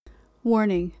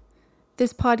Warning: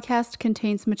 this podcast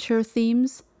contains mature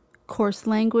themes, coarse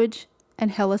language, and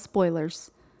hella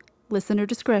spoilers. Listener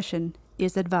discretion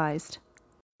is advised.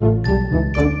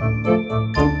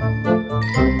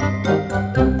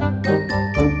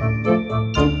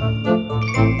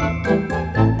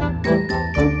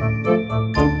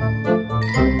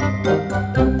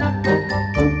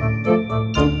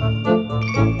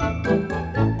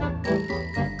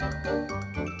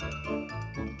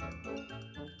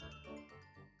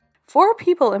 Four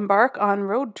people embark on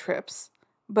road trips,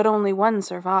 but only one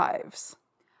survives.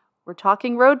 We're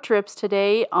talking road trips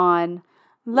today on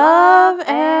Love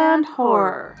and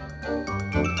Horror.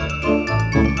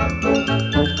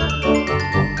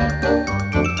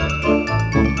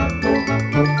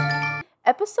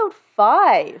 Episode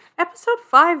 5. Episode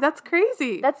 5, that's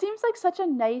crazy. That seems like such a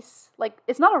nice,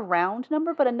 it's not a round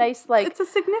number, but a nice, It's a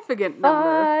significant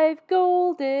number. 5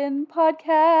 golden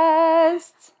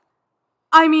podcasts.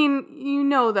 I mean, you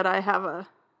know that I have a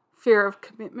fear of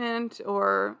commitment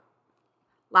or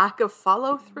lack of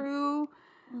follow-through.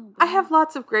 I have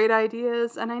lots of great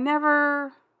ideas, and I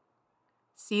never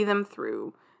see them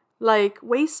through. Like,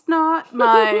 Waste Not,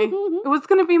 it was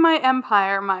going to be my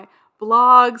empire, my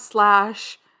blog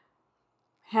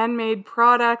 / handmade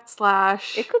product /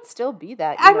 It could still be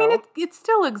that, I mean, it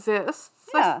still exists.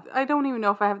 Yeah. I don't even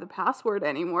know if I have the password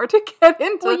anymore to get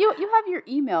into. Well, you have your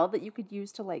email that you could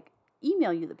use to,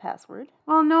 email you the password.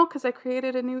 Well, no, because I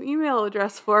created a new email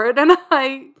address for it, and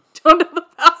I don't have the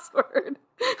password.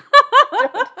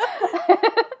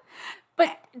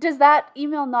 But does that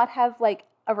email not have,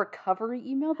 a recovery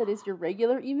email that is your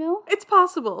regular email? It's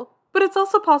possible. But it's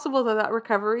also possible that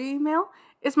recovery email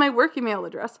is my work email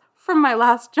address from my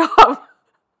last job.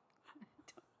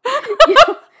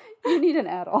 You need an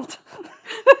adult.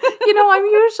 I'm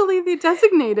usually the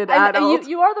designated adult.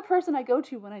 You are the person I go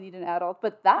to when I need an adult,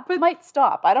 but that might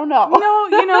stop. I don't know.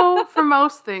 No, for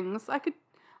most things, I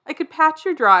could patch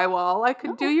your drywall. I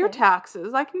could do your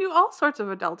taxes. I can do all sorts of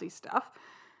adulty stuff.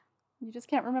 You just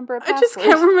can't remember a password. I just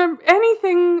can't remember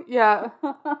anything. Yeah.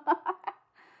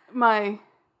 My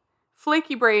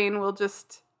flaky brain will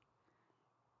just,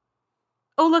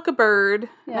 look, a bird.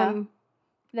 Yeah. And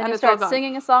then you it's all start gone.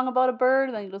 singing a song about a bird,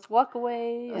 and then you just walk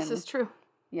away. This is true.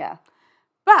 Yeah.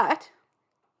 But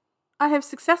I have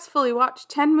successfully watched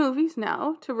 10 movies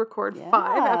now to record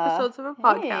 5 episodes of a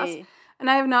podcast. And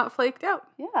I have not flaked out.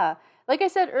 Yeah. Like I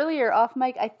said earlier off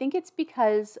mic, I think it's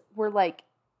because we're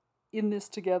in this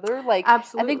together.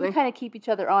 Absolutely. I think we kind of keep each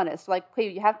other honest. Hey,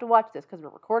 you have to watch this because we're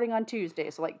recording on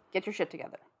Tuesday. So get your shit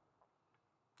together.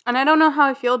 And I don't know how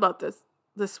I feel about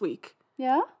this week.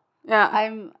 Yeah? Yeah.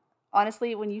 I'm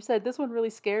honestly, when you said this one really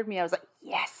scared me, I was like,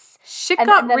 yes. Shit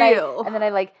got real. And then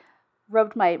I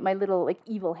rubbed my little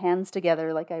evil hands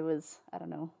together like I was, I don't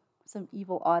know, some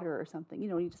evil otter or something.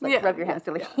 You just rub your hands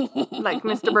together. Like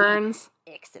Mr. Burns.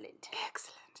 Excellent.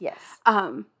 Yes.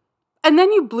 And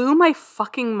then you blew my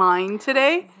fucking mind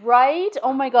today. Right?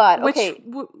 Oh my God. Which, okay.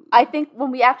 I think when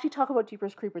we actually talk about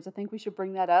Jeepers Creepers, I think we should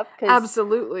bring that up.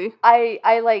 Absolutely. I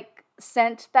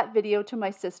sent that video to my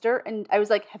sister and I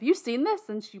was like, have you seen this?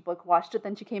 And she watched it.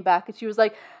 Then she came back and she was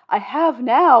like, I have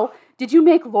now. Did you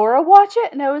make Laura watch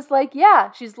it? And I was like,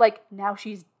 yeah. She's like, now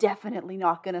she's definitely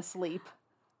not going to sleep.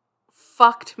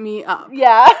 Fucked me up.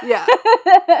 Yeah. Yeah.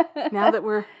 Now that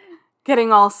we're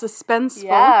getting all suspenseful.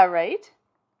 Yeah, right?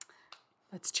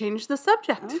 Let's change the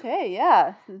subject. Okay,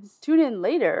 yeah. Tune in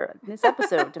later in this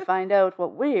episode to find out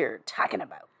what we're talking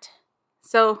about.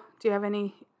 So, do you have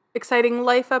any exciting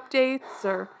life updates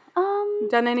or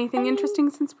done anything interesting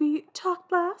since we talked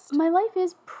last? My life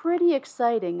is pretty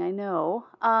exciting, I know.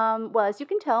 Well, as you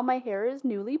can tell, my hair is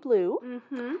newly blue.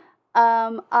 Mm-hmm.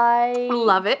 I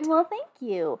love it. Well, thank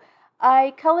you.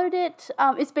 I colored it.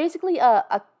 It's basically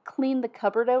a clean the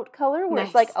cupboard out color where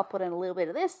Nice. it's I'll put in a little bit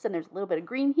of this and there's a little bit of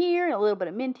green here and a little bit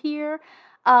of mint here.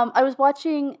 I was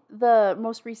watching the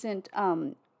most recent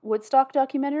Woodstock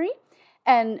documentary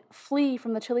and Flea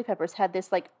from the Chili Peppers had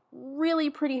this really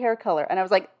pretty hair color and I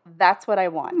was like, that's what I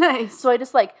want. Nice. So I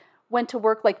just went to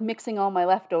work mixing all my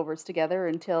leftovers together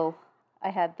until I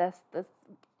had this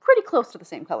pretty close to the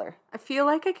same color. I feel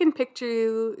like I can picture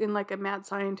you in a mad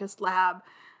scientist lab.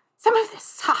 Some of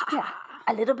this. Yeah.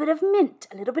 A little bit of mint,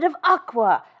 a little bit of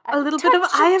aqua, a little bit of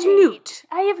Eye of newt.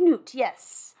 Eye of newt,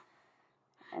 yes.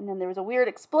 And then there was a weird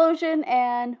explosion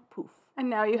and poof.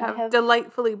 And now you have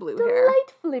delightfully blue hair.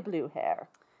 Delightfully blue hair.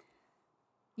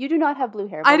 You do not have blue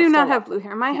hair. I do not have blue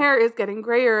hair. My hair is getting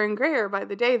grayer and grayer by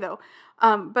the day, though.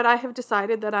 But I have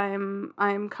decided that I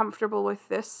am comfortable with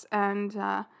this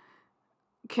and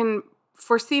can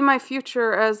foresee my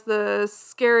future as the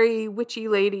scary witchy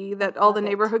lady that all the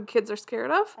neighborhood kids are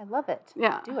scared of. I love it.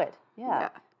 Yeah. Do it. Yeah.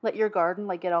 Let your garden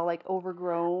get all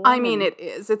overgrown. I mean, it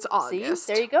is. It's August.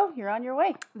 See, there you go. You're on your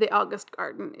way. The August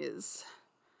garden is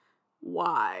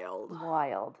wild.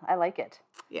 Wild. I like it.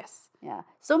 Yes. Yeah.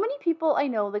 So many people I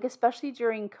know, especially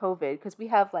during COVID, because we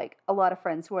have a lot of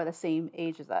friends who are the same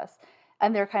age as us,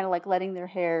 and they're kind of letting their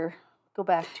hair go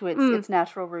back to its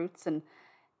natural roots, and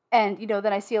then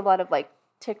I see a lot of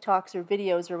TikToks or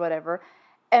videos or whatever,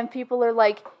 and people are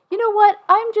like, you know what?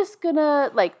 I'm just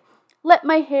gonna let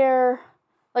my hair,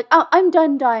 I'm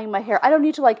done dyeing my hair. I don't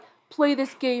need to play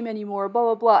this game anymore. Blah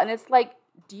blah blah. And it's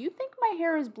do you think my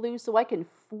hair is blue so I can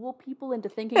fool people into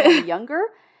thinking I'm younger?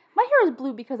 My hair is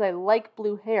blue because I like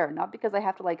blue hair, not because I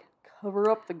have to cover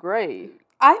up the gray.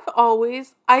 I've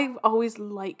always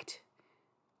liked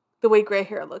the way gray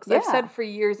hair looks. Yeah. I've said for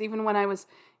years, even when I was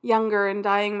younger and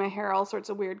dyeing my hair all sorts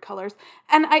of weird colors.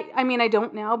 And I mean, I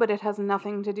don't now, but it has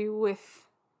nothing to do with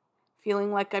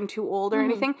feeling like I'm too old or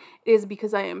anything. It is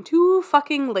because I am too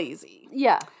fucking lazy.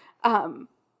 Yeah.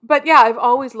 But yeah, I've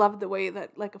always loved the way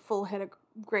that a full head of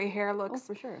gray hair looks. Oh,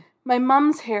 for sure. My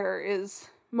mom's hair is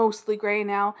mostly gray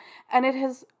now, and it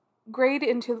has grayed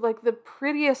into the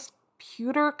prettiest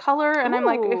pewter color, and I'm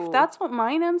if that's what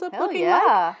mine ends up looking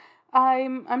like,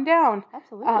 I'm down.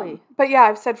 Absolutely. But yeah,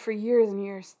 I've said for years and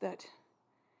years that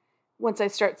once I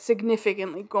start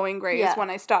significantly going gray is when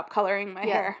I stop coloring my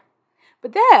hair.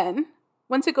 But then,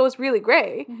 once it goes really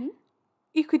gray,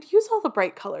 you could use all the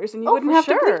bright colors and you wouldn't have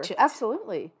to bleach it.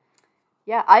 Absolutely.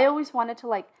 Yeah, I always wanted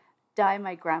to dye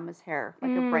my grandma's hair a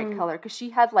bright color because she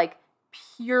had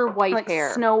pure white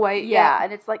hair. Snow White. Yeah,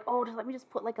 and it's let me just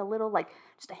put a little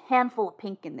just a handful of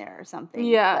pink in there or something.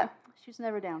 Yeah. But she's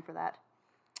never down for that.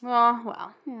 Oh,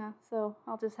 well. Yeah, so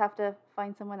I'll just have to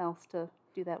find someone else to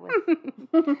do that with.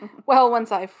 Well,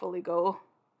 once I fully go,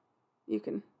 you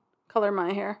can color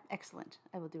my hair. Excellent.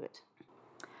 I will do it.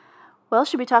 Well,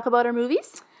 should we talk about our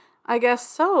movies? I guess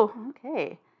so.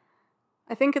 Okay.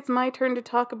 I think it's my turn to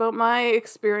talk about my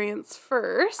experience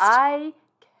first. I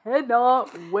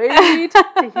cannot wait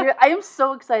to hear. I am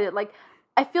so excited.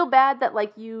 I feel bad that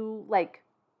you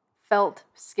felt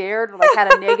scared or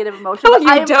had a negative emotion. No,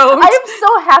 you don't. I am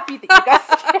so happy that you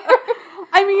got scared.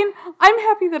 I mean, I'm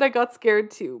happy that I got scared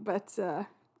too, but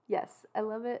yes, I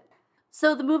love it.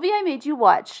 So the movie I made you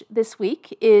watch this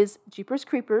week is Jeepers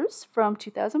Creepers from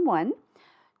 2001.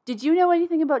 Did you know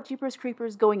anything about Jeepers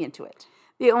Creepers going into it?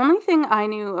 The only thing I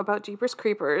knew about Jeepers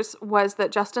Creepers was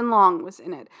that Justin Long was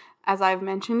in it. As I've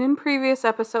mentioned in previous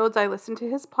episodes, I listened to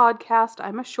his podcast,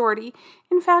 I'm a Shorty.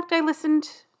 In fact, I listened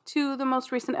to the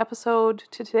most recent episode,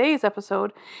 to today's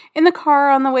episode, in the car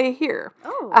on the way here.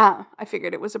 Oh. I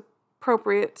figured it was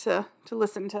appropriate to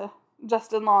listen to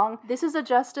Justin Long. This is a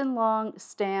Justin Long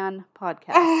stan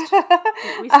podcast.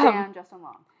 We stan Justin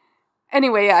Long.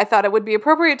 Anyway, I thought it would be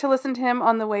appropriate to listen to him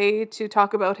on the way to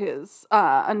talk about his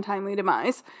untimely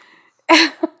demise.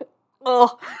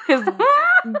 His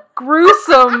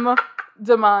gruesome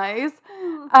demise.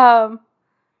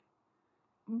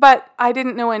 But I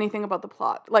didn't know anything about the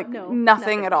plot.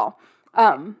 Nothing at all.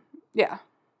 Yeah.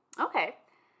 Okay.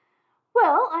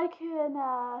 Well, I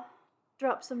can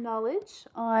drop some knowledge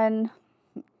on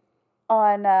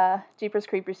Jeepers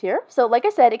Creepers here. So, like I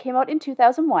said, it came out in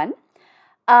 2001.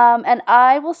 And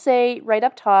I will say right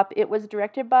up top, it was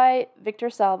directed by Victor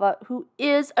Salva, who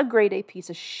is a grade A piece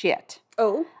of shit.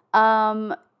 Oh.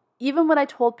 Even when I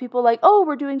told people oh,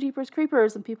 we're doing Jeepers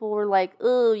Creepers, and people were like,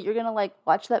 oh, you're gonna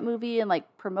watch that movie and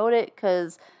promote it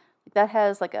because that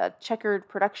has a checkered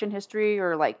production history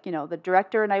or the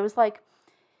director, and I was like,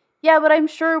 yeah, but I'm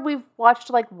sure we've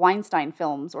watched Weinstein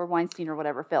films or Weinstein or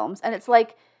whatever films, and it's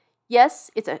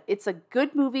yes, it's a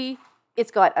good movie.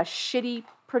 It's got a shitty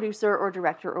producer or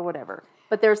director or whatever,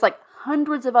 but there's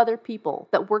hundreds of other people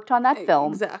that worked on that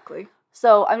film. Exactly.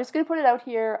 So I'm just gonna put it out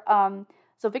here.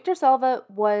 So Victor Salva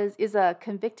is a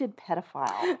convicted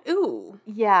pedophile. Ooh.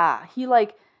 Yeah, he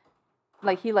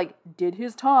did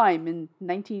his time in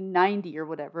 1990 or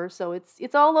whatever. So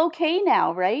it's all okay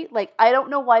now, right? I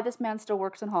don't know why this man still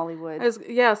works in Hollywood.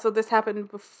 So this happened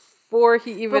before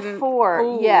he even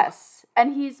Ooh. Yes.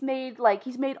 And he's made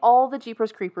all the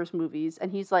Jeepers Creepers movies,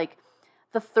 and he's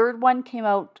the third one came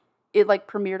out, it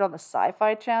premiered on the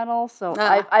Sci-Fi Channel. So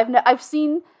I've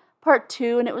seen part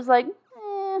 2 and it was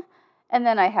and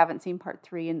then I haven't seen part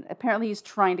 3, and apparently he's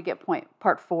trying to get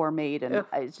part 4 made, and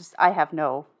I have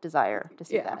no desire to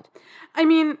see that. I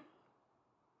mean,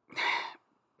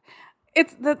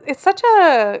 it's such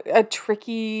a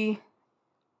tricky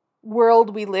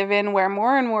world we live in, where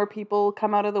more and more people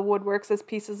come out of the woodworks as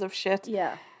pieces of shit.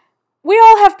 Yeah. we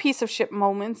all have piece of shit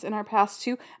moments in our past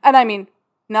too. And I mean,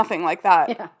 nothing like that.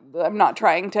 Yeah. I'm not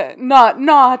trying to, not,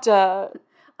 I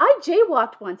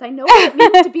jaywalked once. I know what it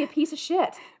means to be a piece of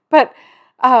shit. but,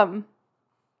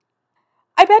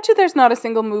 I bet you there's not a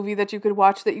single movie that you could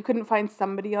watch that you couldn't find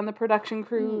somebody on the production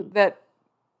crew that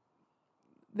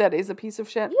is a piece of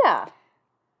shit. Yeah.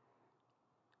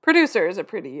 Producer is a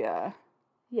pretty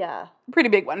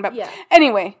big one. But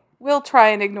anyway, we'll try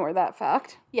and ignore that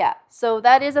fact. Yeah. So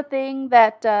that is a thing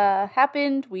that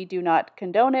happened. We do not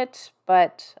condone it,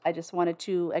 but I just wanted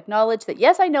to acknowledge that,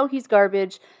 yes, I know he's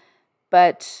garbage,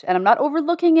 and I'm not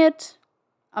overlooking it.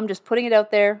 I'm just putting it out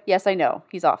there. Yes, I know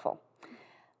he's awful.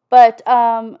 But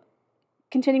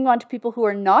continuing on to people who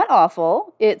are not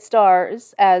awful, it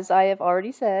stars, as I have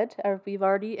already said, or we've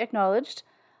already acknowledged,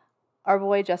 our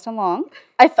boy Justin Long.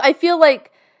 I feel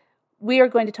like we are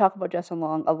going to talk about Justin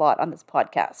Long a lot on this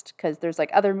podcast because there's like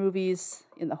other movies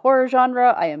in the horror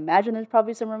genre. I imagine there's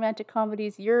probably some romantic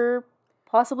comedies you're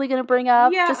possibly going to bring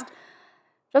up. Yeah. Just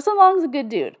Justin Long's a good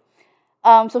dude.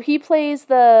 So he plays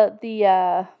the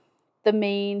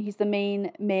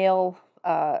main male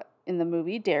in the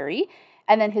movie, Derry.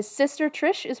 And then his sister,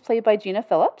 Trish, is played by Gina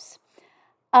Phillips.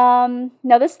 Now,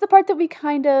 this is the part that we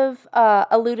kind of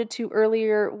alluded to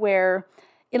earlier, where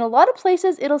in a lot of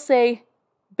places it'll say,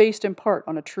 based in part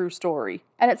on a true story.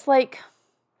 And it's like,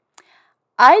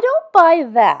 I don't buy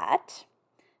that,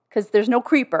 because there's no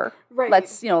creeper. Right.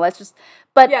 Let's just...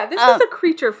 But, yeah, this is a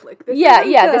creature flick. This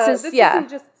isn't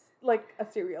just like a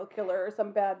serial killer or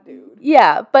some bad dude.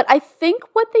 Yeah, but I think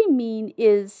what they mean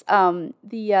is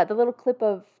the little clip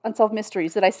of Unsolved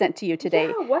Mysteries that I sent to you today.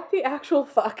 Yeah, what the actual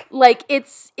fuck? Like,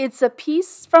 it's a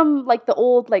piece from, like, the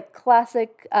old, like,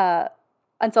 classic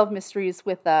Unsolved Mysteries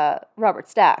with Robert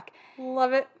Stack.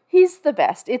 Love it. He's the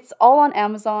best. It's all on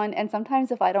Amazon, and sometimes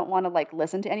if I don't want to, like,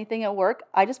 listen to anything at work,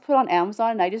 I just put on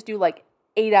Amazon and I just do, like,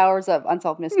 8 hours of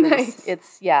Unsolved Mysteries.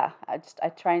 Nice. I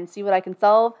try and see what I can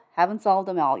solve. Haven't solved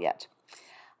them all yet.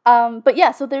 But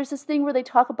yeah, so there's this thing where they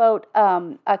talk about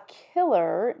a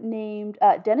killer named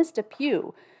Dennis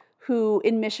Depew, who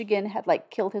in Michigan had like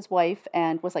killed his wife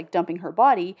and was like dumping her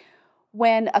body,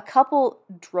 when a couple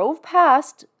drove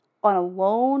past on a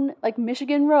lone like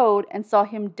Michigan road and saw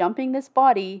him dumping this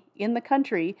body in the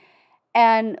country.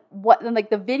 And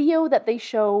the video that they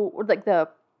show, or like the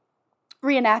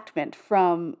reenactment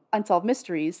from Unsolved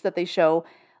Mysteries that they show,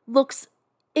 looks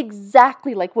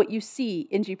exactly like what you see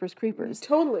in Jeepers Creepers.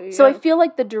 Totally. So I feel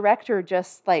like the director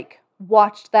just like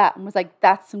watched that and was like,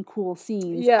 that's some cool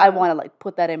scenes. Yeah. I want to like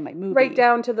put that in my movie. Right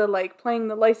down to the like playing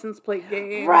the license plate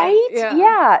game. Right?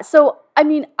 Yeah. So, I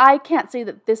mean, I can't say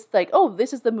that this like, oh,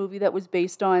 this is the movie that was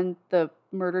based on the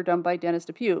murder done by Dennis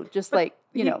Depew. Just like,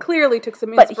 you know. He clearly took some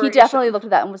inspiration. But he definitely looked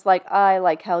at that and was like, I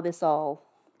like how this all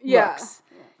looks.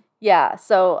 Yeah,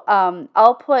 so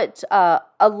I'll put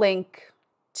a link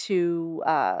to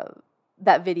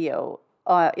that video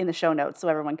in the show notes so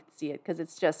everyone can see it, because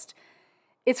it's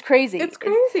crazy. It's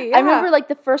crazy, yeah. I remember, like,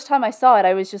 the first time I saw it,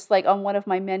 I was just, like, on one of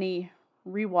my many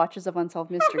rewatches of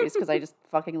Unsolved Mysteries, because I just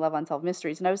fucking love Unsolved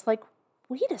Mysteries, and I was like,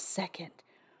 wait a second.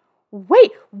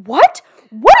 Wait, what?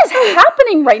 What is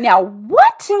happening right now?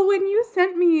 What? Well, when you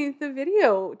sent me the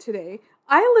video today,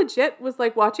 I legit was,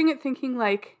 like, watching it thinking,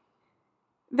 like,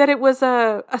 that it was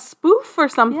a spoof or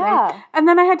something. Yeah. And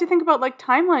then I had to think about, like,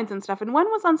 timelines and stuff. And when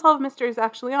was Unsolved Mysteries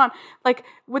actually on? Like,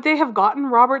 would they have gotten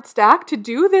Robert Stack to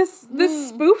do this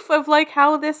spoof of, like,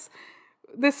 how this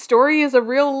story is a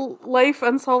real-life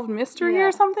unsolved mystery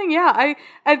or something? Yeah,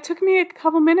 it took me a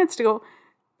couple minutes to go,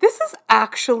 this is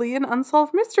actually an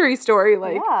unsolved mystery story.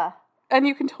 Like, yeah. And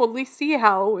you can totally see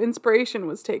how inspiration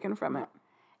was taken from it.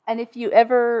 And if you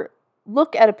ever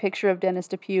look at a picture of Dennis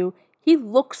Depew, he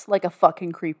looks like a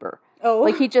fucking creeper. Oh.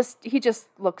 Like, he just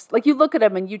looks, like, you look at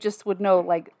him and you just would know,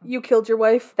 like, you killed your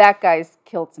wife? That guy's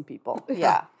killed some people.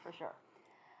 Yeah, for sure.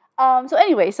 So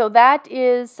anyway, so that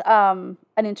is an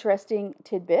interesting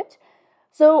tidbit.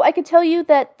 So I could tell you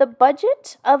that the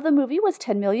budget of the movie was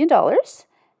 $10 million,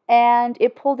 and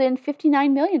it pulled in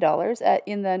 $59 million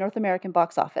in the North American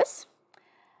box office.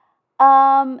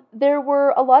 There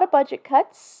were a lot of budget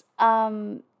cuts,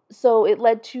 so it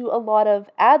led to a lot of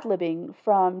ad-libbing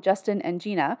from Justin and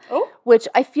Gina, which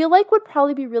I feel like would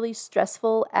probably be really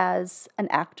stressful as an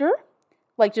actor.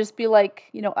 Like, just be like,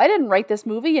 you know, I didn't write this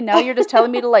movie, and now you're just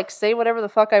telling me to, like, say whatever the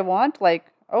fuck I want? Like,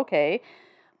 okay.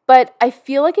 But I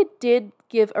feel like it did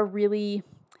give a really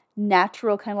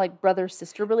natural kind of, like,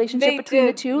 brother-sister relationship between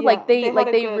the two. Yeah. Like, they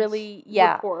really,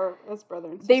 rapport as brother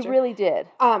and sister. They really did.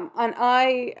 And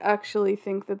I actually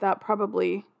think that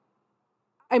probably...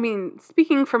 I mean,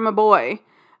 speaking from a boy,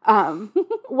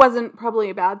 wasn't probably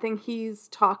a bad thing. He's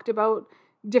talked about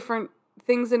different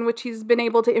things in which he's been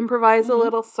able to improvise a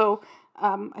little. So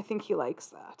I think he likes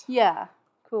that. Yeah,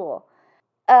 cool.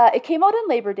 It came out on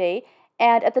Labor Day,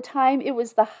 and at the time, it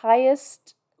was the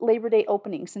highest Labor Day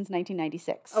opening since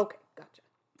 1996. Okay, gotcha.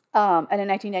 And in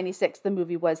 1996, the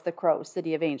movie was The Crow,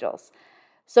 City of Angels.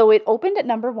 So it opened at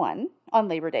number 1 on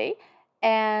Labor Day,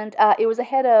 and it was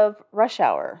ahead of Rush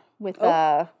Hour with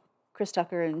Chris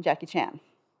Tucker and Jackie Chan.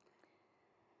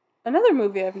 Another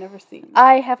movie I've never seen.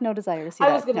 I have no desire to see that.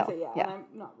 I was going to say, yeah, I'm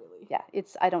not really. Yeah,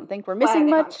 I don't think we're missing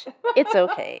much. It's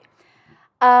okay.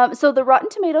 So the Rotten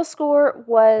Tomatoes score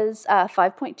was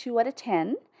 5.2 out of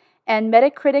 10, and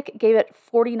Metacritic gave it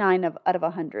 49 out of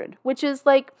 100, which is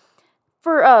like,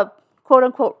 for a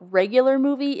quote-unquote regular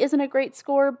movie, isn't a great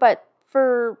score, but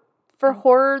for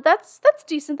horror, that's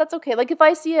decent, that's okay. Like, if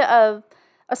I see a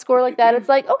score like that, it's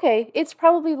like, okay, it's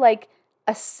probably like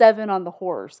a 7 on the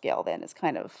horror scale then, is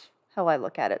kind of how I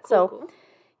look at it. Cool.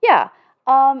 Yeah.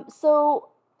 So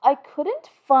I couldn't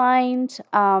find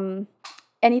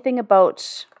anything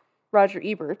about Roger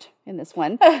Ebert in this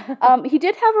one. He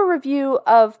did have a review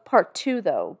of part 2,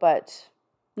 though, but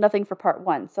nothing for part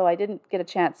 1. So I didn't get a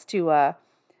chance to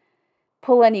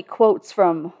pull any quotes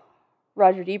from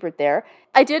Roger Ebert there.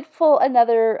 I did pull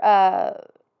another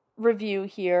review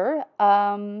here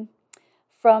from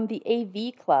the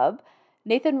AV Club.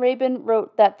 Nathan Rabin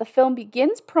wrote that the film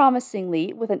begins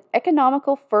promisingly with an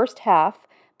economical first half,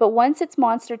 but once its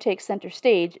monster takes center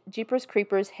stage, Jeepers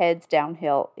Creepers heads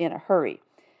downhill in a hurry.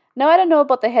 Now, I don't know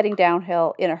about the heading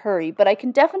downhill in a hurry, but I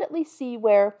can definitely see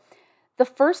where the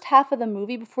first half of the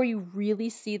movie, before you really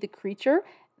see the creature,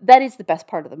 that is the best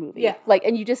part of the movie. Yeah. Like,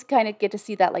 and you just kind of get to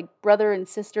see that, like, brother and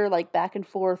sister, like, back and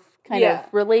forth kind of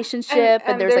relationship.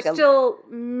 And there's like still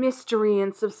mystery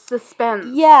and some suspense.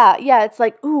 Yeah. It's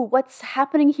like, ooh, what's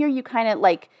happening here? You kind of,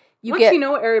 like, once you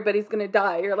know everybody's going to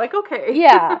die, you're like, okay.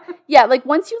 Yeah. Like,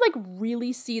 once you, like,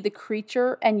 really see the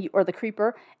creature or the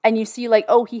creeper, and you see, like,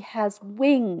 oh, he has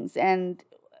wings, and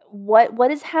what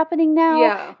is happening now?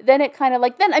 Yeah. Then it kind of,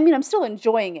 like, then, I mean, I'm still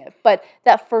enjoying it, but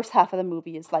that first half of the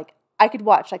movie is, like, I could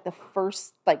watch, like, the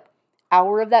first, like,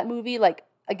 hour of that movie, like,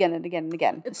 again and again and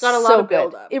again. It's got a lot of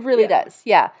build-up. It really does,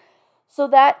 yeah. So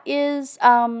that is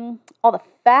all the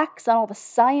facts and all the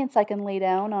science I can lay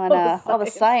down on all the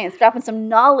science, dropping some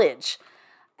knowledge.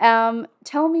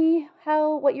 Tell me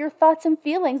what your thoughts and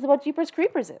feelings about Jeepers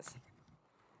Creepers is.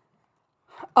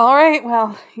 All right,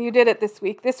 well, you did it this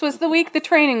week. This was the week the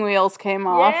training wheels came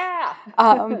off. Yeah.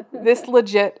 This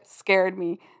legit scared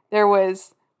me. There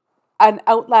was an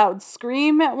out loud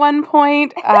scream at one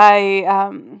point.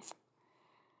 I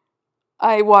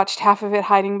watched half of it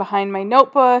hiding behind my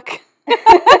notebook.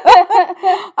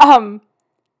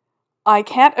 I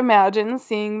can't imagine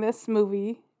seeing this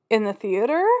movie in the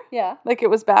theater. Yeah. Like, it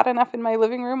was bad enough in my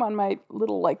living room on my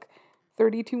little, like,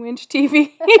 32-inch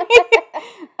TV.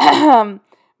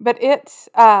 But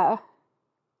I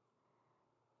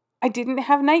didn't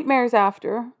have nightmares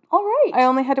after. All right. I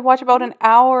only had to watch about an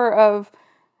hour of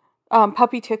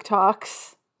puppy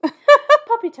TikToks.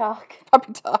 Puppy talk.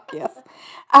 Puppy talk, yes.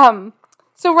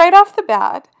 So right off the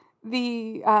bat,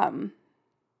 the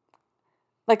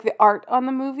like the art on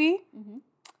the movie,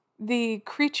 the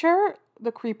creature,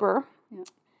 the creeper,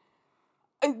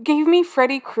 it gave me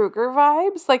Freddy Krueger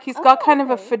vibes. Like, he's got kind of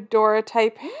a fedora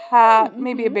type hat,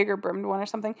 maybe a bigger brimmed one or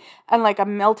something, and like a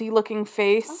melty looking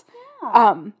face.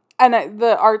 And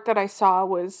the art that I saw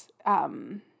was, I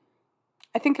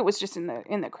think it was just in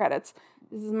the credits.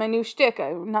 This is my new shtick.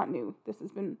 Not new. This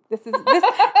is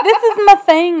my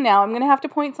thing now. I'm gonna have to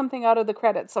point something out of the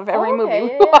credits of every movie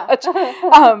we watch.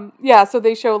 So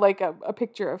they show like a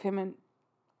picture of him, and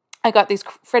I got these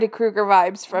Freddy Krueger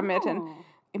vibes from it, and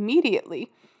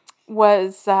immediately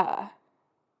was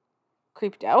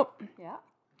creeped out. Yeah.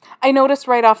 I noticed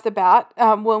right off the bat,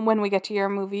 when we get to your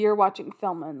movie, you're watching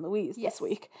Thelma and Louise this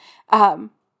week, and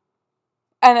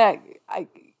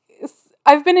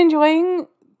I've been enjoying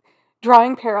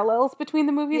drawing parallels between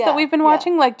the movies that we've been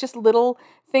watching, like just little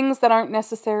things that aren't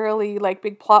necessarily like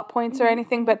big plot points or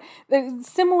anything, but they're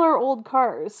similar old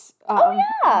cars.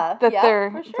 That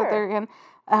they're in,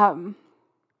 and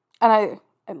I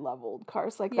love old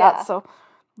cars like that. So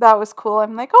that was cool.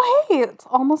 I'm like, oh hey, it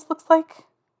almost looks like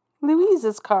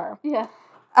Louise's car. Yeah.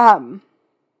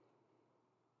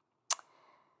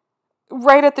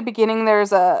 Right at the beginning,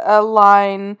 there's a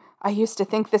line. I used to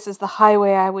think this is the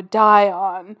highway I would die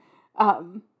on. I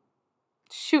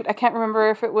can't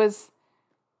remember if it was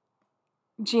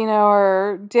Gina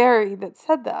or Derry that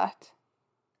said that.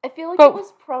 I feel like it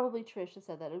was probably Trish that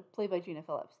said that. It was played by Gina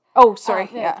Phillips. Oh, sorry.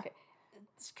 Yeah.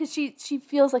 Because she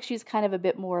feels like she's kind of a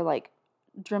bit more like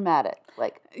dramatic.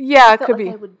 Like, Yeah, I it felt could like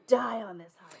be. I would die on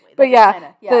this highway. But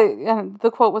That yeah,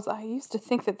 the quote was, "I used to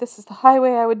think that this is the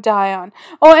highway I would die on."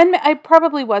 Oh, and I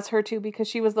probably was her too, because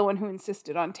she was the one who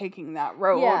insisted on taking that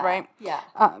road, right? Yeah.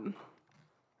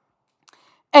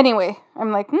 Anyway,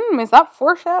 I'm like, is that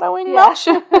foreshadowing Yeah. much?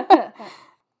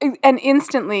 And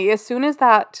instantly, as soon as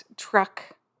that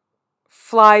truck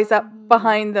flies up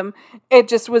behind them, it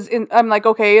just was I'm like,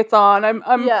 okay, it's on. I'm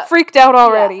freaked out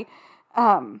already.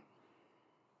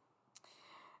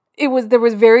 There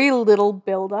was very little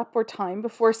build up or time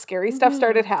before scary stuff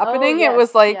started happening. Oh, yes. It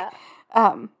was like,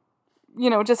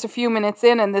 just a few minutes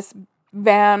in, and this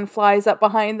van flies up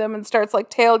behind them and starts like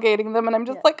tailgating them, and I'm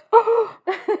just like, oh.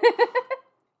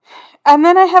 And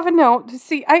then I have a note to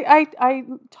see. I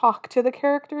talk to the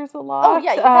characters a lot. Oh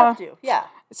yeah, you have to. Yeah.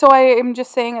 So I am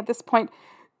just saying at this point,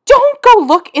 don't go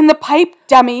look in the pipe,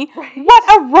 dummy. Right. What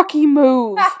a rookie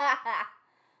move.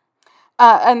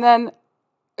 And then,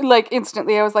 like,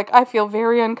 instantly I was like, I feel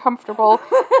very uncomfortable.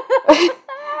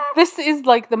 This is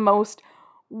like the most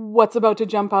what's about to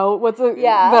jump out.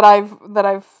 That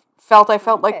I've felt. I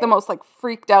felt like the most like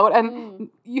freaked out, and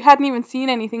you hadn't even seen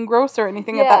anything gross or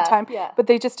anything at that time. Yeah. But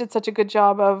they just did such a good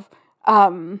job of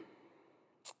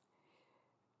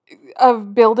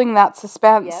building that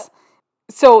suspense. Yep.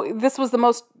 So this was the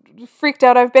most freaked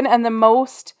out I've been, and the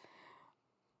most,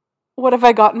 what have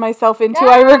I gotten myself into?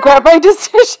 I regret my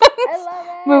decisions. I love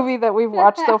it. Movie that we've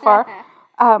watched so far.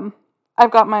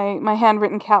 I've got my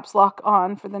handwritten caps lock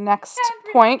on for the next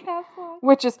point,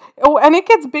 which is, and it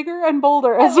gets bigger and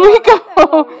bolder as we go.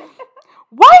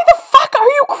 Why the fuck are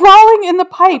you crawling in the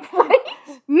pipe? Right?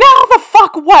 Now the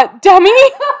fuck what, dummy?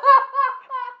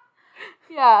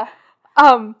 Yeah.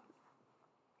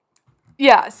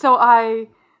 Yeah, so I,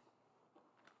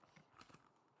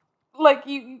 like,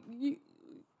 you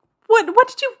what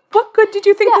good did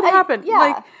you think would happen? Yeah.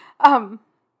 Like,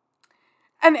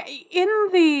 and in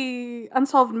the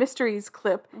Unsolved Mysteries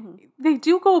clip, they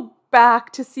do go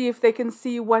back to see if they can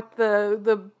see what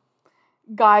the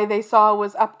guy they saw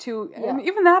was up to. Yeah. And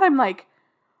even that, I'm like,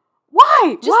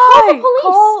 why? Just call the police.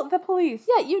 Call the police.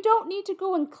 Yeah, you don't need to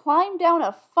go and climb down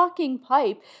a fucking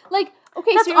pipe. Like,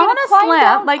 okay, that's so you're on a climb slant.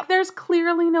 down. Like, there's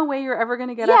clearly no way you're ever going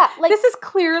to get up. Like, this is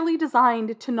clearly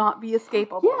designed to not be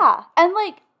escapable. Yeah, and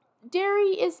like, Derry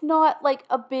is not like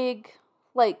a big,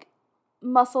 like,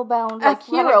 muscle-bound like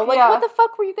hero. Like, what the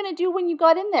fuck were you going to do when you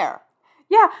got in there?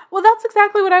 Yeah, well, that's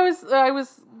exactly what I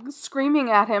was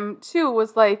screaming at him too.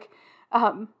 Was like,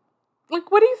 what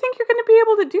do you think you're going to be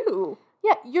able to do?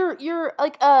 Yeah, you're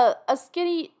like a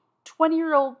skinny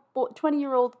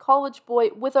 20-year-old college boy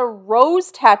with a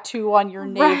rose tattoo on your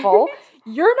navel. Right.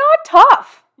 You're not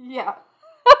tough. Yeah.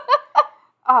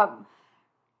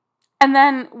 And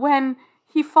then when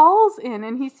he falls in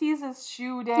and he sees his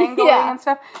shoe dangling and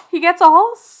stuff, he gets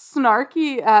all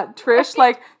snarky at Trish,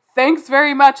 like, thanks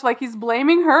very much, like he's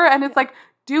blaming her, and it's like,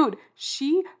 dude,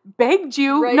 she begged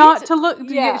you not to look.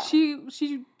 Yeah.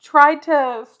 She tried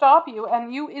to stop you,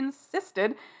 and you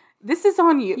insisted. This is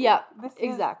on you. Yeah, this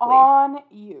exactly. is on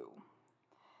you.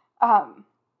 And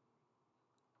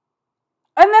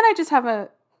then I just have a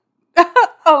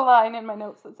line in my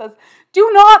notes that says, "Do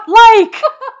not like."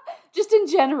 Just in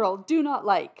general, do not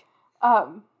like.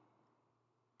 And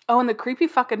the creepy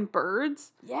fucking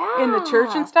birds. Yeah. In the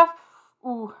church and stuff.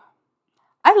 Ooh.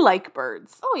 I like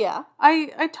birds. Oh, yeah.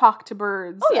 I talk to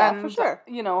birds. Oh, yeah, for sure.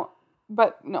 You know,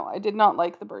 but no, I did not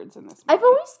like the birds in this movie. I've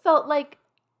always felt like,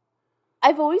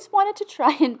 I've always wanted to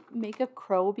try and make a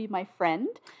crow be my friend,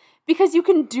 because you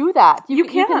can do that. You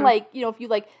can like, you know, if you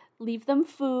like leave them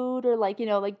food or like, you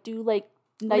know, like do like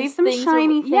nice leave them things.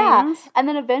 shiny things. Yeah. And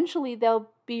then eventually they'll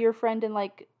be your friend and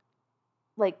like,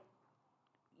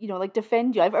 you know, like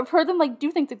defend you. I've heard them like do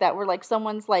things like that where like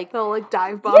someone's like, they'll like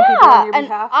dive bomb people on your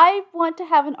behalf. I want to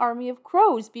have an army of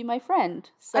crows be my friend.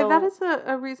 So that is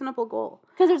a reasonable goal.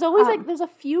 Because there's always like there's a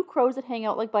few crows that hang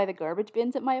out like by the garbage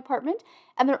bins at my apartment,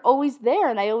 and they're always there,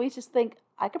 and I always just think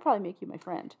I could probably make you my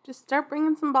friend. Just start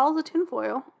bringing some balls of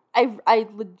tinfoil. I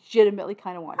legitimately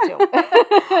kind of want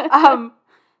to.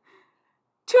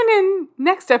 Tune in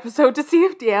next episode to see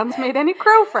if Deanne's made any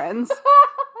crow friends.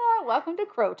 Welcome to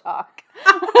Crow Talk.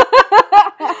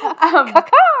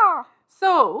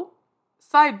 So,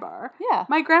 sidebar. Yeah.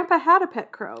 My grandpa had a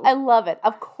pet crow. I love it.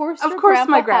 Of course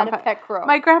my grandpa had a pet crow.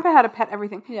 My grandpa had a pet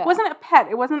everything. Yeah. It wasn't a pet.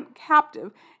 It wasn't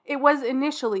captive. It was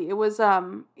initially. It was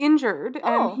injured.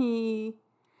 Oh. And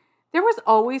there was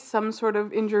always some sort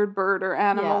of injured bird or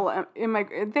animal in my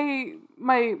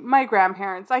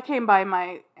grandparents. I came by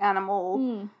my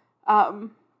animal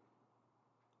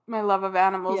love of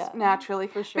animals naturally.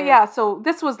 for sure. But yeah, so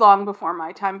this was long before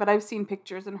my time, but I've seen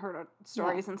pictures and heard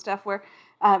stories and stuff where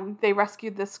they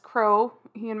rescued this crow,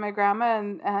 he and my grandma,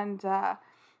 and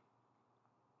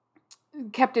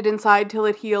kept it inside till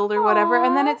it healed or whatever,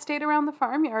 and then it stayed around the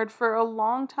farmyard for a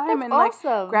long time. That's and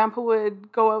awesome. Grandpa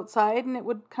would go outside and it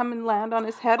would come and land on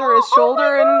his head or his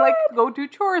shoulder and go do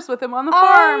chores with him on the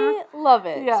farm. I love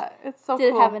it. Yeah, it's so cool.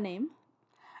 Did it have a name?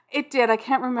 It did. I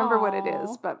can't remember what it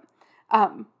is, but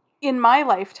in my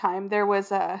lifetime there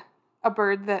was a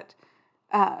bird that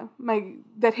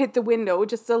that hit the window,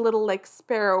 just a little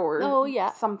sparrow or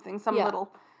something,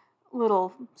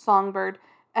 little songbird,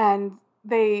 and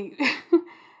they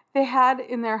had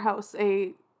in their house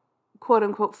a quote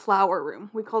unquote flower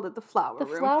room. We called it the flower room.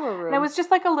 The flower room. And it was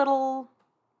just like a little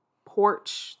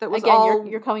porch that was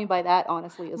you're coming by that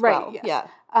honestly as well. Yes. Yeah.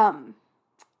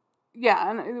 Yeah,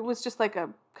 and it was just like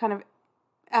a kind of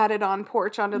added on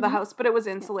porch onto the house, but it was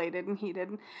insulated and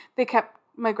heated.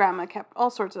 My grandma kept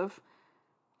all sorts of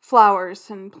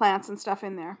flowers and plants and stuff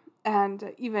in there,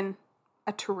 and even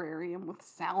a terrarium with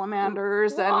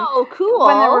salamanders. Whoa, cool.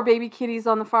 When there were baby kitties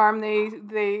on the farm,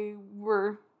 they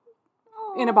were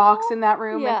in a box in that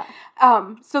room. Yeah.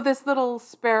 And, so this little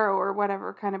sparrow or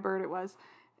whatever kind of bird it was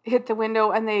hit the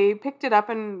window, and they picked it up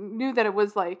and knew that it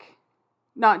was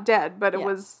not dead, but it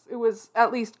was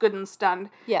at least good and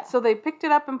stunned. Yeah. So they picked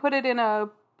it up and put it in a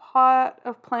pot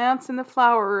of plants in the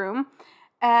flower room,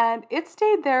 and it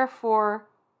stayed there for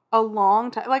a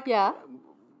long time.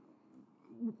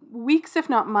 Weeks, if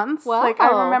not months. Wow.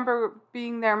 I remember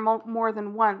being there more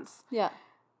than once. Yeah.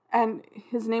 And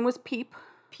his name was Peep.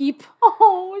 Peep.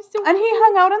 Oh, it's so And he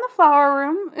hung out in the flower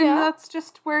room, and Yeah. that's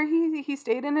just where he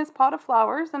stayed in his pot of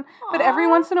flowers. But every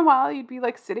once in a while, you'd be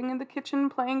sitting in the kitchen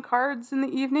playing cards in the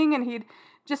evening, and he'd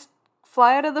just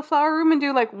fly out of the flower room and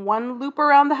do one loop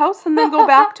around the house, and then go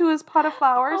back to his pot of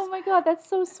flowers. Oh my god, that's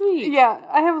so sweet. Yeah,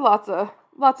 I have lots of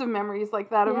memories like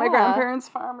that of my grandparents'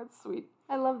 farm. It's sweet.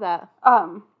 I love that.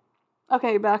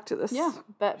 Okay, back to this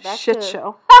Back shit to...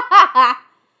 show.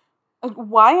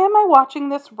 Why am I watching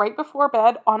this right before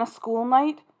bed on a school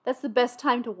night? That's the best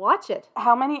time to watch it.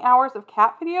 How many hours of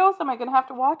cat videos am I going to have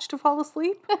to watch to fall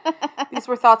asleep? These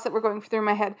were thoughts that were going through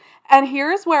my head. And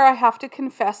here's where I have to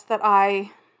confess that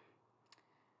I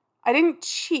didn't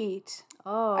cheat.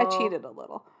 Oh. I cheated a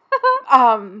little.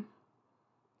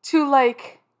 To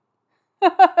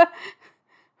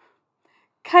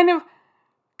kind of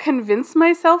convince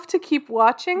myself to keep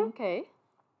watching. Okay.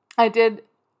 I did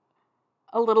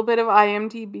a little bit of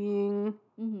IMDbing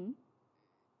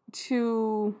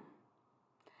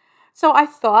so I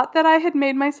thought that I had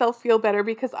made myself feel better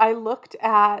because I looked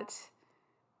at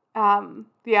the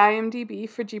IMDb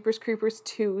for Jeepers Creepers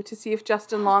 2 to see if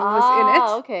Justin Long was in it.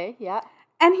 Okay, yeah.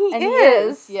 And he He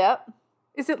is, yep.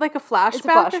 Is it like a flashback, It's a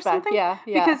flashback, or something? yeah.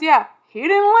 Because he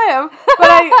didn't live, but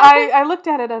I looked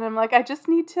at it and I'm like, I just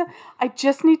need to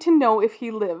know if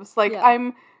he lives.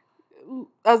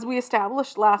 As we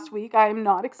established last week, I'm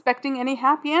not expecting any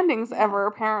happy endings ever,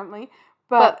 apparently.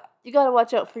 But you got to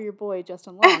watch out for your boy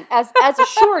Justin Long. As a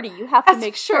shorty, you have to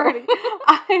make sure.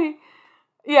 There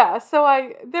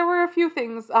were a few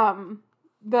things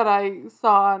that I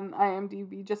saw on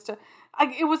IMDb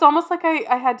it was almost like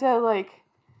I had to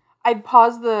I'd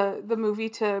pause the movie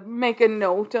to make a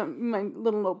note on my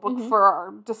little notebook for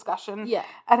our discussion. Yeah.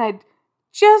 And I'd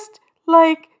just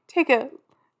take a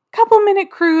couple minute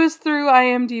cruise through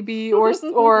IMDb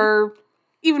or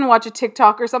even watch a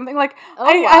TikTok or something. I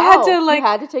had to you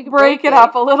had to take a break it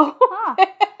up a little bit.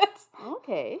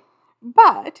 Okay.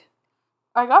 But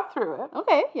I got through it.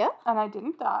 Okay, yeah. And I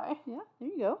didn't die. Yeah, there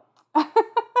you go.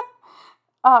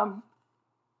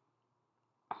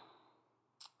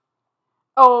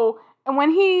 Oh, and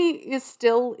when he is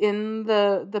still in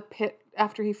the pit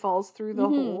after he falls through the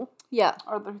hole. Yeah.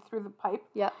 Or through the pipe.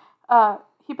 Yeah.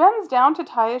 He bends down to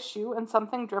tie his shoe and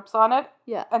something drips on it.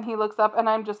 Yeah. And he looks up and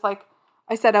I'm just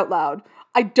I said out loud,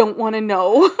 I don't want to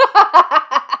know.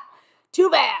 Too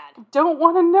bad. Don't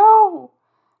want to know.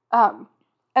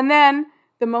 And then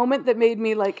the moment that made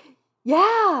me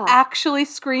actually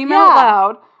scream out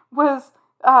loud was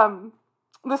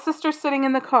the sister sitting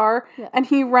in the car and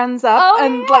he runs up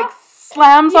and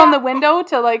slams on the window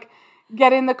to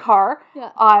get in the car.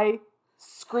 Yeah. I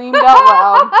screamed out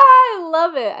loud. I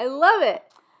love it.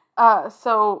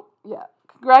 So yeah,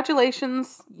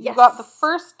 congratulations. Yes. You got the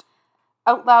first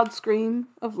out loud scream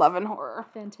of love and horror.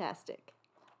 Fantastic.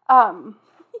 Oh,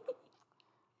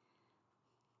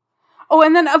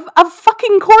 and then of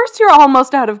fucking course you're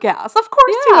almost out of gas. Of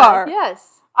course you are.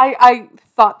 Yes. I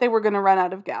thought they were going to run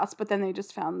out of gas, but then they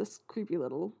just found this creepy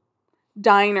little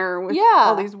diner with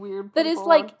all these weird people. That is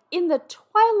like in the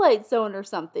Twilight Zone or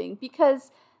something,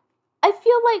 because I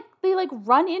feel like they like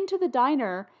run into the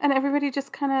diner and everybody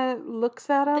just kind of looks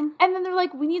at them. And then they're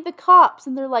like, we need the cops.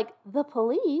 And they're like, the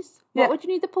police? What would you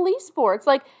need the police for? It's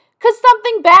like, because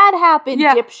something bad happened,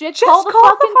 dipshit. Just call the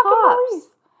fucking cops. Police.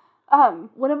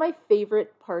 One of my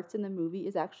favorite parts in the movie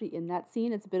is actually in that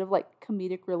scene. It's a bit of like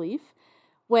comedic relief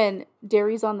when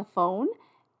Derry's on the phone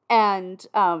and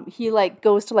he like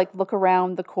goes to like look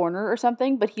around the corner or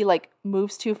something, but he like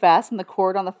moves too fast and the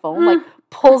cord on the phone like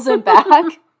pulls him back.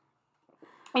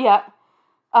 Yeah.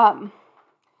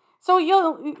 So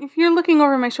if you're looking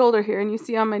over my shoulder here and you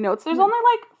see on my notes, there's only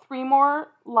like 3 more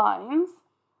lines.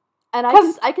 And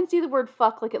I can see the word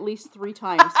fuck like at least 3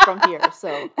 times from here,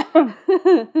 so.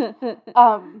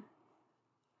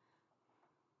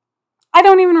 I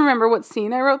don't even remember what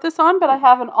scene I wrote this on, but I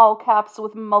have in all caps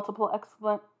with multiple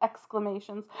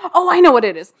exclamations. Oh, I know what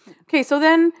it is. Okay, so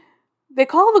then they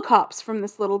call the cops from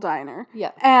this little diner.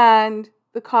 Yeah. And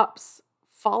the cops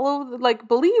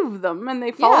believe them, and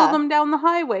they follow them down the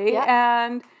highway,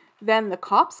 and then the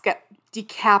cops get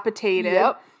decapitated.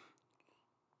 Yep.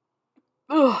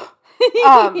 Ugh.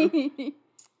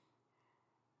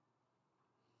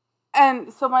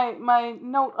 And so my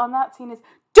note on that scene is,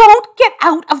 don't get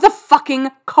out of the fucking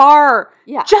car.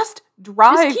 Yeah. Just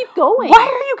drive. Just keep going. Why are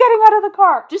you getting out of the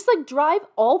car? Just like drive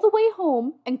all the way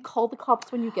home and call the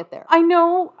cops when you get there. I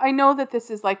know that this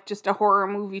is like just a horror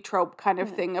movie trope kind of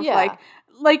thing of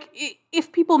like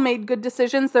if people made good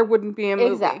decisions, there wouldn't be a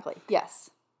movie. Exactly.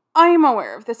 Yes. I am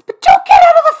aware of this, but don't get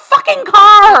out of the fucking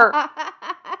car.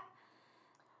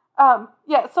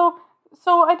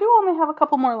 So I do only have a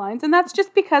couple more lines, and that's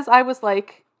just because I was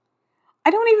like, I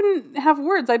don't even have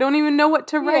words. I don't even know what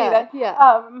to write. And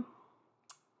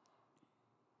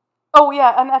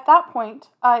at that point,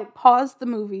 I paused the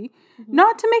movie,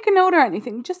 not to make a note or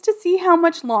anything, just to see how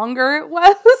much longer it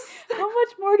was. How much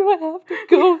more do I have to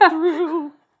go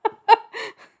through?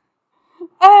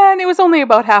 And it was only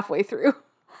about halfway through.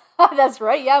 That's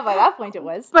right. Yeah, by that point it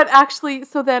was. But actually,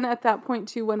 so then at that point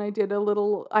too, when I did a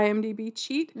little IMDb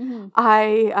cheat,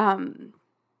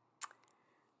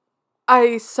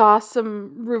 I saw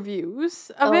some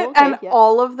reviews of it, and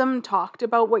all of them talked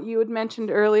about what you had mentioned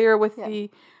earlier with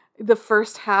the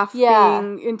first half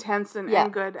being intense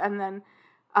and good, and then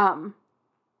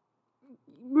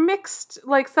mixed,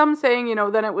 like some saying,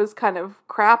 then it was kind of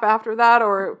crap after that,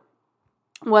 or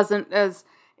it wasn't as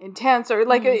intense, or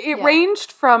like it ranged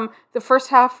from the first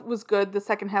half was good, the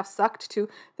second half sucked, to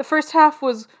the first half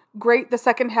was great, the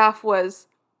second half was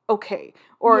okay,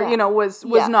 or was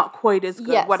not quite as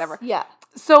good, whatever. Yeah.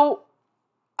 So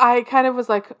I kind of was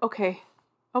like, okay,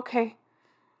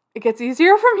 it gets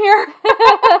easier from here.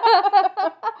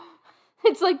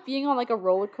 It's like being on like a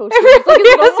roller coaster. It's like, is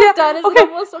it almost done? Is it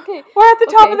almost okay? We're at the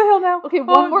top of the hill now. Okay,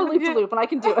 one more loop to loop, and I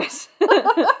can do it.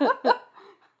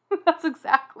 That's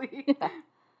exactly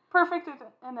perfect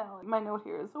analogy. My note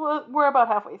here is, well, we're about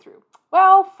halfway through.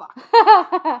 Well, fuck.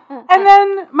 And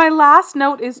then my last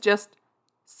note is just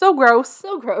so gross.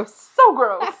 So gross. So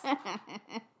gross.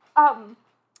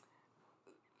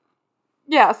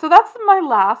 Yeah, so that's my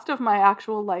last of my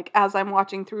actual, like, as I'm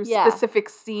watching through specific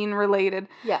scene related.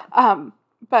 Yeah.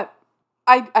 But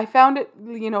I found it,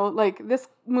 like, this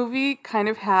movie kind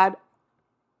of had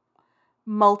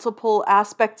multiple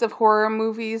aspects of horror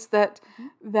movies that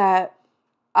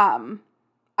I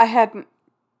hadn't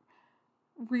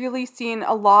really seen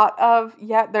a lot of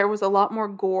yet. There was a lot more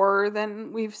gore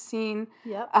than we've seen.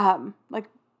 Yep. Like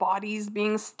bodies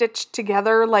being stitched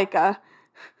together like a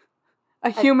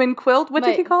human quilt. What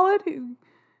did he call it?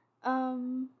 I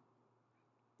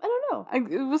don't know.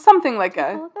 It was something like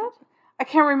Did he call it that? I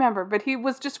can't remember, but he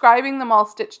was describing them all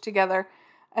stitched together,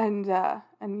 and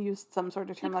used some sort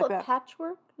of term like that.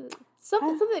 Patchwork?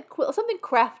 Something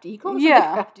crafty. He called it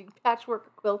something crafty.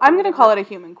 Patchwork quilt. I'm going to call it a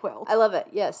human quilt. I love it,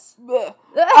 yes. I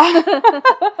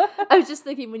was just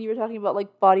thinking when you were talking about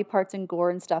like body parts and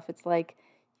gore and stuff, it's like,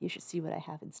 you should see what I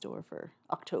have in store for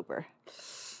October.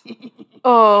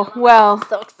 Oh, well. I'm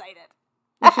so excited.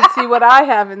 You should see what I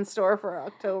have in store for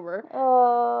October.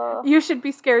 Oh. You should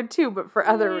be scared too, but for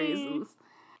other reasons.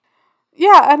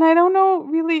 Yeah, and I don't know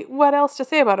really what else to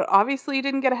say about it. Obviously, you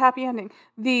didn't get a happy ending.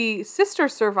 The sister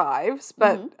survives,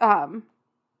 but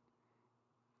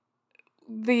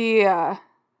the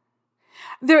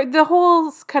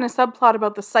whole kind of subplot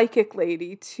about the psychic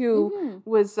lady too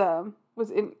was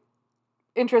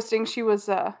interesting. She was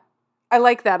I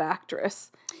like that actress.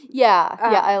 Yeah,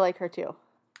 I like her too.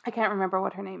 I can't remember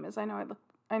what her name is. I know it.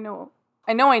 I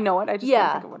just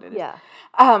can't think of what it is. Yeah.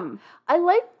 I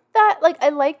like that. Like, I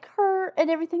like her and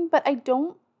everything, but I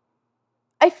don't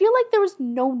I feel like there was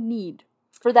no need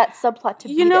for that subplot to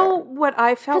be there. You know what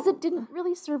I felt? Because it didn't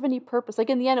really serve any purpose. Like,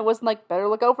 in the end, it wasn't like, better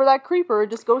look out for that creeper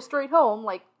and just go straight home.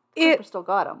 Like, creeper still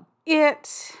got him.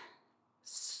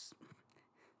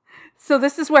 So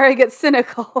this is where I get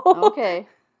cynical. Okay.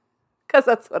 Because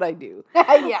that's what I do.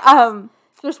 Yes.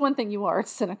 If there's one thing you are,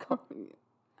 it's cynical.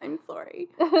 I'm sorry.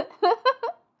 But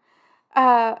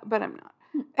I'm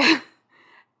not.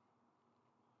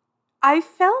 I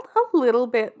felt a little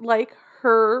bit like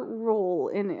her role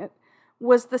in it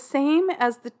was the same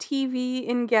as the TV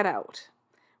in Get Out,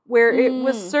 where it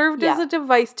was served as a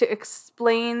device to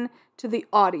explain to the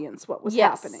audience what was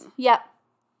happening. Yeah.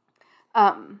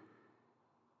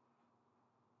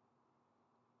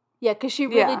 Yeah, because she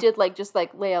really did, like, just,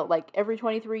 like, lay out, like, every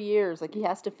 23 years, like, he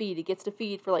gets to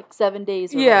feed for, like, 7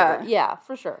 days or whatever. Yeah,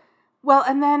 for sure. Well,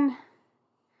 and then,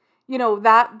 you know,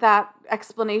 that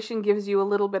explanation gives you a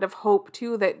little bit of hope,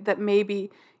 too, that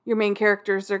maybe your main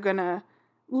characters are gonna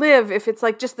live if it's,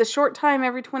 like, just the short time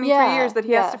every 23 years that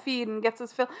he has to feed and gets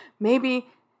his fill. Maybe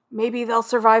they'll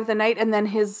survive the night and then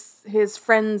his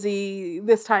frenzy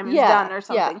this time is done or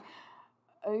something.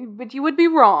 But you would be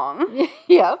wrong.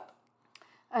 Yep.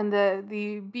 And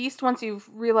the beast, once you've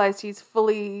realized he's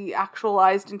fully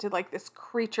actualized into, like, this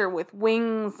creature with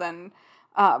wings and,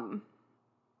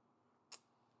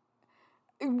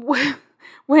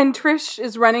 when Trish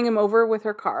is running him over with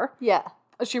her car. Yeah.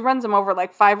 She runs him over,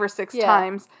 like, 5 or 6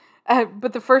 times.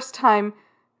 But the first time,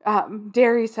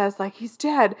 Derry says, like, he's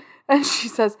dead. And she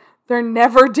says, they're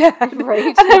never dead.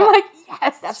 Right. And I'm like,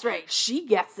 yes. That's right. She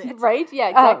gets it. Right? Yeah,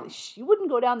 exactly. She wouldn't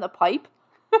go down the pipe.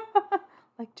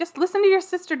 Like, just listen to your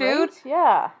sister, dude.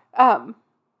 Right? Yeah.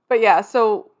 But yeah,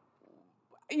 so,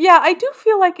 yeah, I do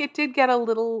feel like it did get a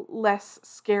little less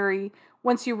scary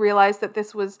once you realize that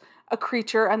this was a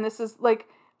creature, and this is, like,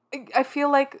 I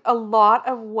feel like a lot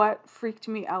of what freaked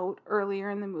me out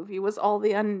earlier in the movie was all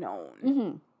the unknown.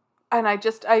 Mm-hmm. And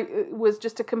it was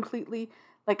just a completely,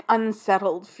 like,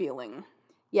 unsettled feeling.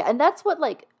 Yeah, and that's what,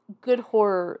 like, good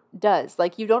horror does.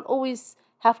 Like, you don't always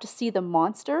have to see the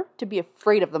monster to be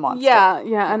afraid of the monster.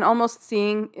 Yeah, and almost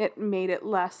seeing it made it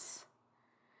less.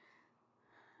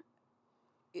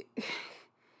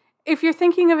 If you're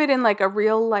thinking of it in, like, a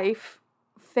real life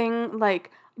thing, like,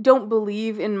 don't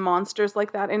believe in monsters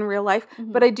like that in real life,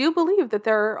 but I do believe that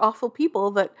there are awful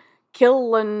people that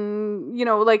kill and, you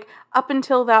know, like, up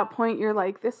until that point you're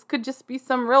like, this could just be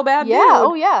some real bad dude.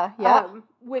 Oh yeah.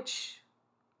 Which,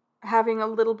 having a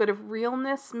little bit of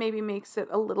realness maybe makes it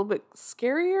a little bit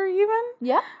scarier even.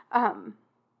 Yeah.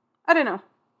 I don't know.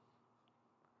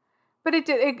 But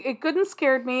it good and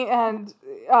scared me, and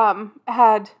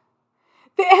had,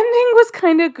 the ending was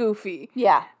kind of goofy.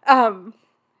 Yeah.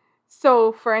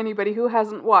 So for anybody who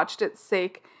hasn't watched its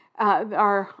sake,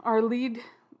 our lead,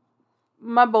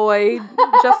 my boy,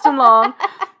 Justin Long,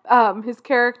 his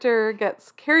character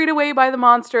gets carried away by the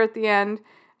monster at the end,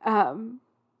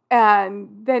 and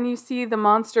then you see the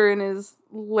monster in his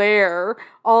lair,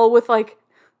 all with, like,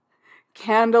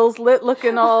 candles lit,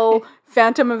 looking all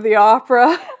Phantom of the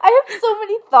Opera. I have so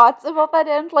many thoughts about that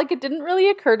end. Like, it didn't really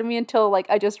occur to me until, like,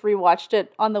 I just rewatched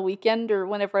it on the weekend or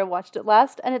whenever I watched it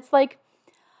last, and it's like,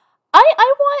 I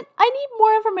need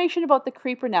more information about the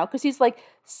creeper now, because he's, like,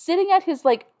 sitting at his,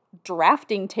 like,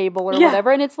 drafting table or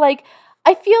whatever, and it's like,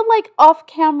 I feel like off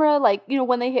camera, like, you know,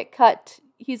 when they hit cut,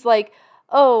 he's like,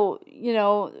 oh, you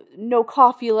know, no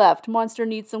coffee left, monster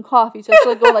needs some coffee, so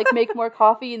he'll go, like, make more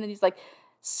coffee, and then he's, like,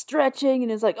 stretching,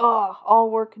 and is like, oh, all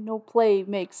work, no play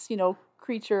makes, you know,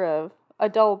 creature a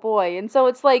dull boy, and so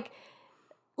it's like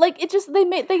it just, they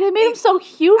made him so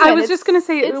human. I was just gonna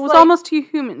say, it was like, almost too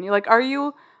human. You're like, are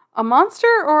you a monster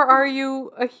or are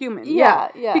you a human? Yeah.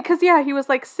 Because, he was,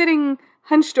 like, sitting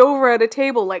hunched over at a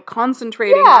table, like,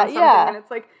 concentrating on something, and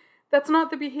it's like, that's not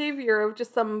the behavior of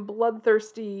just some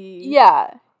bloodthirsty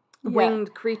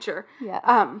winged creature.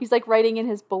 Yeah. He's, like, writing in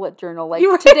his bullet journal, like,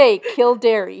 today, kill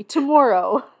Derry,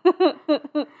 tomorrow.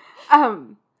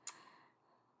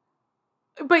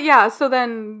 But yeah, so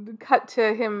then cut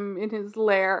to him in his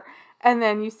lair, and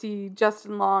then you see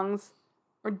Justin Long's,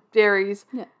 or Derry's,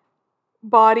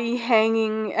 body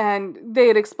hanging, and they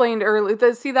had explained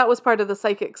earlier, see, that was part of the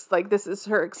psychics, like, this is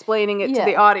her explaining it to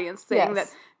the audience, saying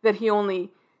that he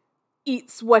only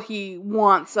eats what he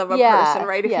wants of a person,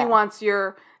 right? If he wants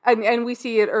your, and we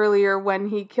see it earlier when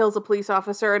he kills a police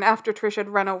officer, and after Trish had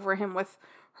run over him with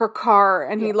her car,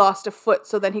 and he lost a foot,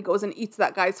 so then he goes and eats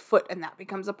that guy's foot, and that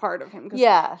becomes a part of him,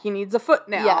 because he needs a foot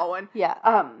now, and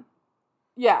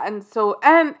so,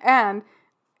 and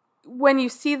when you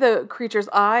see the creature's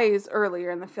eyes earlier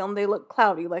in the film, they look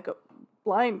cloudy, like a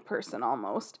blind person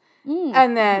almost,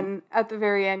 and then at the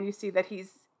very end, you see that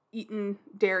he's eaten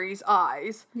Derry's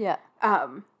eyes. Yeah.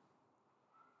 And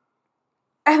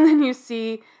then you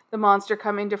see the monster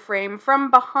come into frame from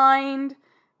behind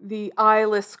the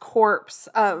eyeless corpse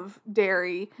of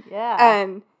Derry. Yeah.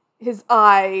 And his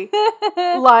eye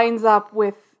lines up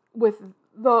with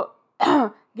the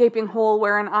gaping hole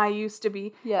where an eye used to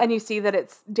be. Yeah. And you see that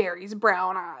it's Derry's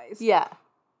brown eyes. Yeah.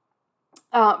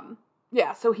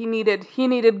 Yeah, so he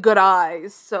needed good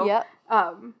eyes. So Yep.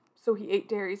 So he ate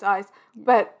Derry's eyes.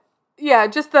 But yeah,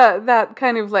 just that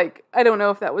kind of like, I don't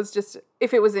know if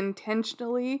it was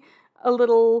intentionally a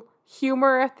little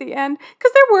humor at the end,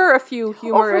 because there were a few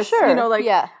humorous, for sure.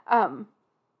 Yeah.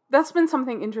 That's been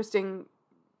something interesting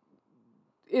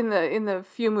in the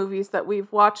few movies that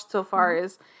we've watched so far,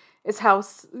 is how,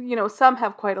 some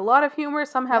have quite a lot of humor,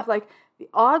 some have like the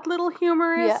odd little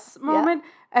humorous moment,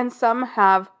 and some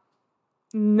have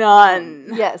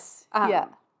none. Yes. Yeah.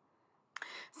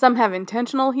 Some have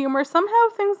intentional humor. Some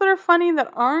have things that are funny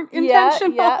that aren't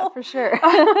intentional. Yeah, for sure.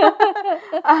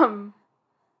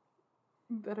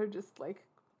 That are just like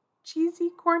cheesy,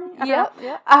 corny. Yeah.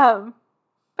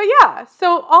 But yeah,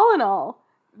 so all in all,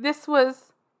 this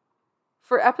was,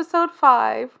 for episode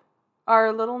 5,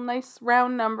 our little nice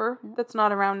round number. That's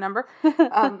not a round number.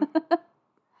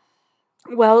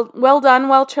 Well done,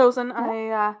 well chosen.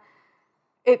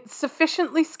 It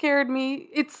sufficiently scared me.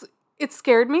 It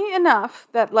scared me enough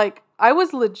that, like, I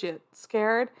was legit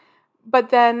scared.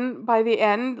 But then by the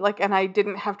end, like, and I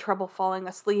didn't have trouble falling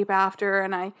asleep after,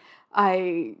 and I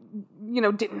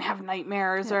didn't have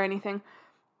nightmares or anything,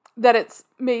 that it's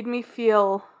made me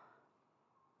feel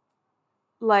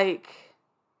like,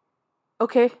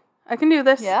 okay, I can do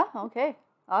this. Yeah, okay.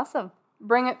 Awesome.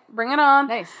 Bring it on.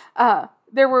 Nice.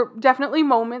 There were definitely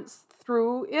moments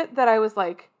through it that I was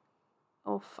like,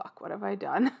 oh fuck, what have I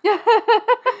done?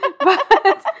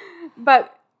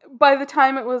 but by the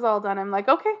time it was all done, I'm like,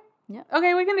 okay,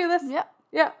 we can do this.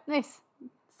 Yeah. Nice.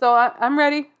 So I'm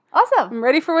ready. Awesome. I'm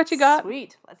ready for what you got.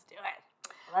 Sweet. Let's do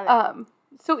it. Love it.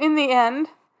 So in the end,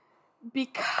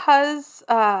 because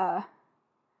it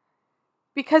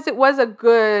was a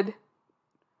good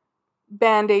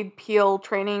Band-Aid peel,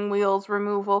 training wheels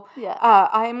removal,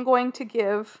 I am going to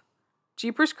give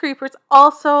Jeepers Creepers,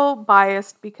 also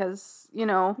biased because,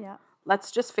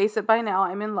 let's just face it, by now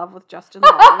I'm in love with Justin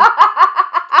Long.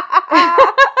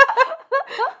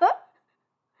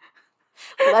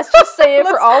 Let's just say it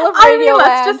for all of Radioland.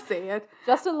 Let's just say it.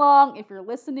 Justin Long, if you're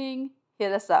listening,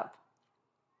 hit us up.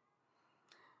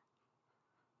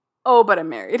 Oh, but I'm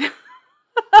married. You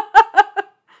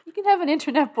can have an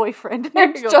internet boyfriend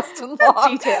named Justin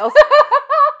Long. Details.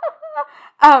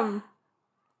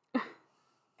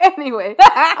 Anyway,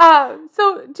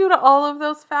 so due to all of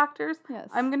those factors,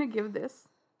 I'm going to give this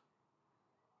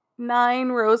 9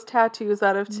 rose tattoos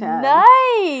out of 10.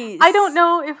 Nice! I don't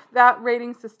know if that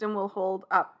rating system will hold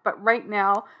up, but right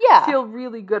now, I feel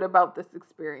really good about this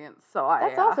experience. So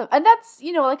that's awesome. And that's,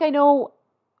 I know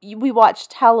we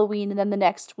watched Halloween, and then the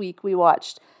next week we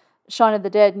watched Shaun of the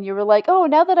Dead, and you were like, oh,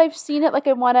 now that I've seen it, like,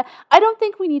 I don't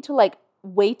think we need to, like,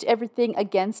 weight everything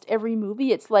against every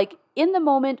movie. It's like, in the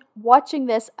moment, watching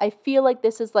this, I feel like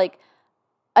this is, like,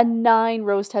 a 9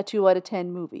 rose tattoo out of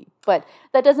 10 movie. But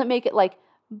that doesn't make it, like,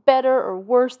 better or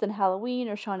worse than Halloween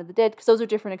or Shaun of the Dead, because those are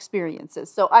different experiences.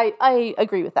 So I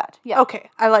agree with that. Yeah. Okay.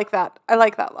 I like that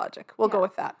logic. We'll go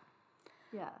with that.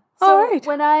 Yeah. So all right.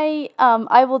 When I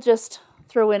will just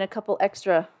throw in a couple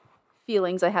extra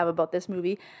feelings I have about this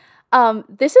movie.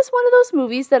 This is one of those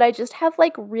movies that I just have,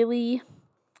 like, really,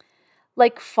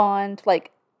 like, fond,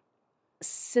 like,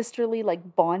 sisterly,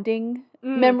 like, bonding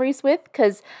memories with,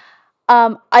 because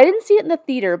I didn't see it in the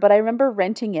theater, but I remember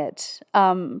renting it,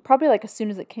 probably, like, as soon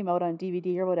as it came out on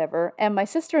DVD or whatever, and my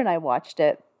sister and I watched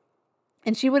it,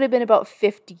 and she would have been about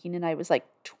 15, and I was, like,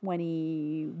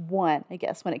 21, I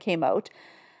guess, when it came out,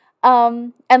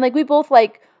 and, like, we both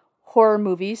like horror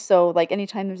movies, so, like,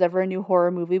 anytime there's ever a new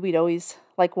horror movie, we'd always,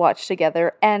 like, watch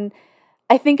together, and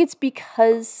I think it's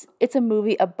because it's a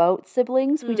movie about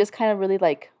siblings, we just kind of really,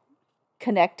 like,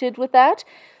 connected with that.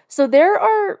 So there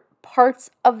are parts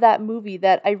of that movie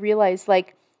that I realize,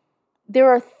 like, there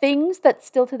are things that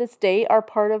still to this day are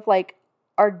part of, like,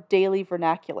 our daily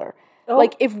vernacular. Oh.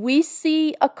 Like, if we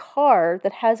see a car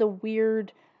that has a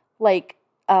weird, like,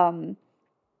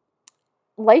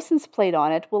 license plate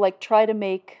on it, we'll, like, try to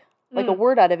make, like, a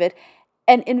word out of it.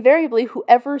 And invariably,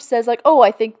 whoever says, like, oh,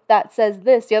 I think that says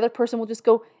this, the other person will just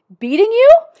go, beating you?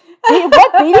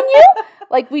 What, beating you?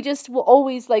 Like, we just will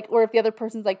always, like, or if the other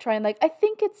person's, like, trying, like, I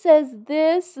think it says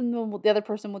this, and then the other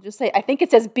person will just say, I think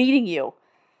it says beating you.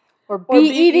 Or be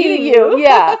eating you.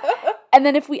 Yeah. And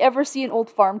then if we ever see an old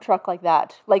farm truck like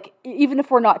that, like, even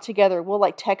if we're not together, we'll,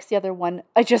 like, text the other one,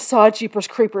 I just saw a Jeepers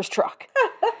Creepers truck.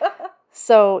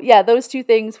 So, yeah, those two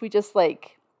things we just,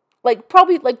 like,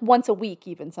 probably, like, once a week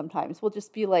even sometimes. We'll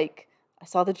just be like, I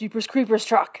saw the Jeepers Creepers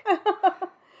truck.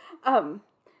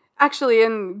 Actually,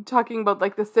 in talking about,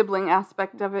 like, the sibling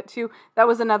aspect of it, too, that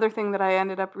was another thing that I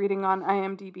ended up reading on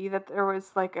IMDb, that there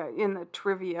was, like, in the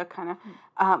trivia kind of,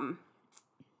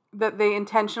 that they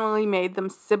intentionally made them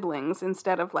siblings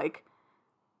instead of, like,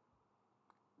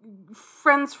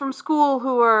 friends from school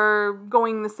who are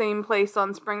going the same place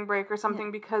on spring break or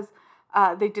something, because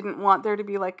they didn't want there to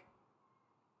be, like,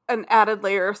 an added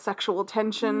layer of sexual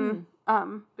tension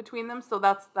between them. So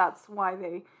that's why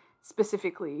they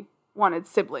specifically wanted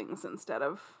siblings instead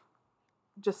of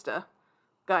just a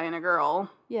guy and a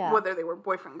girl. Yeah. Whether they were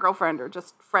boyfriend, girlfriend, or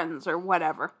just friends or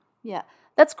whatever. Yeah.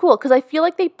 That's cool, because I feel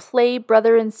like they play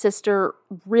brother and sister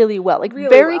really well. Like, Really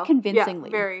very well. convincingly.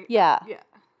 Yeah, very. Yeah. Yeah.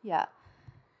 Yeah.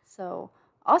 So,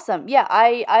 awesome. Yeah,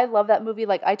 I love that movie.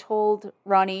 Like, I told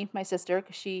Ronnie, my sister,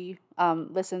 because she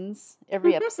listens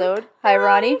every episode. Hi,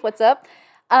 Ronnie. What's up?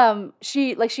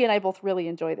 She and I both really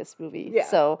enjoy this movie. Yeah.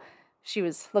 So, she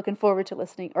was looking forward to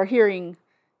listening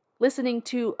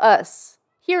to us,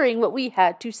 hearing what we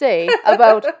had to say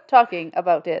about talking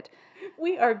about it.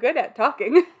 We are good at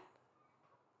talking.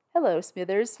 Hello,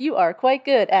 Smithers. You are quite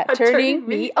good at turning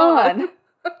me on.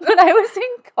 When I was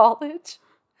in college,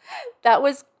 that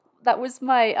was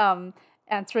my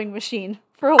answering machine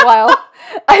for a while.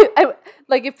 I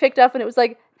like, it picked up and it was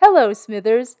like, "Hello,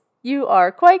 Smithers. You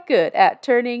are quite good at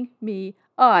turning me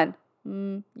on."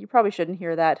 You probably shouldn't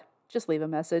hear that. Just leave a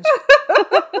message.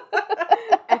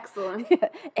 Excellent. Yeah,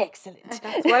 excellent. And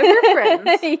that's why we're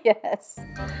friends. Yes.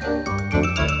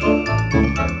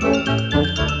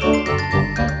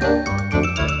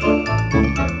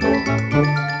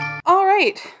 All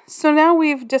right. So now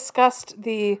we've discussed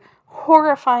the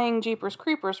horrifying Jeepers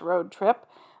Creepers road trip.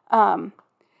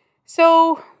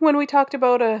 So when we talked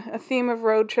about a theme of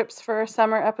road trips for our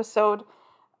summer episode,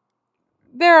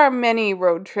 there are many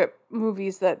road trip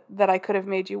movies that I could have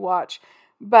made you watch,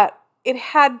 but it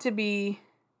had to be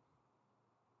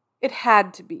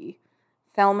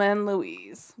Thelma and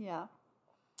Louise. Yeah.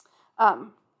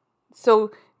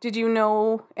 So did you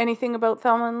know anything about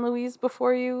Thelma and Louise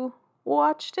before you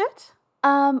watched it?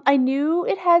 I knew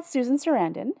it had Susan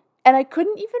Sarandon, and I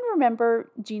couldn't even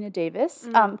remember Gina Davis,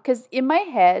 because in my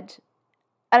head,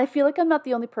 and I feel like I'm not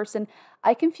the only person,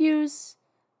 I confuse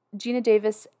Gina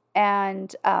Davis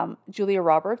and Julia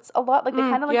Roberts a lot. Like, they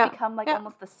kind of become like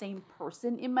almost the same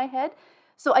person in my head.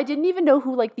 So I didn't even know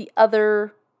who, like, the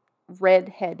other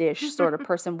redheadish sort of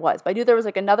person was. But I knew there was,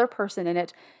 like, another person in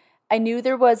it. I knew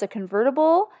there was a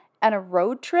convertible and a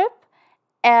road trip.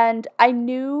 And I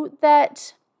knew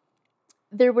that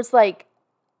there was, like,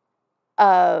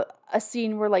 a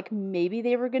scene where, like, maybe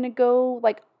they were going to go,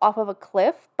 like, off of a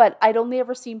cliff. But I'd only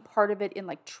ever seen part of it in,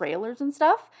 like, trailers and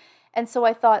stuff. And so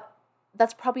I thought,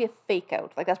 that's probably a fake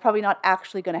out. Like, that's probably not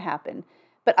actually going to happen.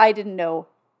 But I didn't know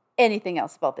anything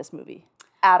else about this movie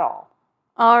at all.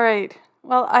 All right.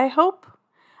 Well, I hope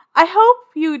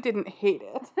you didn't hate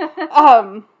it.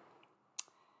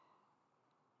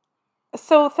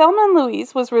 So Thelma and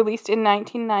Louise was released in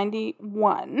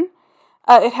 1991.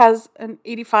 It has an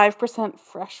 85%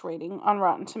 fresh rating on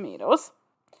Rotten Tomatoes.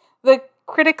 The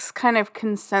critics' kind of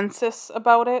consensus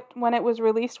about it when it was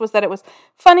released was that it was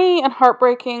funny and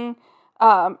heartbreaking,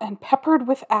 and peppered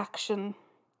with action.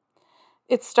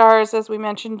 It stars, as we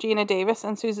mentioned, Gina Davis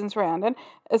and Susan Sarandon,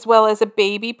 as well as a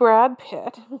baby Brad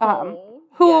Pitt.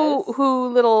 Who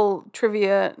little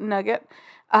trivia nugget,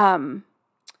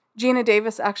 Gina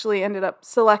Davis actually ended up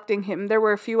selecting him. There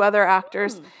were a few other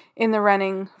actors in the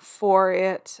running for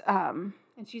it. And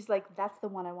she's like, that's the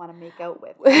one I want to make out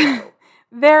with. No.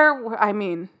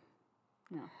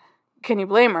 Can you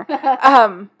blame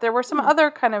her? There were some other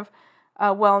kind of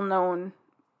well-known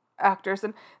actors,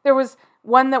 and there was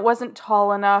one that wasn't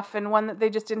tall enough, and one that they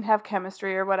just didn't have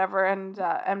chemistry or whatever, and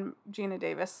Gina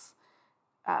Davis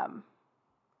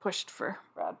pushed for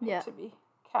Brad Pitt to be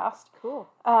cast. Cool.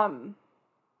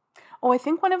 I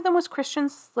think one of them was Christian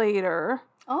Slater.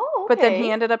 Oh, okay. But then he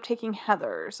ended up taking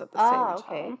Heathers at the same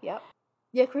time. Yep.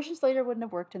 Yeah, Christian Slater wouldn't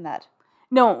have worked in that.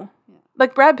 No. Yeah.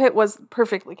 Like, Brad Pitt was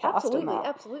perfectly cast in that.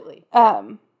 Absolutely.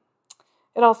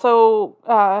 It also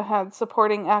had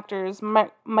supporting actors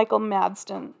Michael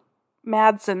Madsen,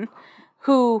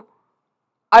 who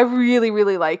I really,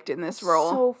 really liked in this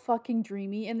role. So fucking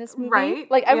dreamy in this movie. Right?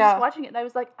 Like, I was watching it and I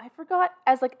was like, I forgot,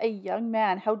 as like a young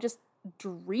man, how just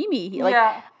dreamy he, like,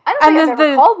 I don't think I've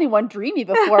ever called anyone dreamy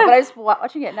before, but I was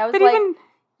watching it and I was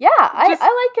Yeah, I Just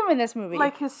like him in this movie.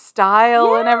 like his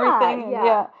style and Yeah, everything. And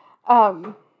yeah.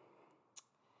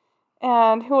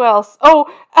 And who else?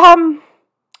 Oh,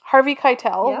 Harvey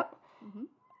Keitel. Yep.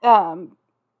 Mm-hmm.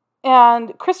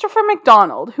 And Christopher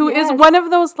McDonald, who is Yes. one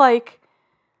of those, like,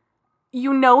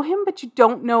 you know him, but you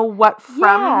don't know what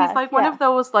from. Yeah, He's like one yeah. of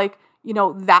those, like, you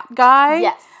know, that guy.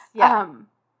 Yes. Yeah.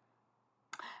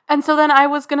 And so then I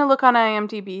was gonna look on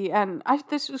IMDb, and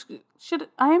should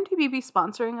IMDb be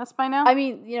sponsoring us by now? I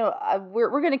mean, you know,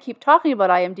 we're going to keep talking about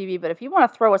IMDb, but if you want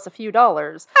to throw us a few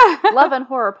dollars,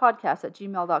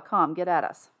 loveandhorrorpodcast@gmail.com, get at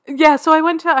us. Yeah, so I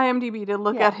went to IMDb to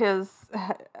look Yeah. at his,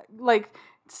 like,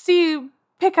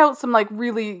 pick out some, like,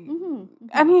 really,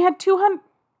 and he had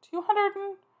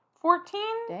 214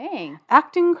 Dang.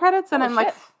 acting credits, and Holy I'm like,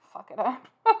 shit. fuck it up.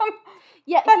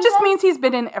 Yeah, That he just does- means he's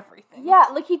been in everything. Yeah,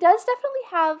 like he does definitely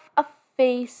have a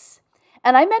face,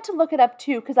 and I meant to look it up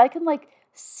too because I can like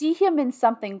see him in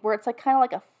something where it's like kind of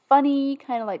like a funny,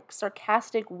 kind of like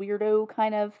sarcastic weirdo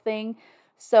kind of thing.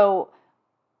 So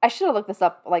I should have looked this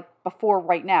up like before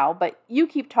right now, but you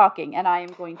keep talking, and I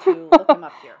am going to look him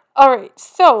up here. All right,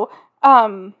 so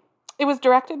it was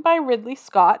directed by Ridley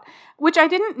Scott, which I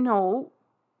didn't know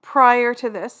prior to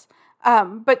this,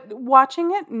 but watching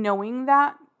it, knowing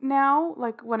that now,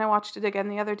 like when I watched it again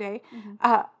the other day,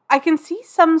 I can see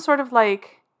some sort of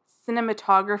like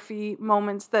cinematography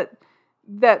moments that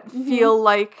feel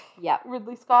like Yep.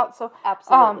 Ridley Scott. So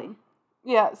Absolutely.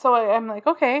 yeah, so I'm like,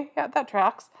 okay, yeah, that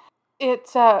tracks.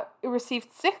 It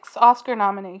received 6 Oscar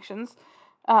nominations,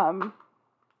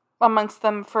 amongst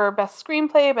them for Best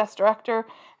Screenplay, Best Director,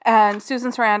 and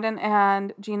Susan Sarandon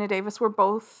and Geena Davis were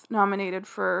both nominated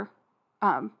for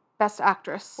Best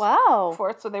Actress. Wow.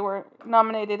 For it, so they were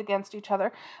nominated against each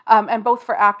other, and both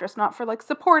for actress, not for like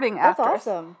supporting That's actress.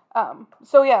 awesome.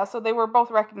 So they were both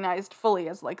recognized fully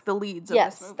as like the leads of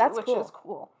Yes, this movie, that's which cool. is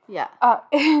cool. Yeah.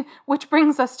 Which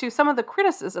brings us to some of the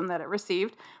criticism that it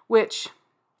received, which,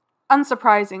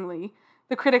 unsurprisingly,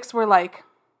 the critics were like,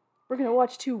 We're going to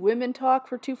watch 2 women talk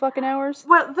for 2 fucking hours?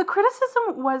 well, the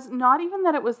criticism was not even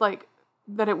that it was like,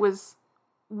 that it was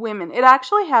women. It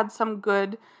actually had some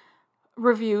good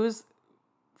reviews,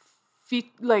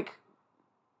 like,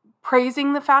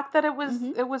 praising the fact that it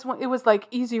was like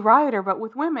Easy Rider, but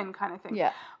with women kind of thing.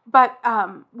 Yeah. But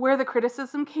where the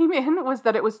criticism came in was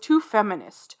that it was too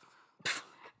feminist.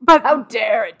 But How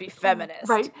dare it be feminist?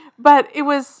 right, but it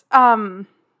was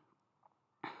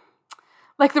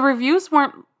like the reviews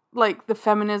weren't like the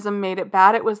feminism made it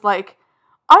bad. It was like,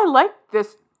 I liked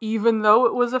this even though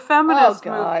it was a feminist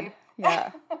movie.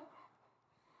 Yeah.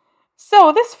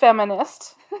 So this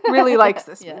feminist really likes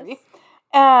this Yes. movie.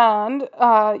 And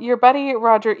your buddy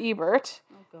Roger Ebert,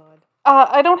 Oh god.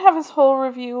 I don't have his whole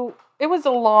review. It was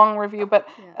a long review, but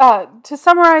to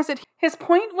summarize it, his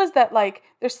point was that like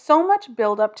there's so much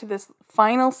build up to this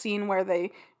final scene where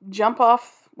they jump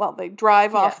off, they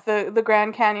drive off the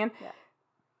Grand Canyon. Yeah.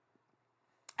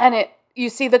 And you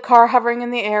see the car hovering in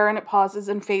the air and it pauses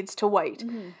and fades to white.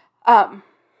 Mm-hmm.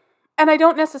 And I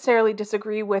don't necessarily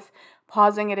disagree with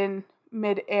pausing it in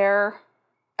mid-air.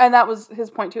 And that was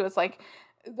his point too. It's like,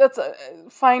 that's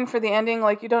fine for the ending.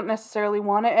 Like, you don't necessarily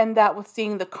want to end that with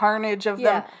seeing the carnage of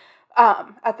them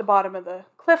at the bottom of the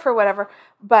cliff or whatever.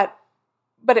 But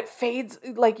it fades,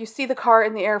 like you see the car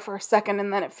in the air for a second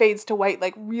and then it fades to white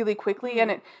like really quickly. And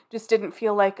it just didn't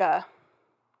feel like a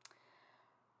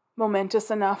momentous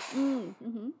enough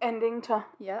ending to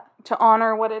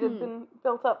honor what it had been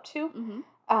built up to.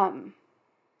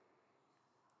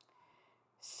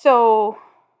 So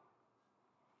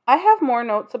I have more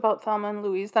notes about Thelma and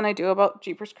Louise than I do about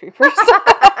Jeepers Creepers.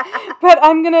 But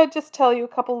I'm going to just tell you a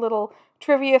couple little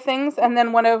trivia things and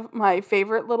then one of my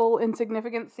favorite little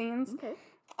insignificant scenes. Okay.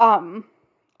 And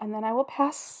then I will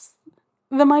pass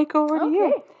the mic over to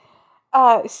you.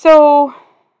 Okay. So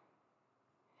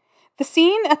the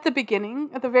scene at the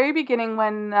very beginning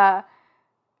when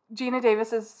Geena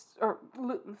Davis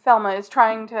Thelma is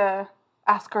trying to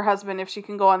ask her husband if she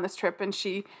can go on this trip, and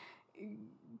she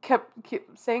kept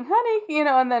saying, honey,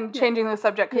 and then changing the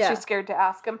subject because she's scared to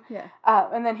ask him. Yeah.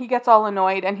 And then he gets all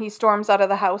annoyed and he storms out of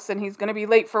the house and he's going to be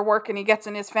late for work and he gets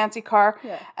in his fancy car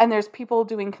and there's people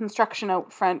doing construction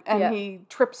out front and he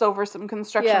trips over some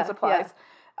construction supplies.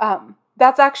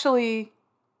 That's actually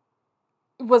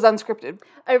was unscripted.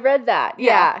 I read that.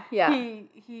 Yeah.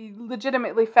 He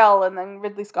legitimately fell and then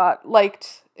Ridley Scott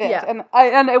liked it. Yeah.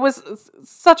 And it was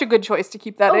such a good choice to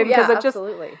keep that in because it just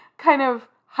kind of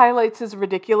highlights his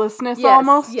ridiculousness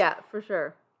almost. Yeah, for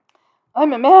sure.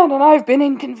 I'm a man and I've been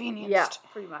inconvenienced. Yeah,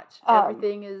 pretty much.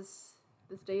 Everything this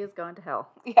day has gone to hell.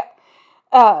 Yeah.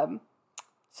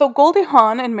 So Goldie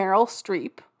Hawn and Meryl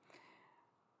Streep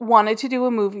wanted to do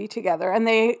a movie together, and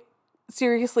they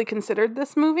seriously considered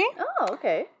this movie. Oh,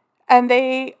 okay. And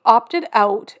they opted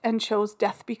out and chose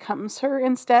Death Becomes Her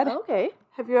instead. Okay.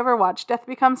 Have you ever watched Death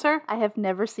Becomes Her? I have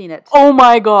never seen it. Oh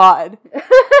my god.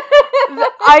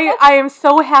 I am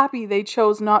so happy they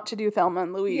chose not to do Thelma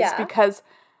and Louise because,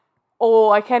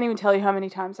 I can't even tell you how many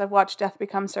times I've watched Death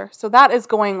Becomes Her. So that is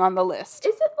going on the list.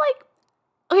 Is it like...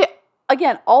 Okay,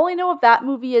 again, all I know of that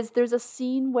movie is there's a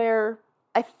scene where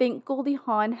I think Goldie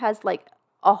Hawn has like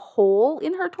a hole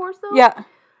in her torso. Yeah.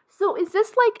 So is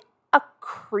this like a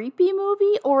creepy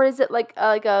movie, or is it like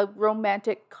a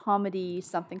romantic comedy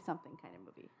something kind of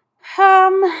movie?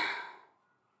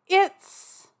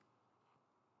 It's,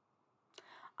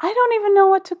 I don't even know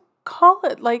what to call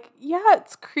it. Like, yeah,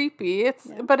 it's creepy.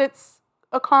 But it's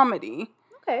a comedy.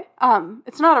 Okay.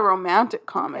 It's not a romantic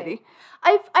comedy.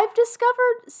 Okay. I've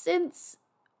discovered since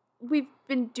we've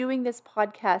been doing this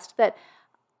podcast that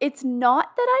it's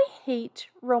not that I hate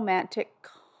romantic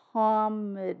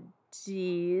comedies.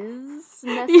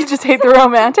 You just hate the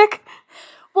romantic?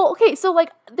 Well, okay, so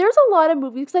like there's a lot of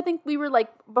movies, because I think we were like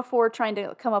before trying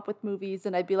to come up with movies,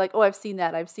 and I'd be like, oh, I've seen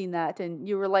that, and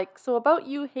you were like, so about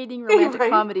you hating romantic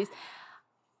comedies.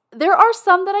 There are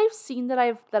some that I've seen that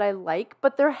I like,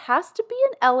 but there has to be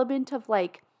an element of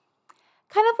like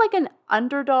kind of like an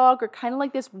underdog or kind of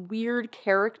like this weird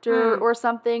character or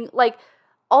something. Like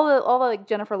all the like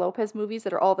Jennifer Lopez movies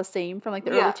that are all the same from like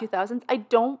the early 2000s. I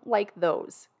don't like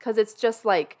those because it's just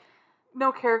like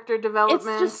no character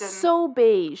development. It's just so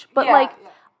beige. But like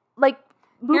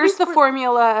movies here's the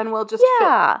formula and we'll just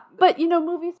fit. But you know,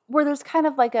 movies where there's kind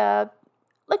of like a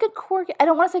quirky, I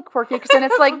don't want to say quirky because then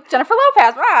it's like Jennifer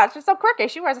Lopez, she's so quirky,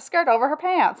 she wears a skirt over her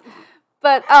pants.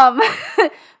 But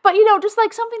but you know, just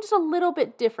like something just a little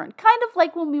bit different. Kind of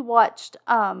like when we watched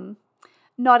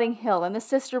Notting Hill and the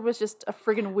sister was just a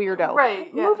friggin' weirdo.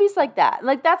 Right. Yeah. Movies like that.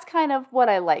 Like that's kind of what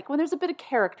I like, when there's a bit of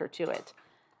character to it.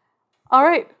 All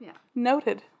right. Yeah.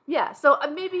 Noted. Yeah, so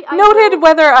maybe I noted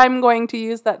whether I'm going to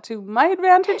use that to my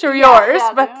advantage or yours.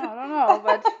 Yeah, but I don't know,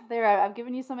 but there, I've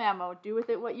given you some ammo. Do with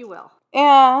it what you will.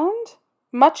 And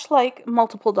much like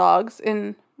multiple dogs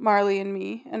in Marley and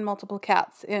Me and multiple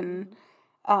cats in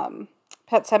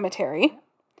Pet Sematary,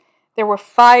 there were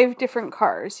 5 different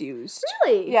cars used.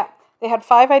 Really? Yeah. They had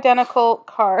 5 identical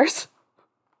cars.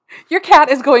 Your cat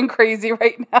is going crazy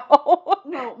right now.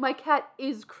 No, my cat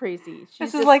is crazy.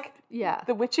 This is like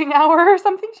the witching hour or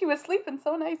something. She was sleeping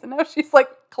so nice, and now she's like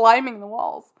climbing the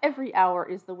walls. Every hour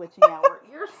is the witching hour.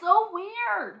 You're so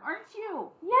weird, aren't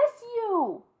you? Yes,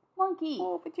 you, monkey.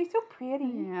 Oh, but you're so pretty.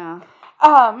 Yeah.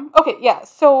 Okay, yeah.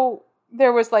 So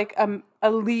there was like a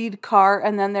lead car,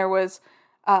 and then there was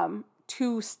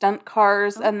 2 stunt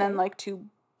cars, and then like 2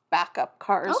 backup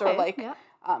cars, or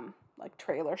like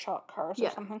trailer shot cars or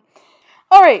something.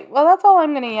 All right, well, that's all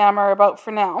I'm going to yammer about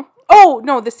for now. Oh,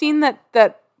 no, the scene that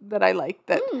I liked,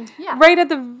 right at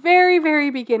the very, very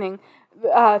beginning,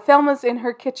 Thelma's in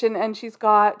her kitchen and she's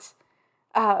got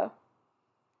a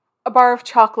bar of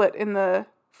chocolate in the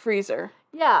freezer.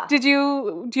 Yeah. Do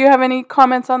you have any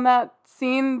comments on that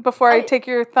scene before I take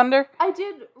your thunder? I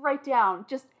did write down,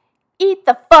 just eat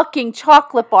the fucking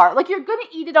chocolate bar. Like, you're going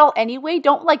to eat it all anyway.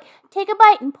 Don't, like, take a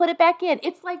bite and put it back in.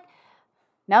 It's like,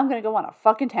 now I'm going to go on a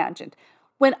fucking tangent.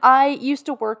 When I used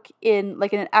to work in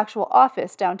an actual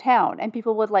office downtown, and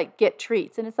people would, like, get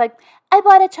treats, and it's like, I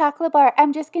bought a chocolate bar,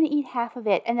 I'm just going to eat half of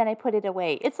it, and then I put it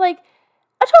away. It's like,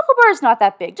 a chocolate bar is not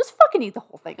that big. Just fucking eat the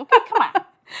whole thing, okay? Come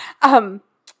on.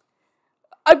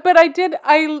 But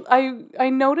I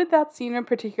noted that scene in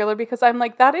particular because I'm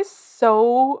like, that is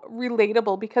so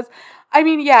relatable because, I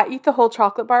mean, yeah, eat the whole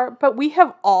chocolate bar, but we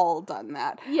have all done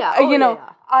that. Yeah.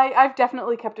 I've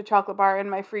definitely kept a chocolate bar in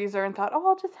my freezer and thought,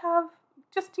 I'll just have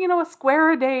a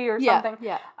square a day or something.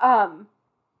 Yeah.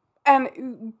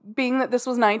 And being that this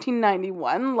was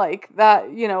 1991, like that,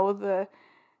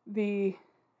 the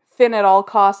thin at all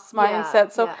costs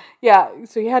mindset. So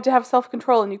so you had to have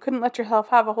self-control and you couldn't let yourself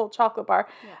have a whole chocolate bar.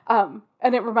 Yeah.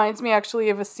 And it reminds me actually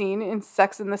of a scene in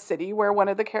Sex and the City where one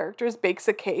of the characters bakes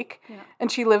a cake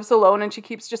and she lives alone and she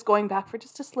keeps just going back for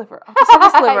just a sliver. I'll just have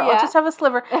a sliver. I'll just have a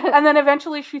sliver. And then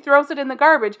eventually she throws it in the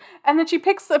garbage and then she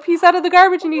picks a piece out of the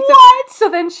garbage and eats it. So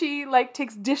then she like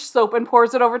takes dish soap and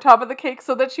pours it over top of the cake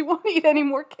so that she won't eat any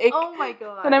more cake. Oh my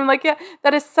God. And I'm like, yeah,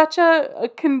 that is such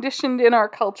a conditioned in our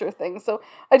culture thing. So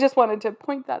I just wanted to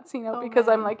point that scene out because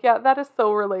I'm like, yeah, that is so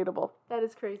relatable. That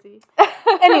is crazy.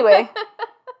 Anyway.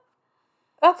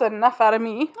 That's enough out of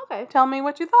me. Okay. Tell me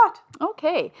what you thought.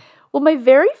 Okay. Well, my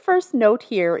very first note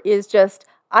here is just,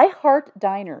 I heart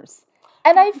diners.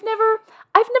 And I've never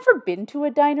been to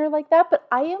a diner like that, but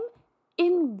I am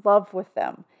in love with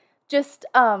them. Just,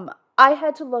 I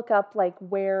had to look up like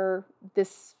where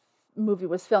this movie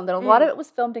was filmed, and a lot of it was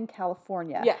filmed in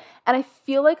California. Yeah. And I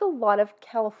feel like a lot of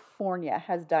California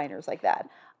has diners like that.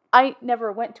 I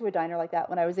never went to a diner like that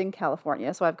when I was in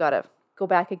California, so I've got to go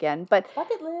back again. But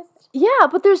Bucket list. yeah,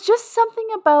 but there's just something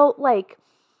about like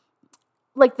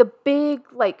the big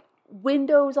like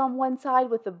windows on one side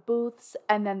with the booths,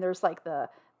 and then there's like the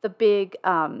big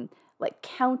like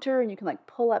counter, and you can like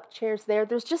pull up chairs there.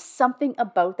 There's just something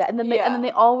about that. And then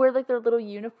they all wear like their little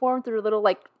uniforms, their little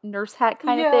like nurse hat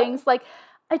kind of things. Like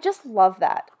I just love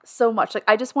that so much. Like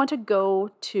I just want to go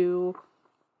to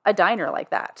a diner like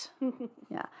that.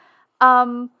 Yeah.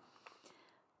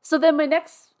 So then my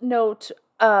next note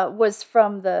was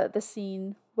from the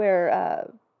scene where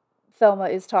Thelma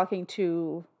is talking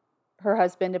to her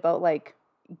husband about like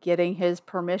getting his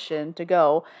permission to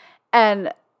go.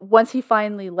 And once he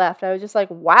finally left, I was just like,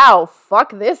 wow,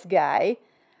 fuck this guy.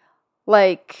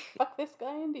 Like, fuck this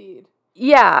guy indeed.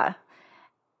 Yeah.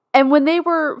 And when they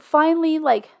were finally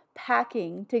like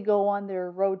packing to go on their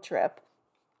road trip,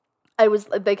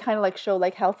 they kind of like show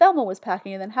like how Thelma was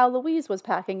packing and then how Louise was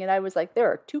packing. And I was like, there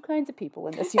are two kinds of people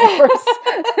in this universe.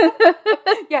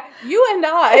 Yeah, you and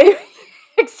I.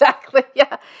 Exactly.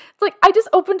 Yeah. It's like, I just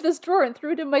opened this drawer and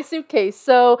threw it in my suitcase.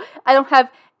 So I don't have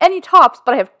any tops,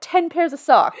 but I have 10 pairs of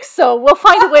socks. So we'll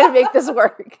find a way to make this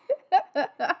work.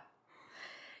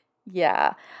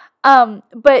 Yeah.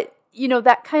 But, you know,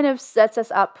 that kind of sets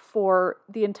us up for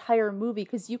the entire movie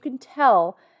because you can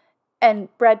tell, and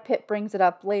Brad Pitt brings it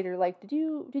up later, like, did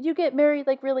you get married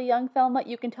like really young, Thelma?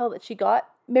 You can tell that she got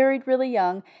married really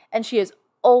young, and she has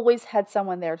always had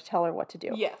someone there to tell her what to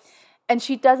do. Yes. And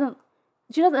she doesn't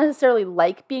necessarily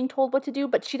like being told what to do,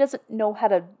 but she doesn't know how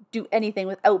to do anything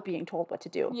without being told what to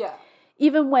do. Yeah.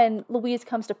 Even when Louise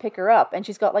comes to pick her up and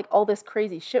she's got like all this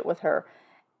crazy shit with her,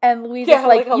 and Louise is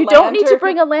like you don't need to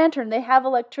bring a lantern, they have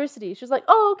electricity. She's like,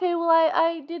 oh, okay, well,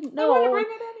 I didn't know. I want to bring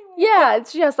it anyway. Yeah, and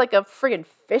she has like a friggin'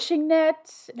 fishing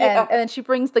net, and then she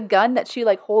brings the gun that she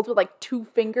like holds with like two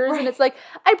fingers, and it's like,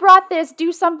 I brought this,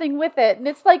 do something with it. And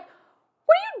it's like,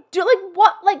 what do you do? Like,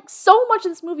 what? Like, so much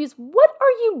of this movie is, what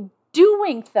are you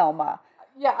doing, Thelma?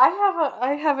 Yeah,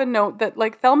 I have a note that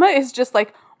like Thelma is just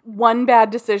like one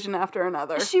bad decision after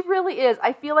another. She really is.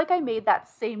 I feel like I made that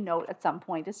same note at some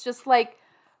point. It's just like,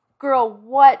 girl,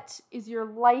 what is your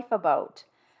life about?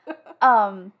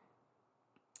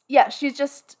 Yeah, she's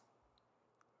just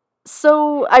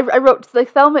so, I wrote,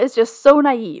 like, Thelma is just so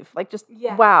naive. Like, just,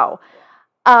 wow.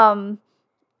 But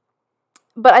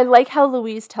I like how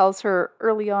Louise tells her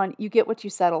early on, you get what you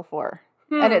settle for.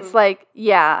 And it's like,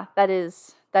 yeah, that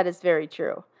is very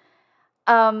true.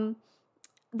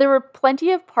 There were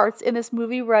plenty of parts in this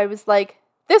movie where I was like,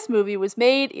 this movie was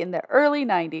made in the early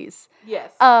 90s.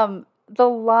 Yes. The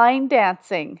line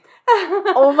dancing.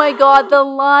 Oh my God, the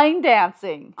line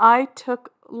dancing. I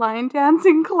took line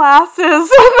dancing classes.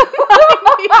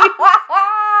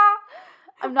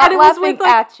 I'm not laughing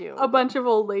at you. A bunch of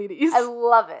old ladies. I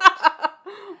love it.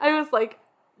 I was like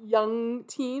young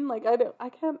teen, like I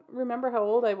can't remember how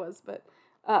old I was, but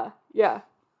yeah.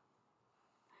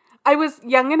 I was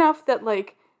young enough that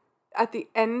like at the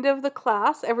end of the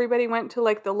class everybody went to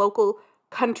like the local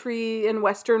country and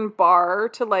western bar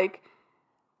to like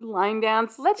line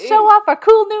dance. Let's show off our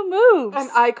cool new moves. And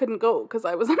I couldn't go because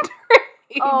I was underage.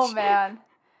 Oh man.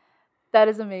 That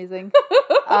is amazing.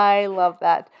 I love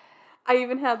that. I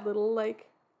even had little like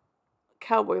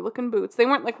cowboy looking boots. They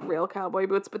weren't like real cowboy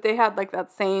boots, but they had like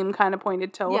that same kind of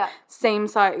pointed toe, same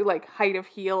size, like height of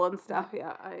heel and stuff.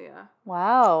 Yeah,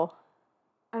 wow.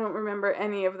 I don't remember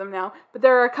any of them now, but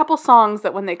there are a couple songs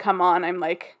that when they come on, I'm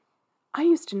like, I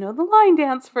used to know the line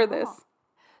dance for this. Oh.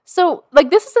 So,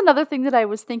 like, this is another thing that I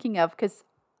was thinking of because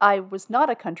I was not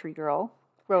a country girl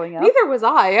growing up. Neither was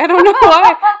I. I don't know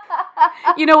why.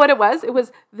 You know what it was? It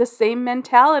was the same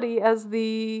mentality as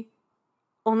the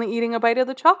only eating a bite of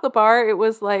the chocolate bar. It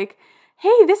was like,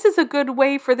 hey, this is a good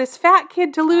way for this fat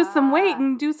kid to lose some weight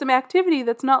and do some activity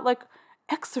that's not like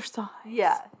exercise.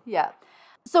 Yeah.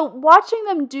 So watching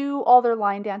them do all their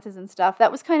line dances and stuff,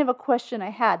 that was kind of a question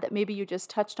I had that maybe you just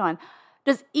touched on.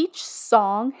 Does each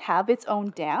song have its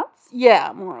own dance?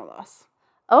 Yeah, more or less.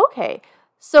 Okay.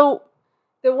 So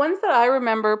the ones that I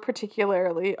remember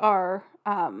particularly are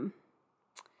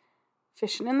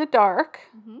Fishing in the Dark.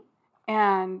 Mm-hmm.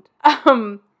 And,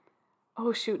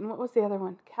 oh shoot, and what was the other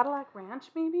one? Cadillac Ranch,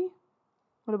 maybe?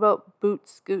 What about Boot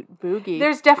Scoot Boogie?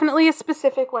 There's definitely a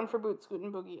specific one for Boot Scoot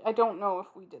and Boogie. I don't know if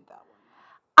we did that one.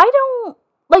 I don't,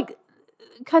 like,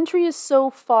 country is so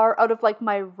far out of, like,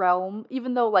 my realm,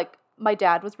 even though, like, my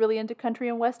dad was really into country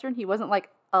and western. He wasn't, like,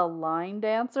 a line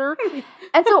dancer.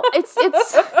 And so it's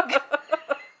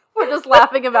we're just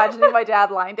laughing, imagining my dad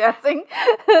line dancing.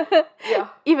 Yeah.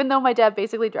 Even though my dad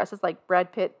basically dresses like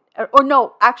Brad Pitt. Or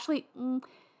no, actually,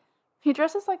 he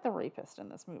dresses like the rapist in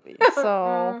this movie.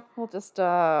 So we'll just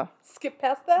skip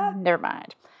past that. never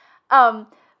mind.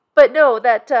 But no,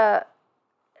 that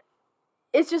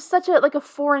it's just such a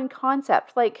foreign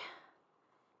concept. Like,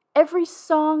 every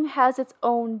song has its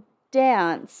own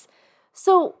dance.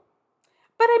 So,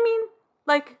 but I mean,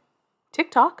 like,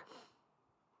 TikTok,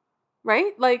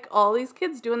 right? Like, all these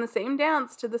kids doing the same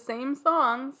dance to the same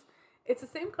songs. It's the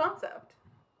same concept.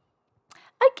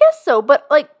 I guess so, but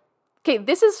like, okay,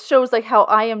 shows like how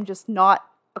I am just not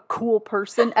a cool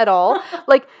person at all.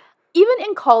 Like, even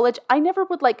in college, I never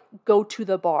would like go to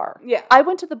the bar. Yeah. I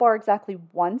went to the bar exactly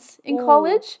once in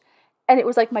college, and it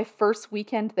was like my first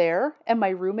weekend there, and my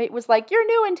roommate was like, "You're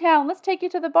new in town, let's take you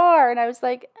to the bar." And I was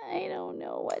like, I don't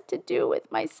know what to do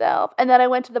with myself. And then I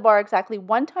went to the bar exactly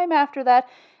one time after that,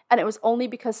 and it was only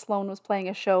because Sloan was playing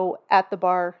a show at the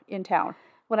bar in town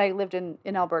when I lived in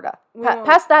Alberta.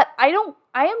 Past that, I am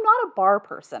not a bar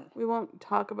person. We won't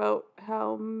talk about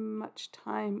how much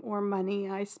time or money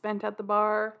I spent at the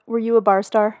bar. Were you a bar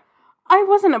star? I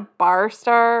wasn't a bar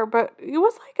star, but it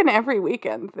was like an every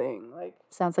weekend thing. Like,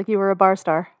 sounds like you were a bar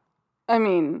star. I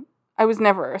mean, I was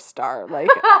never a star. Like,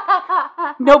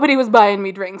 nobody was buying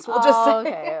me drinks. We'll just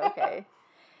say. Okay.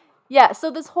 Yeah, so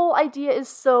this whole idea is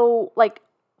so, like,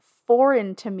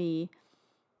 foreign to me.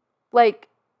 Like,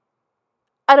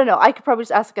 I don't know. I could probably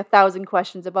just ask like 1,000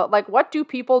 questions about, like, what do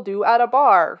people do at a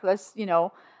bar? That's,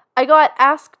 I got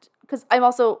asked, because I'm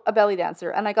also a belly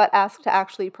dancer, and I got asked to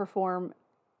actually perform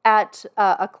at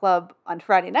a club on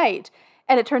Friday night.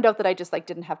 And it turned out that I just, like,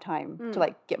 didn't have time to,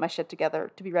 like, get my shit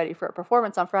together to be ready for a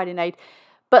performance on Friday night.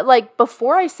 But, like,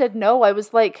 before I said no, I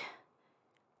was like,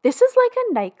 this is like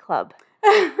a nightclub.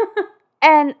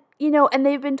 And, and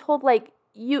they've been told, like,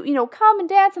 you come and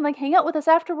dance and, like, hang out with us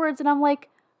afterwards. And I'm like,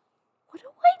 what do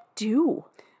I do?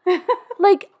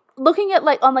 Like, looking at,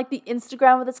 like, on, like, the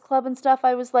Instagram of this club and stuff,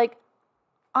 I was like,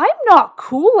 I'm not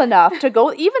cool enough to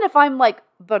go, even if I'm, like,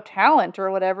 the talent or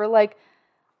whatever, like,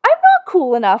 I'm not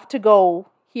cool enough to go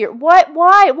here. What?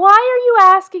 Why are you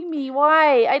asking me?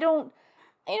 Why? I don't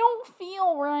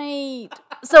feel right.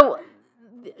 So,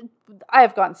 I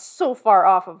have gone so far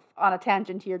on a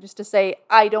tangent here just to say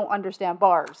I don't understand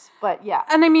bars, but yeah.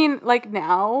 And I mean, like,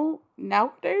 nowadays,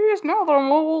 now that I'm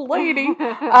an old lady,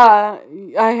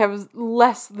 I have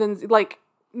less than, like,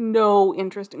 no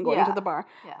interest in going to the bar.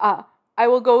 Yeah. I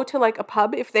will go to, like, a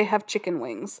pub if they have chicken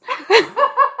wings.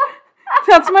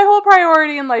 That's my whole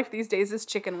priority in life these days is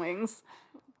chicken wings.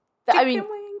 Chicken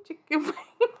wing.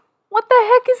 What the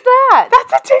heck is that?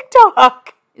 That's a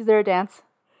TikTok. Is there a dance?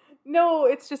 No,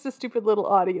 it's just a stupid little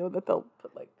audio that they'll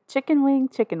put, like, chicken wing.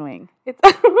 It's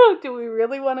do we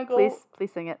really want to go?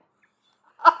 Please sing it.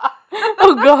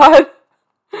 Oh God.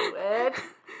 Do it.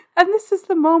 And this is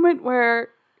the moment where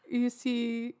you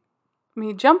see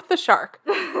me jump the shark.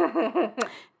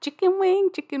 Chicken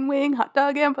wing, hot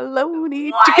dog and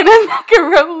bologna, what? Chicken and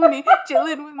macaroni,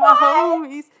 chilling with my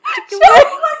homies. Chicken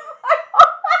wing.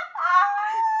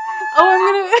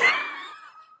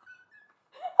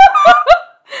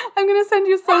 I'm gonna send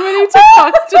you so many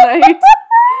TikToks tonight.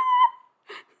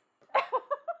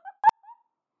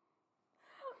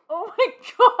 Oh my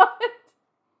God.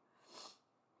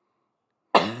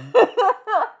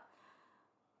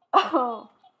 Oh.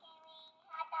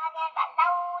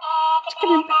 Chicken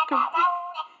and macaroni.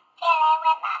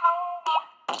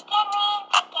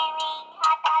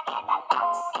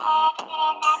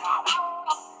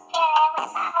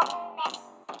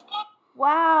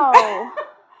 Wow.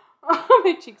 Oh,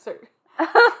 my cheeks hurt.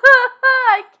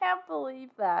 I can't believe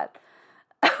that.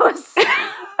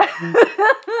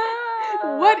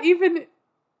 What even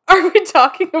are we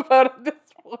talking about at this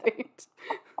point?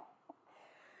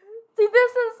 See,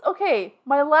 this is, okay,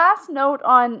 my last note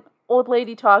on old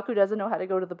lady talk who doesn't know how to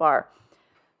go to the bar.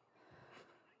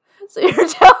 So you're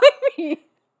telling me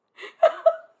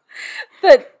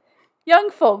that young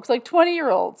folks, like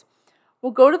 20-year-olds,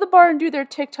 will go to the bar and do their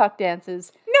TikTok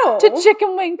dances. No. To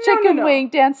chicken wing,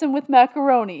 dancing with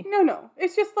macaroni. No.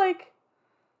 It's just like,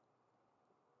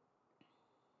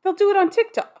 they'll do it on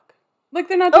TikTok. Like,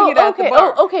 they're not doing it at the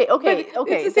bar. Okay.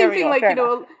 It's the same thing, like,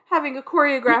 having a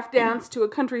choreographed dance to a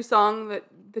country song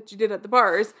that you did at the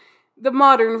bars. The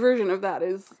modern version of that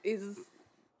is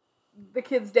the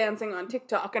kids dancing on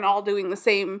TikTok and all doing the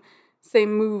same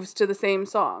moves to the same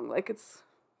song. Like, it's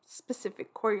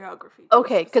specific choreography.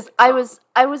 Okay, because I was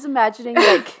imagining,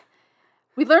 like,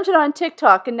 we learned it on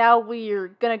TikTok and now we're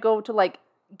gonna go to, like,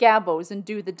 Gabbo's and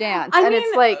do the dance. I mean,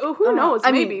 it's like, who knows,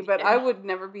 maybe, but I would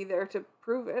never be there to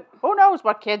prove it. Who knows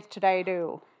what kids today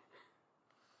do?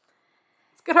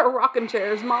 Let's get our rocking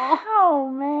chairs, Ma. Oh,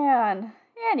 man.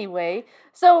 Anyway,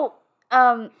 so,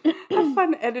 Have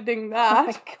fun editing that. oh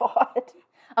my God.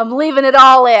 I'm leaving it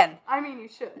all in. I mean, you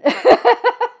should.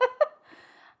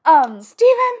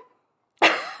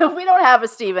 Steven! We don't have a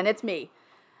Steven, it's me.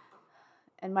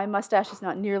 And my mustache is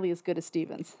not nearly as good as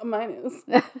Steven's. Mine is.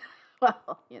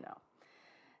 Well,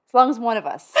 as long as one of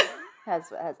us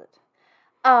has it.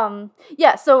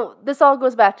 Yeah, so this all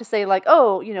goes back to say, like,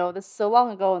 oh, this is so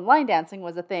long ago and line dancing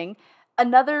was a thing.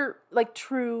 Another, like,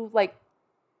 true,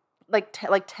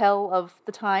 tell of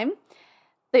the time.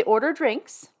 They order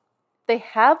drinks. They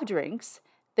have drinks.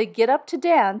 They get up to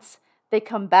dance. They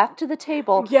come back to the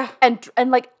table. Yeah. And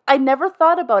like, I never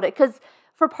thought about it, because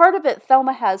for part of it,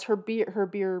 Thelma has her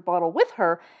beer bottle with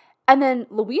her, and then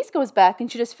Louise goes back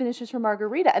and she just finishes her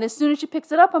margarita. And as soon as she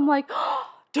picks it up, I'm like, oh,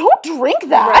 don't drink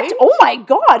that. Right? Oh my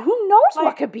God, who knows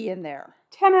what could be in there?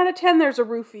 10 out of 10, there's a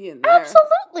roofie in there.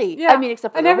 Absolutely. Yeah. I mean,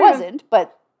 except for there wasn't,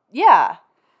 but yeah.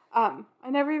 I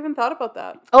never even thought about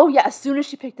that. Oh yeah, as soon as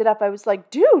she picked it up, I was like,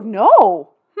 dude,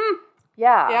 no.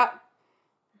 Yeah. Yeah.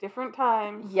 Different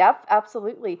times. Yep,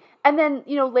 absolutely. And then,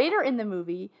 later in the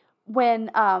movie,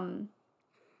 when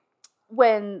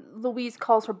Louise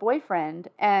calls her boyfriend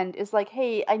and is like,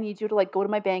 hey, I need you to, like, go to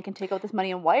my bank and take out this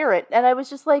money and wire it. And I was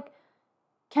just like,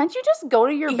 can't you just go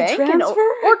to your bank or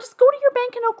just go to your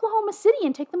bank in Oklahoma City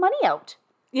and take the money out?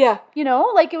 Yeah.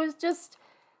 Like, it was just,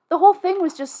 the whole thing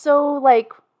was just so,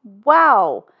 like,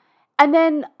 wow. And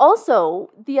then also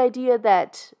the idea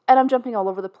that, and I'm jumping all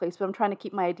over the place, but I'm trying to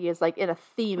keep my ideas, like, in a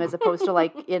theme as opposed to,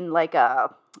 like, in, like,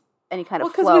 any kind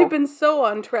of flow. Well, because we've been so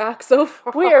on track so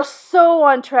far. We are so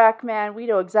on track, man. We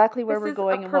know exactly where we're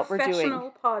going and what we're doing.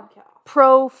 Professional podcast.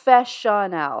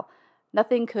 Professional.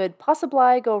 Nothing could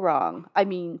possibly go wrong.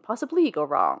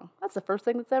 That's the first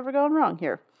thing that's ever gone wrong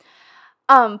here.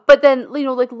 But then,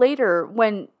 like, later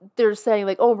when they're saying,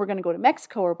 like, oh, we're going to go to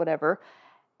Mexico or whatever,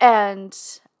 and,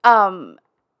 and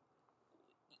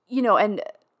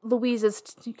Louise is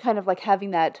kind of, like,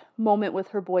 having that moment with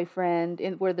her boyfriend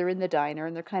where they're in the diner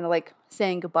and they're kind of, like,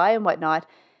 saying goodbye and whatnot.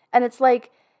 And it's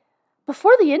like,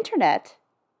 before the internet,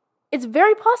 it's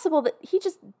very possible that he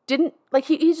just didn't, like,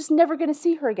 he's just never going to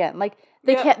see her again. Like,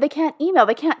 they can't email,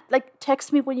 they can't, like,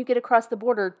 text me when you get across the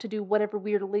border to do whatever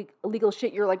weird illegal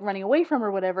shit you're, like, running away from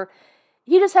or whatever.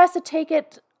 He just has to take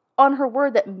it on her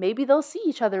word that maybe they'll see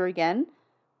each other again,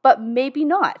 but maybe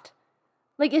not.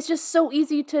 Like, it's just so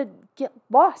easy to get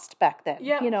lost back then,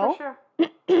 for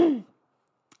sure.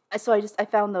 So I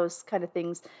found those kind of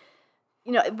things.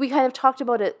 We kind of talked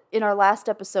about it in our last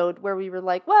episode where we were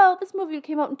like, well, this movie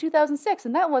came out in 2006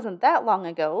 and that wasn't that long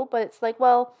ago, but it's like,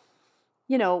 well,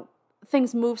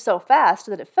 things move so fast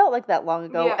that it felt like that long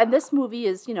ago. Yeah. And this movie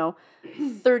is,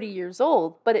 30 years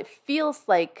old, but it feels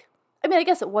like, I mean, I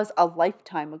guess it was a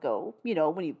lifetime ago,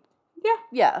 when you...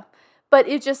 Yeah. But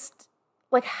it just,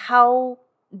 like, how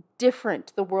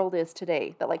different the world is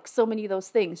today, that, like, so many of those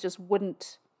things just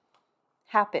wouldn't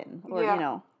happen, or,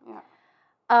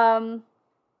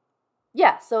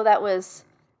 Yeah, so that was...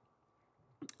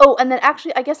 Oh, and then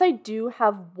actually, I guess I do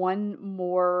have one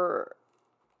more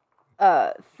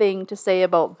thing to say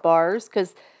about bars,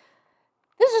 because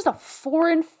this is just a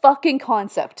foreign fucking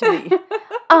concept to me.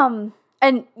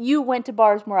 And you went to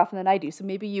bars more often than I do, so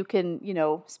maybe you can,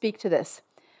 speak to this.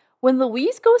 When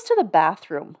Louise goes to the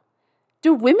bathroom,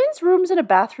 do women's rooms in a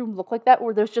bathroom look like that,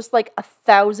 where there's just, like,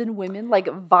 1,000 women, like,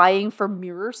 vying for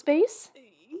mirror space?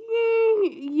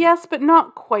 Yes, but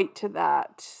not quite to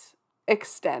that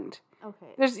extent.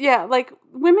 Okay. There's, like,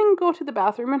 women go to the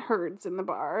bathroom in herds in the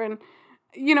bar, and,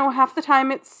 half the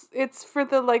time it's for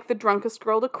the drunkest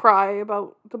girl to cry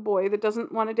about the boy that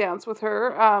doesn't want to dance with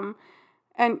her.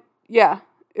 And,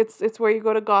 it's where you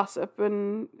go to gossip,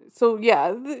 and so,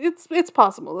 it's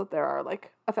possible that there are,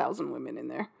 like, 1,000 women in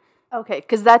there. Okay,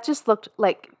 because that just looked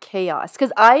like chaos.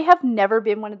 Because I have never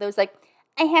been one of those, like,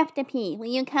 I have to pee, will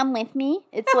you come with me?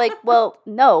 It's like, well,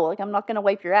 no, like, I'm not going to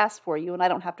wipe your ass for you, and I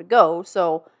don't have to go,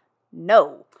 so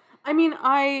no. I mean,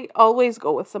 I always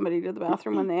go with somebody to the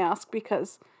bathroom when they ask,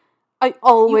 because I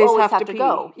always have to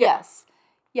go. Yes.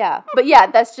 Yeah. But yeah,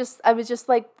 I was just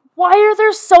like, why are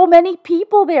there so many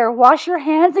people there? Wash your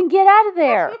hands and get out of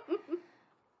there.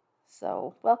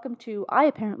 So, welcome to I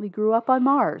Apparently Grew Up on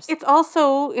Mars. It's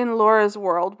also in Laura's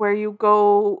world where you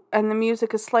go and the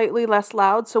music is slightly less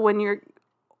loud, so when you're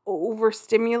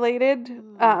overstimulated,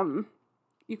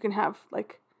 you can have,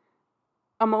 like,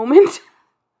 a moment.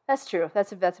 That's true.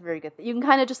 That's a very good thing. You can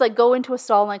kind of just, like, go into a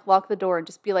stall and, like, lock the door and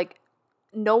just be like,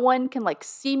 no one can, like,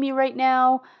 see me right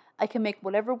now. I can make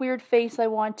whatever weird face I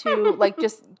want to. Like,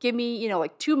 just give me,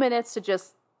 2 minutes to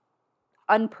just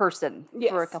unperson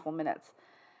for a couple minutes.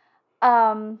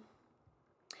 So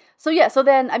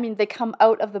then, I mean, they come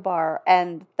out of the bar,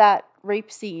 and that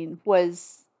rape scene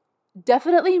was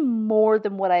definitely more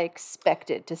than what I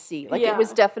expected to see. Like, it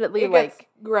was definitely, it like... gets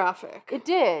graphic. It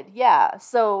did, yeah.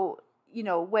 So,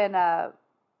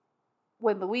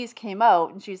 when Louise came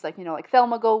out, and she's like, like,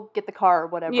 Thelma, go get the car or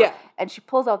whatever. Yeah. And she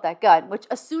pulls out that gun, which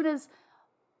as soon as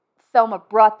Thelma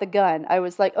brought the gun, I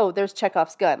was like, oh, there's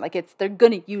Chekhov's gun. Like, they're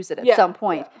going to use it at some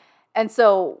point. Yeah. And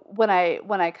so when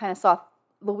I kind of saw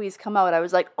Louise come out, I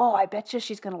was like, oh, I bet you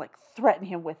she's going to, like, threaten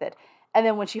him with it. And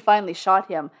then when she finally shot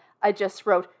him, I just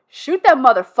wrote, shoot that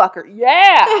motherfucker.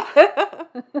 Yeah!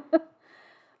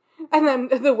 And then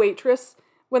the waitress,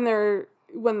 when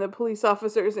the police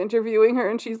officer is interviewing her,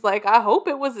 and she's like, I hope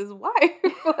it was his wife.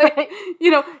 Like,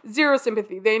 zero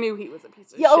sympathy. They knew he was a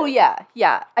piece of shit. Oh, yeah,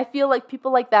 yeah. I feel like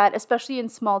people like that, especially in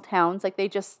small towns, like, they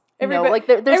just know. Like,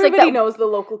 there's everybody like knows the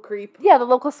local creep. Yeah, the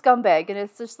local scumbag. And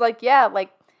it's just like, yeah,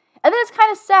 like... And then it's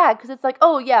kind of sad, because it's like,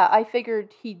 oh, yeah, I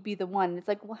figured he'd be the one. And it's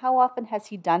like, well, how often has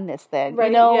he done this then?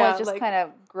 Right, it's just kind of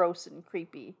gross and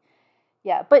creepy.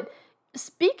 Yeah, but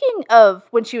speaking of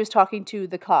when she was talking to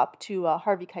the cop, to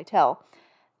Harvey Keitel,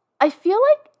 I feel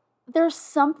like there's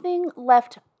something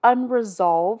left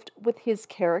unresolved with his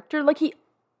character. Like, he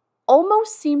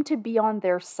almost seemed to be on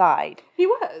their side. He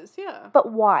was, yeah.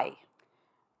 But why?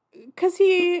 Because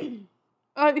he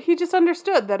just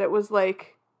understood that it was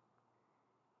like...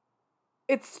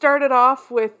 It started off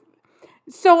with...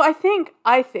 So I think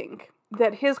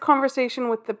that his conversation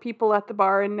with the people at the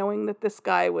bar, and knowing that this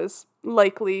guy was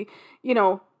likely,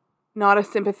 not a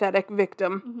sympathetic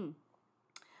victim,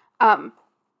 at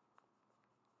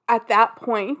that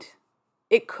point,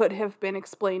 it could have been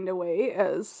explained away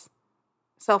as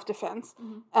self-defense.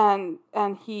 Mm-hmm.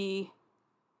 And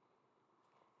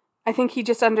I think he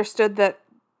just understood that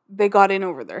they got in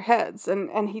over their heads,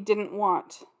 and he didn't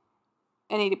want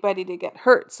anybody to get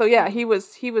hurt. So yeah, he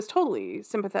was totally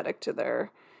sympathetic to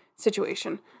their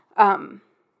situation. And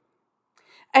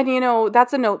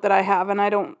that's a note that I have, and I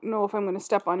don't know if I'm going to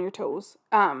step on your toes.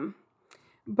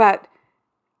 But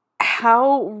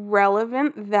how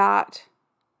relevant that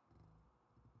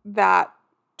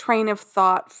train of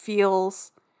thought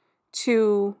feels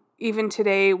to even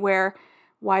today, where,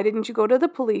 why didn't you go to the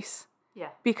police?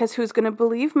 Yeah. Because who's going to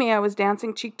believe me? I was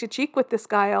dancing cheek to cheek with this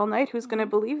guy all night. Who's going to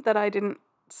believe that I didn't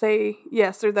say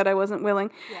yes, or that I wasn't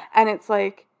willing? Yeah. And it's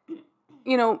like,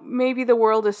 maybe the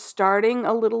world is starting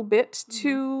a little bit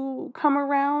to come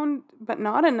around, but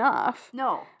not enough.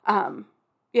 No.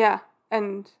 Yeah.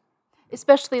 And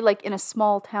especially, like, in a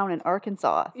small town in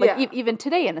Arkansas. Like, even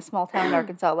today in a small town in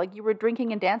Arkansas, like, you were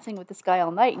drinking and dancing with this guy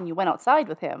all night, and you went outside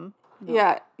with him.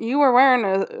 Yeah, you were wearing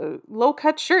a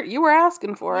low-cut shirt. You were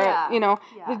asking for it.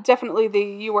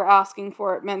 Definitely you were asking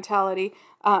for it mentality.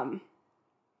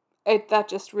 That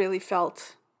just really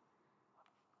felt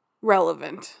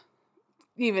relevant,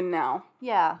 even now.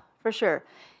 Yeah, for sure.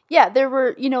 Yeah, there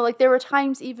were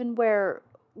times even where,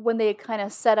 when they kind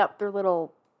of set up their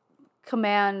little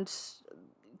command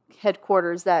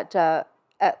headquarters at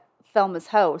Thelma's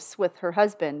house with her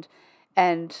husband,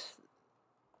 and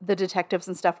the detectives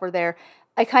and stuff were there,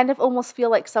 I kind of almost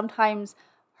feel like sometimes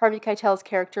Harvey Keitel's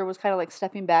character was kind of like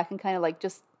stepping back and kind of like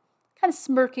just kind of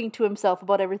smirking to himself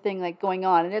about everything like going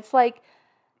on. And it's like,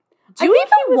 do you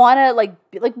even want to like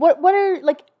what are,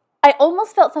 like, I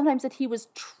almost felt sometimes that he was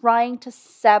trying to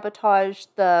sabotage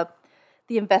the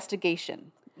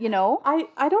investigation,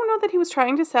 I don't know that he was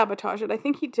trying to sabotage it. I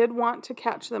think he did want to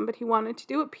catch them, but he wanted to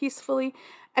do it peacefully.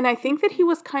 And I think that he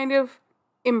was kind of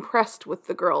impressed with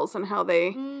the girls and how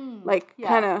they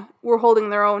kind of were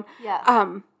holding their own. Yeah.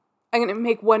 I'm going to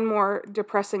make one more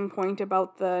depressing point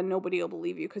about the nobody will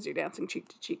believe you because you're dancing cheek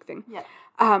to cheek thing. Yeah.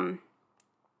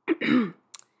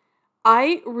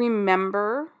 I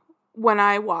remember when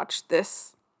I watched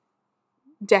this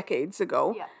decades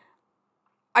ago,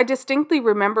 I distinctly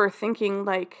remember thinking,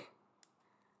 like,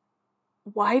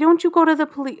 why don't you go to the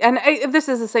police? And this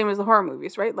is the same as the horror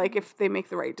movies, right? Like, if they make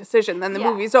the right decision, then the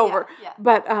movie's over. Yeah.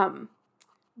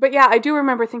 But yeah, I do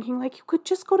remember thinking, like, you could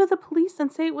just go to the police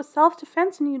and say it was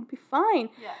self-defense and you'd be fine.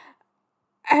 Yeah.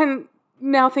 And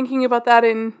now thinking about that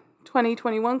in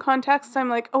 2021 context, I'm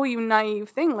like, oh, you naive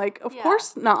thing. Like, of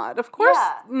course not. Of course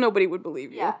nobody would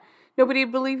believe you. Yeah. Nobody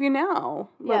would believe you now,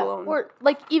 let alone. Or,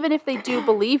 like, even if they do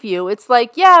believe you, it's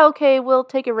like, yeah, okay, we'll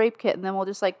take a rape kit and then we'll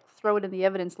just, like, throw it in the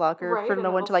evidence locker for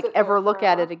no one to, like, ever look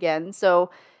at it again.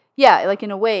 So, yeah, like, in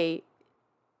a way,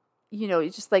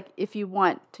 it's just, like, if you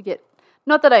want to get...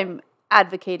 Not that I'm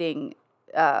advocating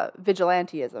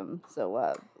vigilantism,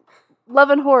 so Love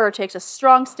and Horror takes a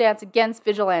strong stance against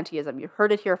vigilantism. You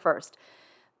heard it here first.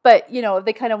 But, you know,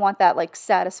 they kind of want that, like,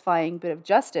 satisfying bit of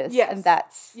justice. Yes. And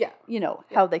that's, Yeah. you know,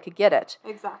 how they could get it.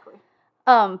 Exactly.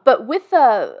 But with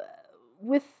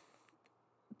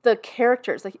the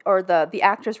characters, like, or the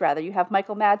actors, rather, you have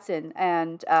Michael Madsen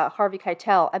and Harvey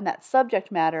Keitel, and that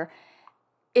subject matter,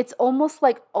 it's almost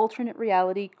like alternate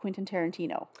reality Quentin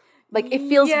Tarantino. Like, it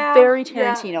feels very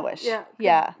Tarantino-ish.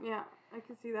 Yeah, I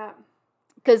can see that.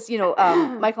 Because, you know,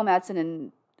 Michael Madsen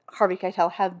and Harvey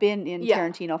Keitel have been in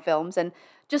Tarantino films, and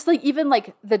just, like, even,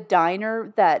 like, the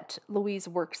diner that Louise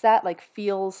works at, like,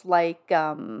 feels like...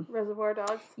 Reservoir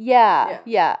Dogs?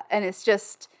 Yeah. And it's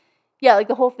just... Yeah, like,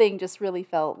 the whole thing just really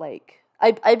felt like...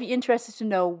 I'd be interested to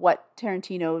know what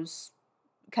Tarantino's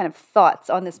kind of thoughts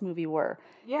on this movie were.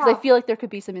 Yeah. Because I feel like there could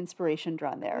be some inspiration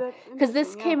drawn there. Because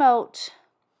this came out...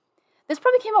 This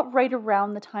probably came out right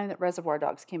around the time that Reservoir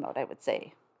Dogs came out, I would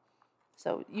say.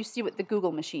 So you see what the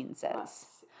Google machine says.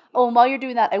 Oh, and while you're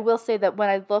doing that, I will say that when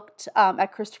I looked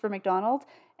at Christopher McDonald,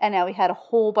 and now he had a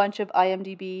whole bunch of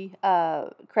IMDb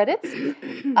credits,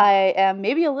 I am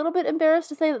maybe a little bit embarrassed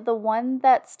to say that the one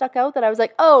that stuck out that I was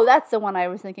like, oh, that's the one I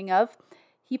was thinking of.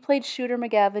 He played Shooter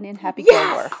McGavin in Happy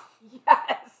Gilmore.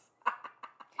 Yes!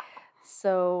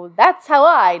 So that's how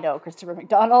I know Christopher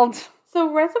McDonald.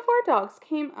 So Reservoir Dogs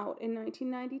came out in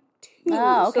 1992.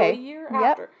 Oh, okay. So a year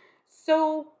after.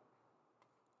 So...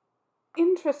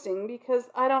 interesting, because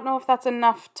I don't know if that's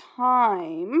enough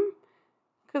time,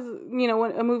 because, you know,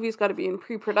 when a movie's got to be in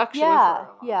pre-production for a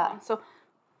long time. So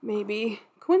maybe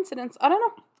coincidence, I don't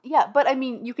know. Yeah, but I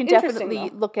mean, you can definitely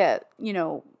look at, you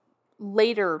know,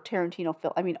 later Tarantino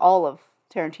film. I mean, all of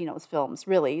Tarantino's films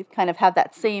really kind of have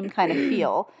that same kind of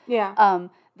feel. Yeah.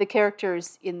 The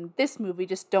characters in this movie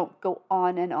just don't go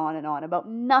on and on and on about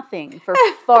nothing for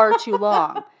far too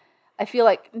long. I feel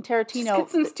like in Tarantino... Just get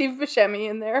some Steve Buscemi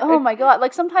in there. Oh my God.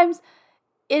 Like, sometimes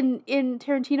in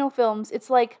Tarantino films, it's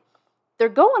like they're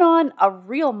going on a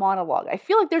real monologue. I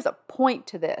feel like there's a point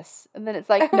to this. And then it's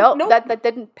like, nope. that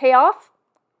didn't pay off?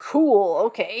 Cool,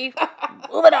 okay.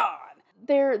 Moving on.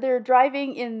 They're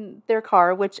driving in their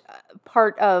car, which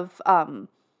part of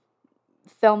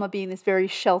Thelma being this very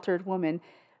sheltered woman...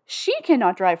 She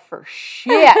cannot drive for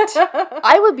shit.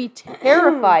 I would be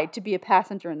terrified to be a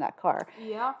passenger in that car.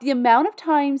 Yeah. The amount of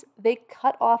times they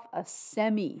cut off a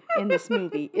semi in this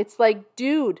movie. It's like,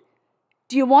 dude,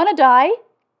 do you want to die?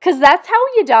 Because that's how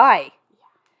you die.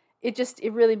 It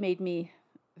really made me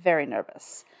very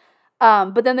nervous.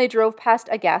 But then they drove past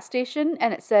a gas station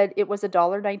and it said it was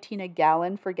 $1.19 a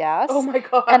gallon for gas. Oh my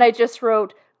God. And I just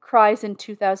wrote cries in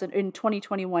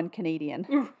 2021 Canadian.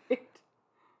 Right.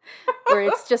 Where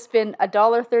it's just been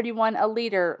 $1.31 a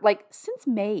liter, like, since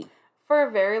May. For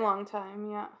a very long time,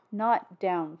 yeah. Not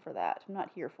down for that. I'm not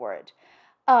here for it.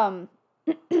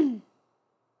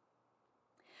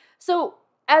 So,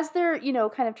 as they're, you know,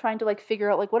 kind of trying to, like,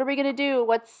 figure out, like, what are we going to do?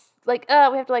 What's, like, we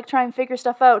have to, like, try and figure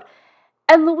stuff out.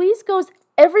 And Louise goes,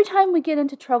 every time we get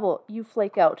into trouble, you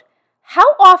flake out.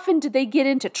 How often do they get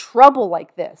into trouble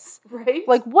like this? Right?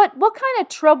 Like, what kind of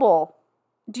trouble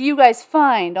do you guys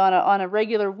find on a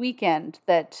regular weekend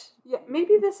that... Yeah,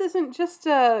 maybe this isn't just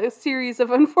a series of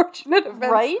unfortunate events.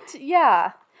 Right?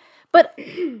 Yeah. But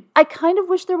I kind of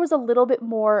wish there was a little bit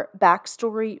more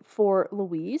backstory for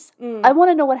Louise. I want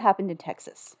to know what happened in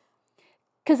Texas.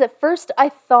 Because at first I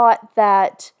thought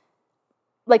that,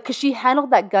 like, because she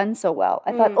handled that gun so well,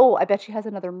 I thought, oh, I bet she has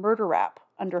another murder rap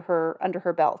under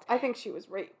her belt. I think she was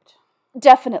raped.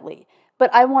 Definitely.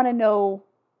 But I want to know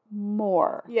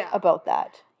more about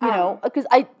that, you know, because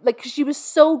cause she was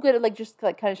so good at, like, just,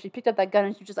 like, kind of, she picked up that gun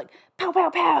and she was just like, pow, pow,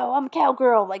 pow, I'm a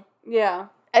cowgirl, like,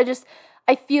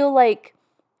 I feel like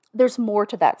there's more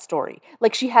to that story.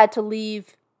 Like, she had to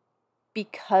leave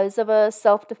because of a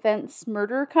self-defense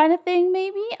murder kind of thing,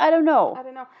 maybe? I don't know.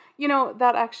 You know,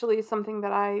 that actually is something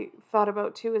that I thought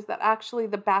about, too, is that actually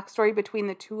the backstory between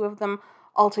the two of them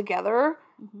altogether,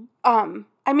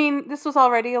 I mean, this was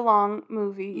already a long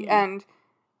movie, and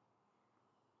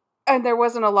there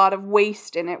wasn't a lot of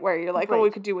waste in it where you're like, oh, we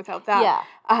could do without that.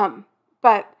 Yeah.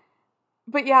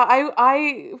 But yeah,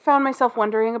 I found myself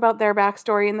wondering about their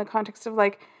backstory in the context of,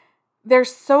 like, they're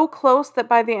so close that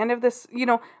by the end of this, you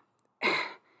know,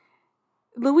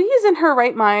 Louise in her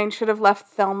right mind should have left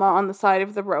Thelma on the side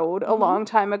of the road a long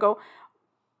time ago.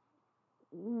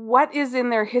 What is in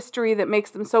their history that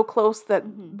makes them so close that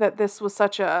this was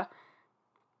such a,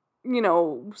 you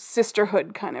know,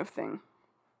 sisterhood kind of thing?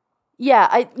 Yeah,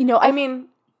 I mean,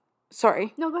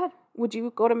 sorry. No, go ahead. Would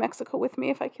you go to Mexico with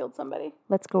me if I killed somebody?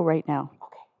 Let's go right now.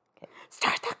 Okay.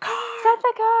 Start the car. Start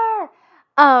the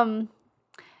car.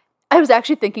 I was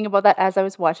actually thinking about that as I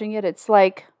was watching it. It's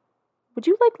like, would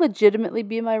you, like, legitimately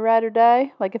be my ride or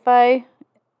die? Like, if I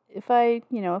if I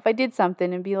did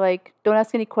something and be like, don't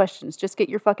ask any questions, just get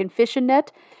your fucking fishing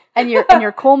net and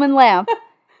your Coleman lamp,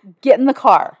 get in the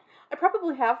car. I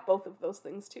probably have both of those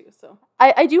things too, so.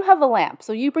 I do have a lamp,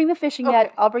 so you bring the fishing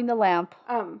net, I'll bring the lamp.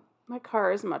 My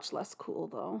car is much less cool,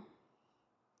 though.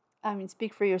 I mean,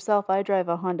 speak for yourself. I drive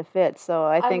a Honda Fit, so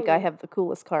I think I have the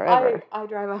coolest car ever. I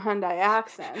drive a Hyundai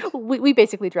Accent. We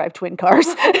basically drive twin cars.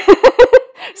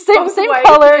 same white,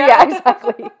 color, yeah,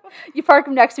 exactly. You park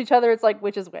them next to each other, it's like,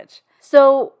 which is which.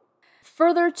 So,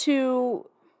 further to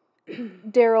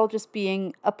Daryl just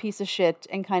being a piece of shit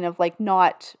and kind of like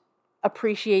not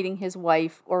appreciating his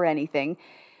wife or anything,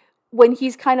 when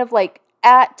he's kind of like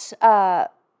at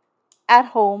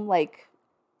home, like,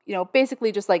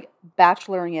 basically just like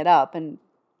bacheloring it up and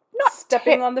not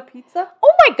stepping on the pizza.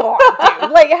 Oh my god,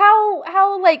 dude. Like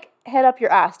how like head up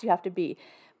your ass do you have to be?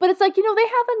 But it's like, they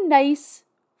have a nice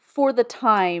for the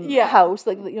time house,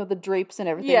 like the drapes and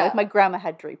everything. Yeah. Like my grandma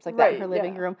had drapes like that in her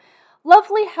living room.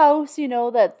 Lovely house,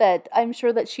 that I'm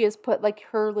sure that she has put like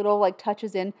her little like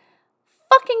touches in.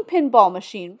 Fucking pinball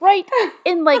machine right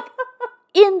in like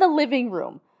in the living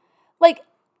room. Like,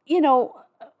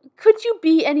 could you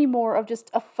be any more of just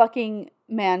a fucking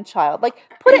man-child? Like,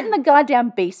 put it in the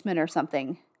goddamn basement or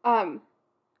something.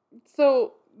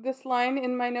 So this line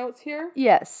in my notes here.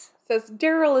 Yes. Says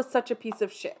Daryl is such a piece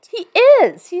of shit. He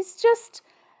is. He's just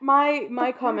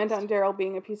my comment on Daryl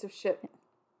being a piece of shit.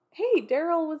 Hey,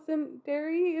 Daryl was in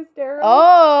Derry. Is Daryl?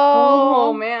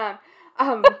 Oh man.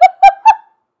 I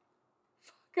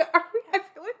feel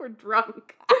like we're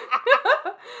drunk.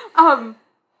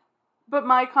 But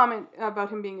my comment about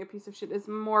him being a piece of shit is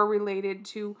more related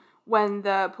to when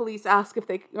the police ask if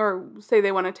they, or say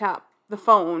they want to tap the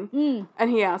phone, and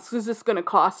he asks, is this going to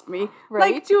cost me?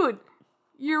 Right. Like, dude,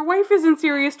 your wife is in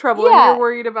serious trouble and you're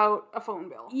worried about a phone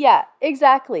bill. Yeah,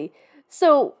 exactly.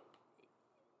 So,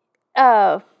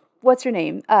 what's her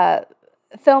name?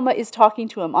 Thelma is talking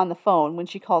to him on the phone when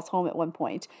she calls home at one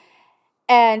point.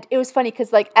 And it was funny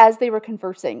because, like, as they were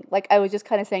conversing, like, I was just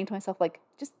kind of saying to myself, like,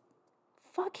 just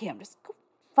fuck him. Just go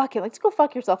fuck him. Like, just go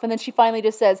fuck yourself. And then she finally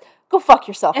just says, go fuck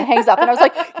yourself, and hangs up. And I was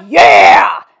like,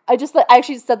 yeah! I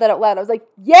actually said that out loud. I was like,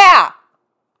 yeah!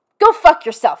 Go fuck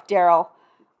yourself, Daryl.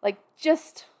 Like,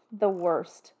 just the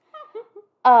worst.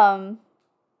 So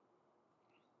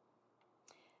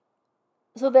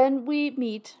then we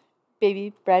meet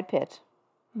baby Brad Pitt.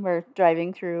 We're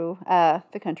driving through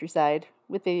the countryside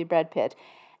with baby Brad Pitt.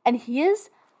 And he is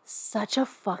such a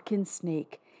fucking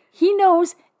snake. He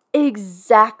knows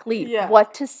exactly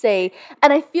what to say.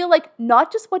 And I feel like not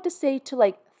just what to say to,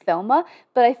 like, Thelma,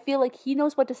 but I feel like he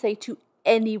knows what to say to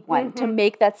anyone to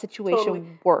make that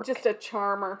situation work. Just a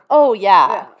charmer. Oh,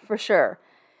 yeah, for sure.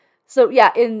 So,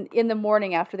 yeah, in the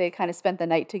morning after they kind of spent the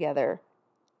night together,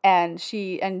 and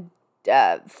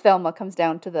Thelma comes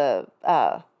down to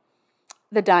the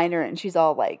diner, and she's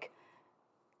all, like,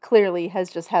 clearly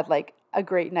has just had, like, a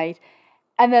great night.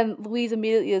 And then Louise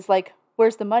immediately is like,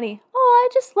 where's the money? Oh, I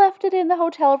just left it in the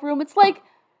hotel room. It's like,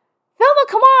 Thelma,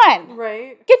 come on!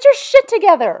 Right. Get your shit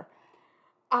together!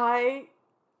 I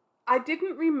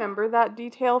didn't remember that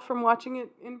detail from watching it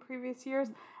in previous years,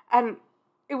 and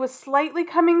it was slightly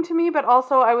coming to me, but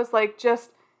also I was, like,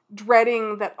 just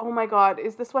dreading that, oh my god,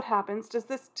 is this what happens? Does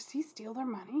he steal their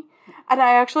money? And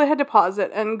I actually had to pause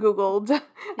it and Googled,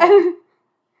 and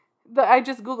I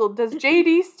just Googled, does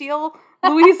JD steal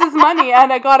Louise's money?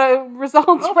 And I got a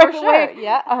result right away.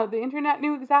 Yeah. The internet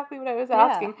knew exactly what I was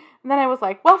asking. And then I was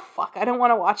like, well, fuck, I don't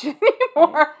want to watch it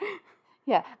anymore.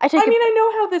 Yeah. I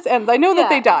know how this ends. I know that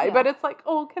they die, but it's like,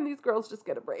 oh, can these girls just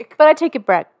get a break? But I take it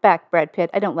back, Brad Pitt.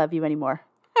 I don't love you anymore.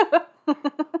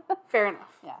 Fair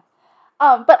enough. Yeah.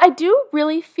 But I do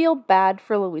really feel bad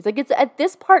for Louise. Like, it's at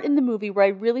this part in the movie where I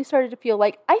really started to feel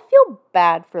like, I feel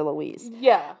bad for Louise.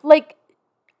 Yeah. Like,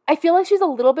 I feel like she's a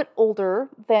little bit older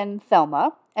than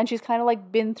Thelma, and she's kind of,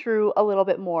 like, been through a little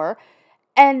bit more.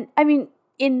 And, I mean,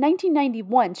 in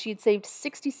 1991, she had saved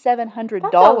 $6,700.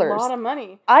 That's a lot of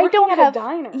money. I don't have a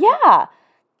diner. Yeah.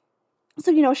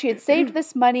 So, she had saved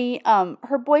this money.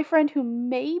 Her boyfriend, who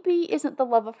maybe isn't the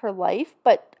love of her life,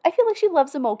 but I feel like she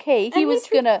loves him okay. He seems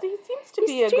to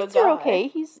be a good guy. Her okay.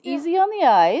 He's easy on the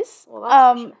eyes. Well,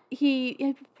 that's for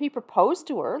sure. He proposed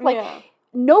to her. Like,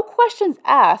 no questions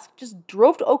asked. Just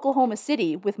drove to Oklahoma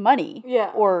City with money.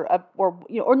 Yeah. Or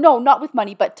no, not with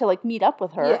money, but to, like, meet up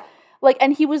with her. Yeah. Like,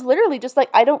 and he was literally just like,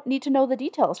 I don't need to know the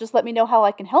details. Just let me know how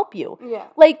I can help you. Yeah.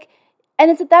 Like, and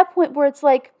it's at that point where it's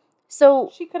like, so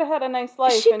she could have had a nice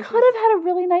life. She could have had a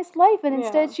really nice life, and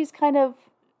instead she's kind of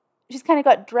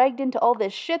got dragged into all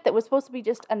this shit that was supposed to be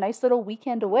just a nice little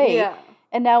weekend away. Yeah.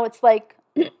 And now it's like,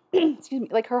 excuse me,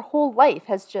 like her whole life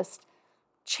has just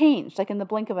changed like in the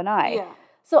blink of an eye. Yeah.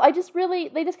 So they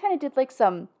just kind of did like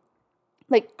some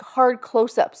like hard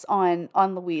close-ups on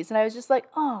Louise, and I was just like,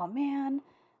 oh man,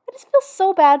 I just feel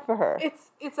so bad for her.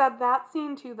 It's at that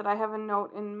scene too that I have a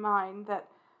note in mind that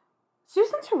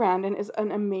Susan Sarandon is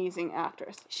an amazing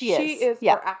actress. She is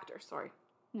yeah. or actor, sorry.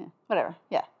 Yeah, whatever.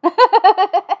 Yeah.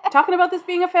 Talking about this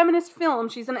being a feminist film,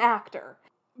 she's an actor.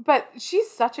 But she's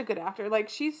such a good actor. Like,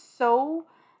 there's so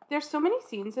many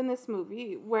scenes in this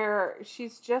movie where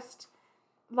she's just,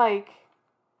 like,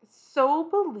 so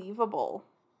believable.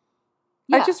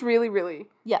 Yeah. I just really, really,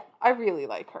 yeah. I really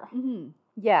like her. Mm-hmm.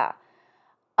 Yeah.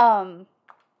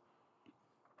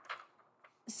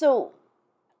 So,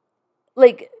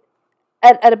 like,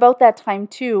 at about that time,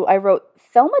 too, I wrote,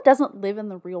 Thelma doesn't live in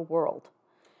the real world.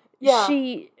 Yeah.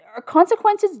 Her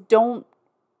consequences don't,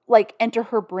 like, enter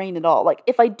her brain at all. Like,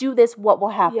 if I do this, what will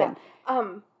happen? Yeah.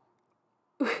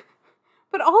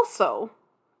 But also,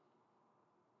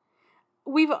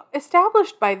 we've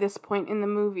established by this point in the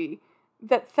movie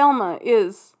that Thelma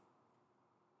is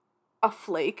a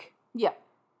flake. Yeah.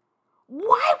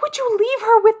 Why would you leave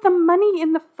her with the money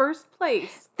in the first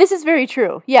place? This is very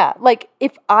true. Yeah. Like,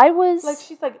 if I was... Like,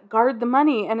 she's like, guard the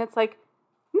money. And it's like,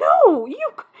 no,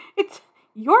 it's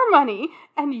your money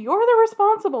and you're the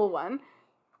responsible one.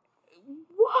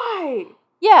 Why?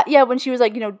 Yeah, when she was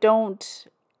like, don't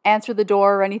answer the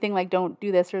door or anything, like, don't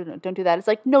do this or don't do that. It's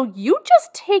like, no, you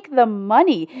just take the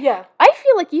money. Yeah. I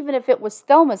feel like even if it was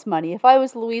Thelma's money, if I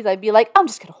was Louise, I'd be like, I'm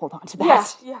just going to hold on to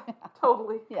that. Yeah,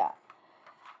 totally. Yeah.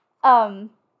 And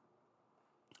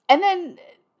then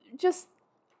just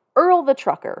Earl the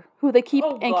trucker, who they keep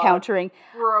encountering.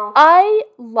 Bro. I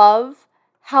love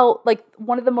how, like,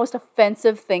 one of the most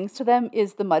offensive things to them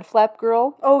is the mudflap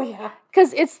girl. Oh, yeah.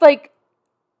 Because it's like,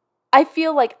 I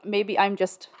feel like maybe I'm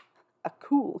just a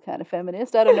cool kind of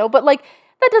feminist. I don't know. But, like,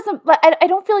 that doesn't, I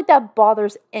don't feel like that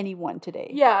bothers anyone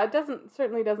today. Yeah, it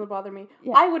certainly doesn't bother me.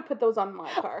 Yeah. I would put those on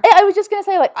my car. I was just going to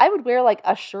say, like, I would wear, like,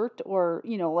 a shirt or,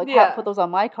 put those on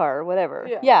my car or whatever.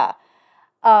 Yeah.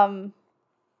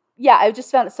 Yeah, I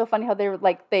just found it so funny how they were,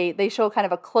 like, they show kind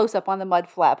of a close-up on the mud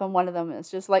flap, and one of them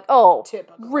is just like, oh,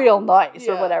 typical. Real nice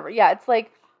or whatever. Yeah, it's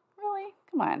like, really?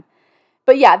 Come on.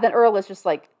 But yeah, then Earl is just,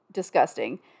 like,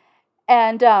 disgusting.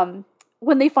 And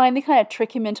when they finally kind of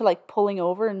trick him into, like, pulling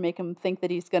over and make him think that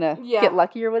he's going to get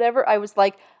lucky or whatever, I was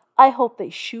like, I hope they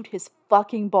shoot his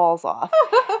fucking balls off.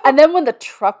 And then when the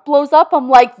truck blows up, I'm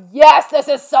like, yes, this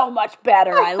is so much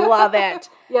better. I love it.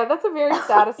 Yeah, that's a very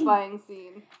satisfying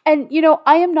scene. And,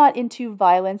 I am not into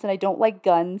violence and I don't like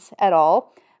guns at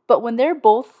all. But when they're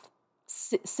both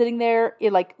sitting there,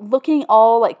 like, looking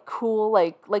all, like, cool,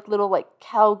 like little, like,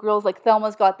 cowgirls, like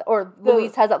Thelma's got,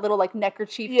 Louise has that little, like,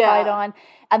 neckerchief tied on.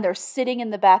 And they're sitting in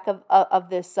the back of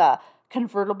this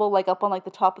convertible, like, up on, like,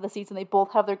 the top of the seats, and they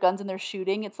both have their guns and they're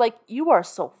shooting. It's like, you are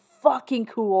so fucking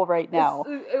cool right now.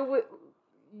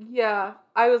 Yeah,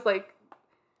 I was like,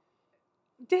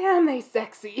 damn, they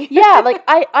sexy. Yeah, like,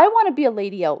 I want to be a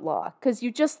lady outlaw, because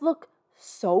you just look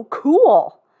so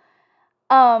cool.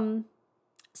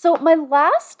 So my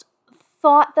last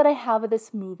thought that I have of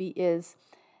this movie is,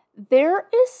 there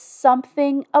is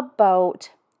something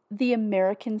about the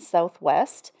American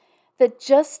Southwest that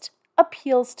just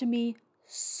appeals to me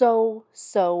so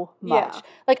much. Yeah.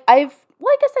 Like, I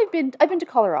guess I've been to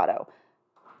Colorado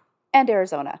and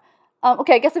Arizona.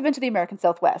 Okay, I guess I've been to the American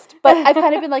Southwest, but I've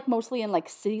kind of been, like, mostly in, like,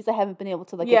 cities. I haven't been able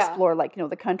to, like, explore, like,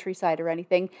 the countryside or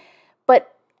anything.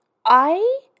 But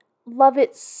I love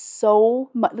it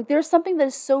so much. Like, there's something that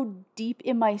is so deep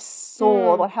in my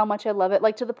soul about how much I love it.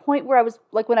 Like, to the point where I was,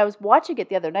 like, when I was watching it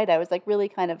the other night, I was, like, really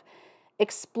kind of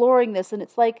exploring this, and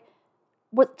it's like,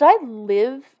 did I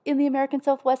live in the American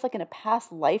Southwest, like, in a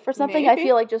past life or something? Maybe. I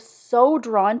feel, like, just so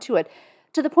drawn to it,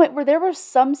 to the point where there were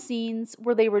some scenes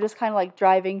where they were just kind of, like,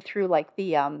 driving through, like,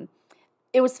 the,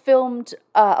 it was filmed,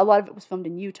 a lot of it was filmed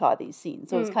in Utah, these scenes,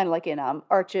 so it was kind of like in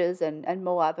Arches and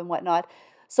Moab and whatnot,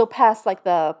 so past, like,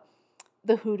 the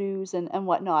hoodoos and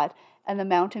whatnot, and the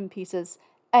mountain pieces,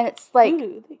 and it's like...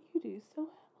 The hoodoos, so...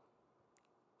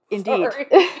 Indeed.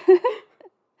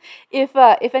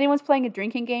 If anyone's playing a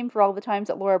drinking game for all the times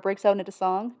that Laura breaks out into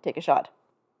song, take a shot.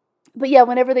 But yeah,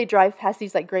 whenever they drive past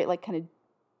these, like, great, like, kind of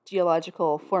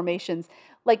geological formations,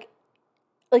 like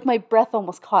my breath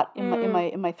almost caught in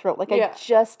my throat. Like, I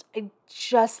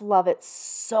just love it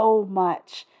so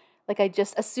much. Like,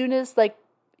 as soon as, like,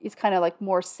 it's kind of, like,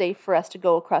 more safe for us to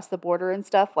go across the border and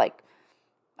stuff, like,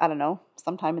 I don't know,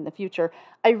 sometime in the future,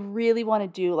 I really want to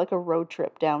do, like, a road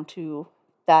trip down to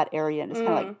that area and just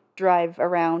kind of like drive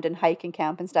around and hike and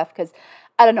camp and stuff because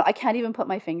I don't know, I can't even put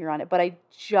my finger on it, but I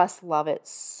just love it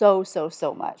so, so,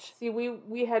 so much. See,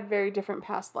 we had very different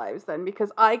past lives then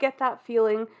because I get that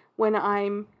feeling when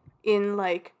I'm in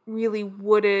like really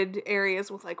wooded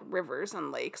areas with like rivers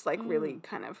and lakes, like really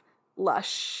kind of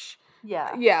lush.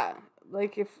 Yeah. Yeah.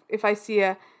 Like if I see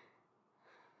a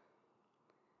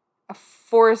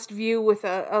forest view with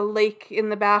a lake in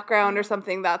the background or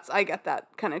something, I get that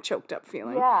kind of choked up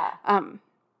feeling. Yeah.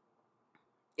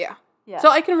 Yeah. Yeah. So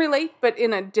I can relate, but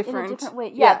in a different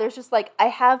way. Yeah, there's just like, I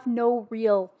have no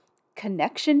real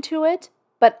connection to it,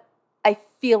 but I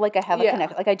feel like I have a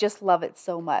connection. Like, I just love it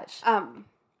so much.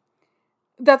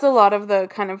 That's a lot of the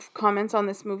kind of comments on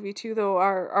this movie too, though,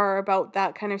 are about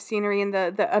that kind of scenery and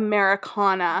the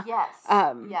Americana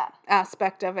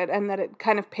aspect of it, and that it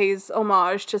kind of pays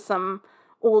homage to some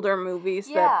older movies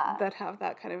that have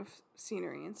that kind of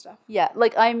scenery and stuff. Yeah,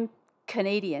 like I'm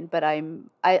Canadian, but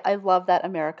I love that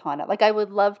Americana. Like I would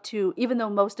love to, even though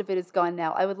most of it is gone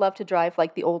now, I would love to drive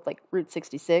like the old like Route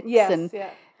 66 and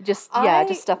just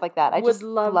stuff like that. I just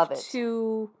love it.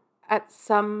 To at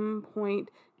some point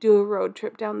do a road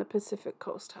trip down the Pacific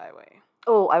Coast Highway.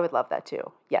 Oh, I would love that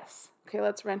too. Yes. Okay,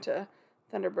 let's rent a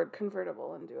Thunderbird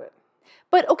convertible and do it.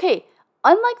 But okay,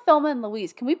 unlike Thelma and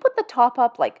Louise, can we put the top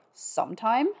up like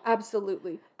sometime?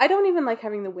 Absolutely. I don't even like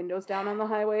having the windows down on the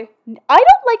highway. I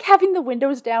don't like having the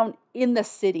windows down in the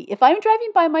city. If I'm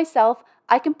driving by myself,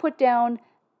 I can put down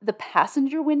the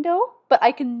passenger window, but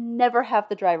I can never have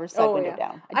the driver's side window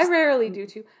down. I rarely do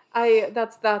too.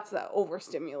 That's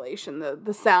overstimulation.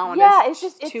 The sound is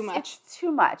it's too much. It's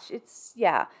too much.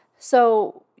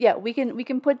 So yeah, we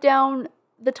can put down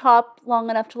the top long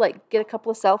enough to like get a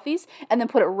couple of selfies and then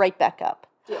put it right back up.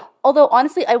 Yeah. Although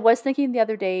honestly, I was thinking the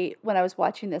other day when I was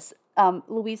watching this,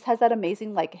 Louise has that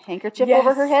amazing like handkerchief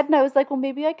over her head, and I was like, well,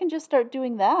 maybe I can just start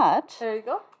doing that. There you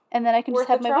go. And then I can just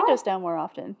have my windows down more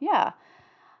often. Yeah.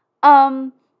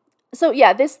 So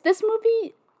yeah, this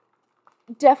movie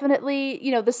definitely,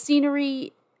 the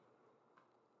scenery,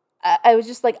 I was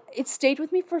just like, it stayed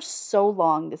with me for so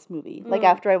long, this movie. Like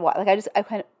after I watched,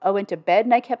 like I went to bed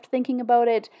and I kept thinking about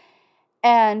it.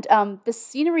 And the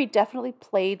scenery definitely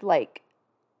played like,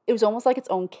 it was almost like its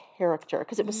own character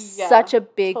because it was such a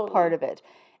big part of it.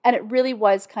 And it really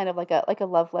was kind of like a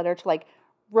love letter to like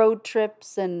road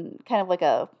trips and kind of like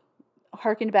a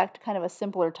harkened back to kind of a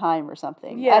simpler time or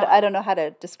something. Yeah. I don't know how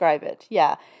to describe it.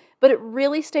 Yeah. But it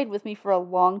really stayed with me for a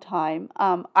long time.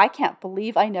 I can't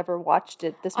believe I never watched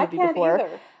this movie before.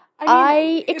 Either.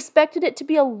 I expected it to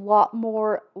be a lot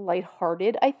more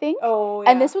lighthearted, I think. Oh, yeah.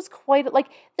 And this was quite, like,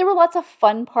 there were lots of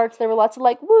fun parts. There were lots of,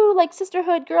 like, woo, like,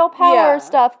 sisterhood, girl power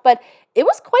stuff. But it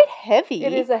was quite heavy.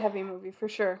 It is a heavy movie, for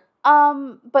sure.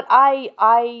 But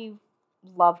I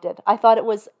loved it. I thought it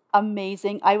was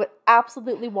amazing. I would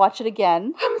absolutely watch it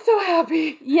again. I'm so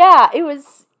happy. Yeah, it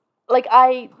was, like,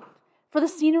 for the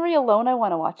scenery alone, I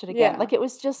want to watch it again. Yeah. Like, it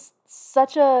was just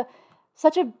such a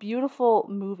beautiful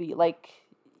movie. Like,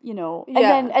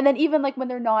 and then even like when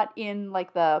they're not in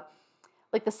like the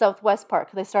Southwest part,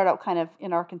 because they start out kind of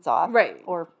in Arkansas, right,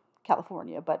 or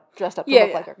California, but dressed up to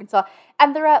look like Arkansas,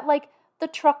 and they're at like the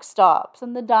truck stops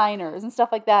and the diners and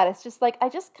stuff like that. It's just like, I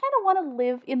just kind of want to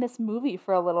live in this movie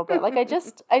for a little bit. Like I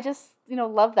just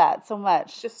love that so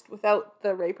much. Just without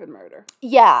the rape and murder.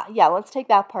 Yeah. Let's take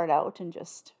that part out and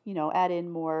just add in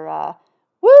more.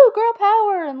 Woo, girl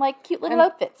power, and like cute little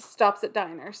outfits. Stops at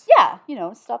diners. Yeah,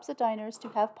 stops at diners to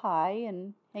have pie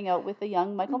and hang out with a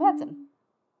young Michael Madsen.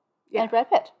 Yeah. And Brad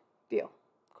Pitt. Deal.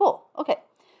 Cool. Okay.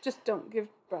 Just don't give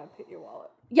Brad Pitt your wallet.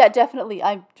 Yeah, definitely.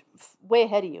 I'm way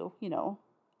ahead of you,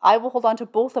 I will hold on to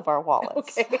both of our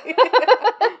wallets. Okay.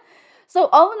 So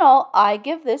all in all, I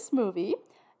give this movie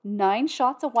 9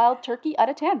 shots of wild turkey out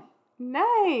of 10.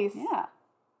 Nice. Yeah.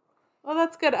 Well,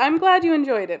 that's good. I'm glad you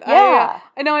enjoyed it. Yeah.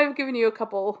 I know I've given you a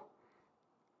couple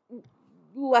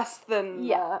less than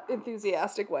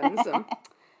enthusiastic ones. So,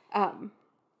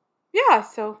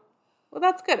 well,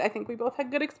 that's good. I think we both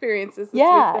had good experiences this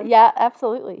weekend. Yeah,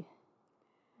 absolutely.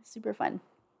 Super fun.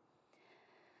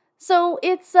 So,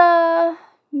 it's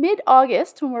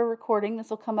mid-August when we're recording. This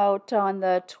will come out on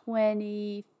the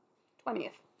 20th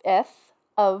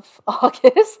of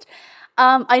August.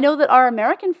 I know that our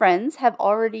American friends have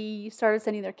already started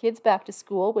sending their kids back to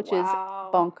school, which is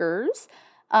bonkers.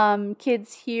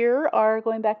 Kids here are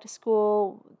going back to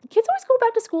school. Kids always go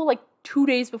back to school like 2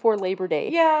 days before Labor Day.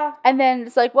 Yeah. And then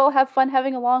it's like, well, have fun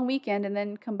having a long weekend and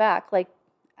then come back. Like,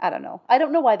 I don't know. I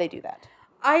don't know why they do that.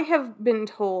 I have been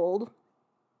told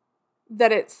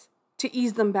that it's to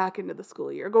ease them back into the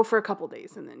school year. Go for a couple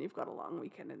days and then you've got a long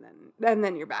weekend and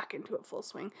then you're back into it full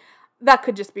swing. that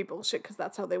could just be bullshit because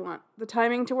that's how they want the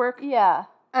timing to work. Yeah.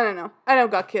 I don't know. I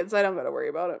don't got kids. I don't got to worry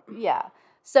about it. Yeah.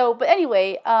 So, but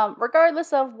anyway,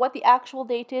 regardless of what the actual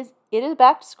date is, it is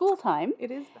back to school time. It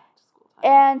is back to school time.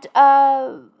 And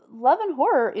Love and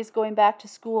Horror is going back to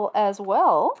school as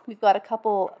well. We've got a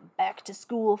couple back to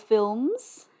school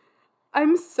films.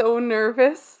 I'm so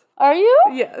nervous. Are you?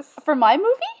 Yes. For my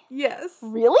movie? Yes.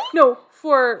 Really? No,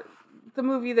 for the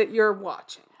movie that you're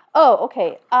watching. Oh,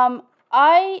 okay.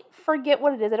 I forget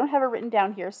what it is. I don't have it written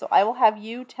down here, so I will have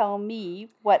you tell me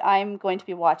what I'm going to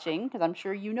be watching, because I'm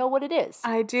sure you know what it is.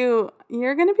 I do.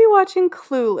 You're going to be watching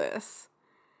Clueless.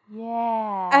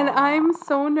 Yeah. And I'm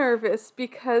so nervous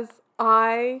because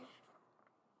I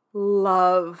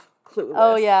love Clueless.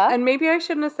 Oh, yeah? And maybe I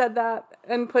shouldn't have said that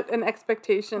and put an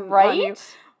expectation Right? on you.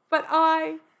 But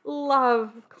I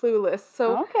love Clueless.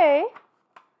 So Okay.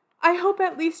 I hope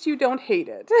at least you don't hate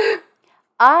it.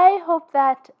 I hope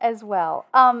that as well.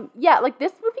 Yeah, like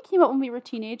this movie came out when we were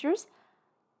teenagers.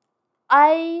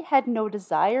 I had no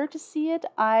desire to see it.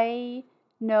 I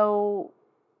know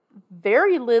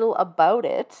very little about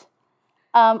it.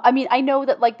 I mean, I know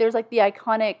that like there's like the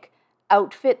iconic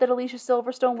outfit that Alicia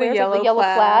Silverstone wears, like the yellow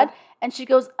plaid, and she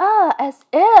goes, as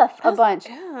if a bunch.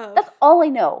 If. That's all I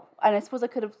know. And I suppose I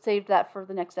could have saved that for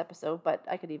the next episode, but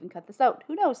I could even cut this out.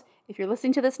 Who knows? If you're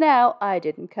listening to this now, I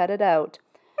didn't cut it out.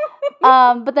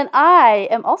 But then I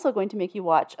am also going to make you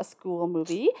watch a school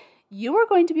movie. You are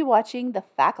going to be watching The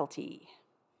Faculty.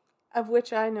 Of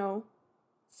which I know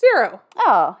zero.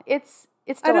 Oh, it's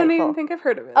delightful. I don't even think I've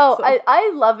heard of it. Oh, so.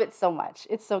 I love it so much.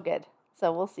 It's so good.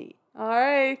 So we'll see. All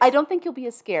right. I don't think you'll be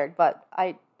as scared, but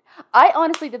I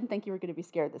honestly didn't think you were going to be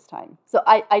scared this time. So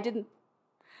I don't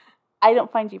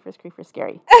find Jeepers Creepers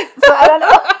scary. So I don't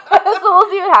know. So we'll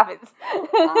see what happens.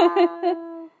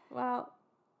 Well,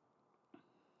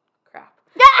 crap.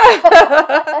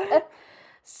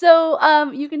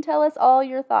 So you can tell us all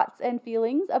your thoughts and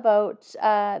feelings about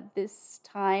this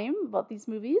time, about these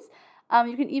movies.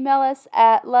 You can email us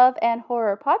at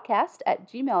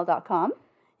loveandhorrorpodcast@gmail.com.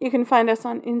 You can find us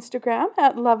on Instagram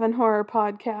at Love and Horror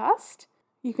Podcast.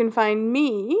 You can find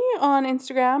me on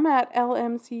Instagram at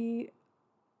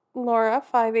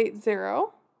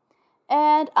LMCLaura580.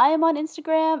 And I am on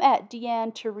Instagram at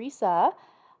Deanne Teresa.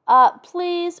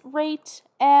 Please rate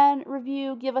and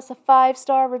review. Give us a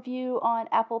 5-star review on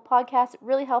Apple Podcasts. It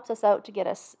really helps us out to get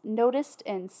us noticed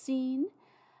and seen.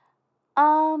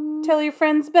 Tell your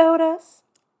friends about us.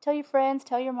 Tell your friends,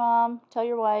 tell your mom, tell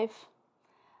your wife,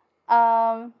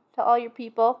 tell all your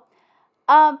people.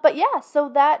 But yeah, so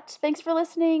thanks for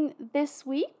listening this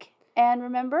week. And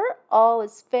remember, all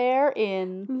is fair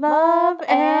in Love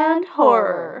and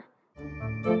horror.